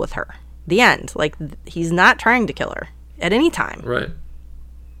and rule with her. The end. Like, he's not trying to kill her at any time. Right.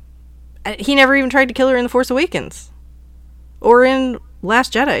 He never even tried to kill her in The Force Awakens. Or in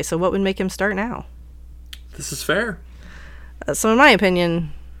Last Jedi, so what would make him start now? This is fair. So in my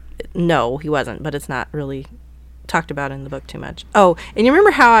opinion, no, he wasn't, but it's not really talked about in the book too much. Oh, and you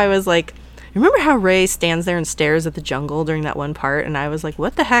remember how I was like, remember how Rae stands there and stares at the jungle during that one part, and I was like,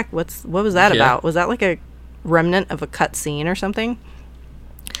 what the heck? What was that about? Was that like a remnant of a cut scene or something?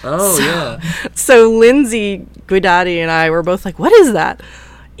 Oh, yeah. So Lindsay Guidati and I were both like, what is that?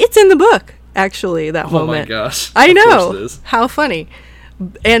 It's in the book, actually, that moment. Oh my gosh. I know. How funny.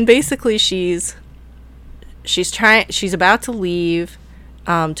 And basically she's about to leave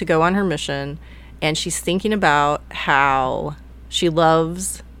to go on her mission, and she's thinking about how she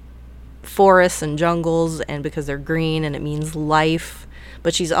loves forests and jungles, and because they're green and it means life,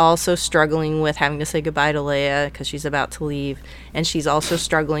 but she's also struggling with having to say goodbye to Leia because she's about to leave, and she's also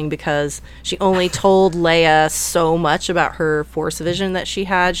struggling because she only told Leia so much about her Force vision that she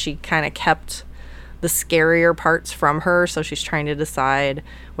had. She kind of kept the scarier parts from her, so she's trying to decide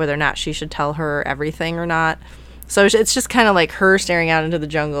whether or not she should tell her everything or not. So it's just kind of like her staring out into the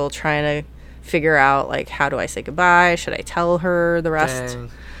jungle trying to figure out, like, how do I say goodbye? Should I tell her the rest?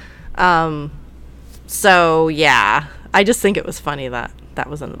 Dang. So yeah, I just think it was funny that that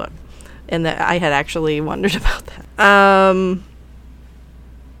was in the book, and that I had actually wondered about that.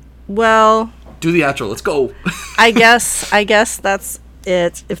 Well, do the outro. Let's go. I guess that's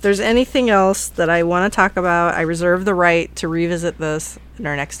it. If there's anything else that I want to talk about, I reserve the right to revisit this in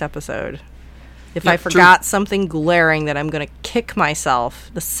our next episode. If I forgot something glaring that I'm going to kick myself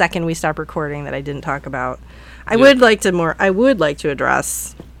the second we stop recording that I didn't talk about, I would like to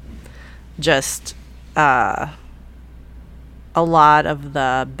address just a lot of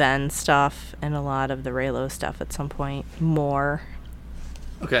the Ben stuff and a lot of the Raylo stuff at some point more.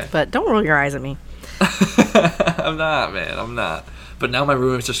 Okay. But don't roll your eyes at me. I'm not, man. I'm not. But now my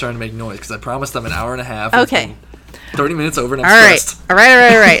roommates are starting to make noise because I promised them an hour and a half. Okay. 30 minutes over and I'm stressed. All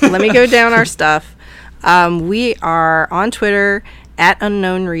right. Let me go down our stuff. We are on Twitter at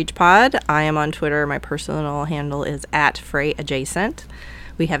UnknownReachPod. I am on Twitter. My personal handle is at FreyAdjacent.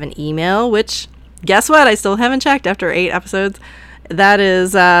 We have an email, which, guess what? I still haven't checked after 8 episodes. That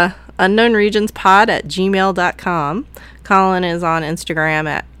is unknownregionspod@gmail.com. Collin is on Instagram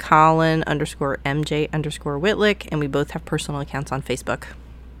at Collin_MJ_Whitlick, and we both have personal accounts on Facebook.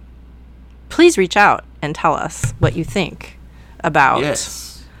 Please reach out and tell us what you think about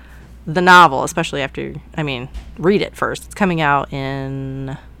the novel, especially after, read it first. It's coming out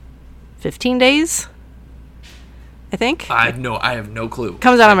in 15 days, I think. I have no clue.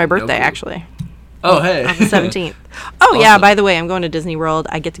 Comes out on my birthday, actually. Oh, hey. On the 17th. Oh, awesome. Yeah, by the way, I'm going to Disney World.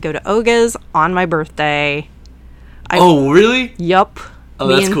 I get to go to Oga's on my birthday. Oh, really? Yup. Oh,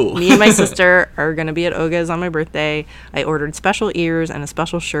 that's cool. Me and my sister are going to be at Oga's on my birthday. I ordered special ears and a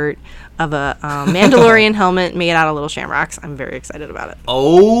special shirt of a Mandalorian helmet made out of little shamrocks. I'm very excited about it.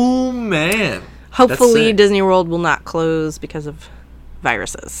 Oh, man. Hopefully Disney World will not close because of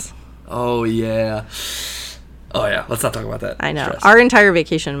viruses. Oh, yeah. Oh, yeah. Let's not talk about that. I know. Stress. Our entire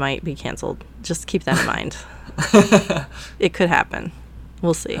vacation might be canceled. Just keep that in mind. It could happen.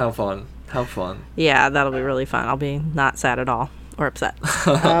 We'll see. How fun. Yeah, that'll be really fun. I'll be not sad at all. Or upset.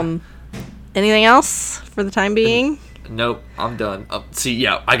 Anything else for the time being? Nope, I'm done. I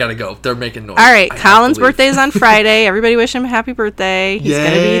gotta go. They're making noise. All right, Collin's birthday is on Friday. Everybody wish him a happy birthday. He's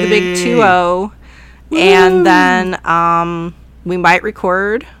gonna be the big 2-0. And then we might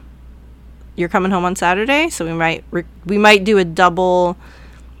record. You're coming home on Saturday, so we might do a double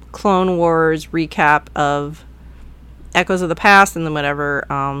Clone Wars recap of Echoes of the Past, and then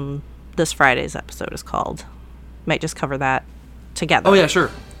whatever this Friday's episode is called. Might just cover that together. Oh, yeah, sure.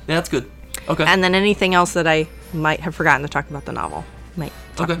 Yeah, that's good. Okay. And then anything else that I might have forgotten to talk about the novel. Might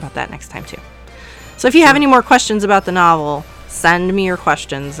talk about that next time, too. So if you have any more questions about the novel, send me your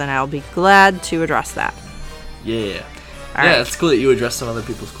questions, and I'll be glad to address that. Yeah. All right. It's cool that you addressed some other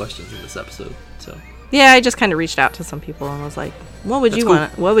people's questions in this episode. So. Yeah, I just kind of reached out to some people and was like, what would you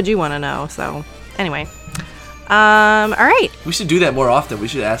want to know? So, anyway. All right. We should do that more often. We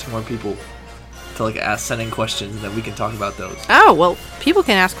should ask more people to send in questions, and then we can talk about those. Oh, well, people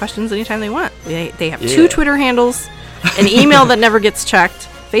can ask questions anytime they want. They have 2 Twitter handles, an email that never gets checked,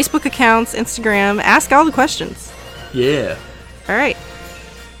 Facebook accounts, Instagram. Ask all the questions. Yeah. All right.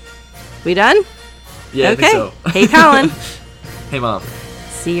 We done? Yeah, okay. I think so. Hey, Collin. Hey, Mom.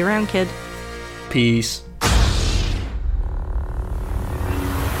 See you around, kid. Peace.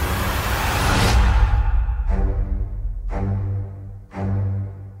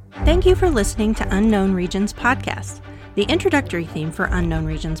 Thank Thank you for listening to Unknown Regions Podcast. The introductory theme for Unknown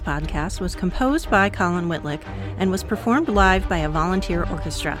Regions Podcast was composed by Collin Whitlick and was performed live by a volunteer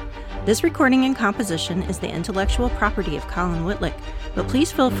orchestra. This recording and composition is the intellectual property of Collin Whitlick, but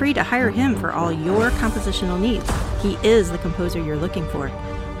please feel free to hire him for all your compositional needs. He is the composer you're looking for.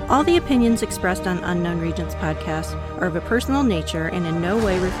 All the opinions expressed on Unknown Regions Podcast are of a personal nature and in no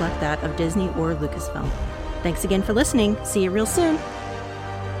way reflect that of Disney or Lucasfilm. Thanks again for listening. See you real soon.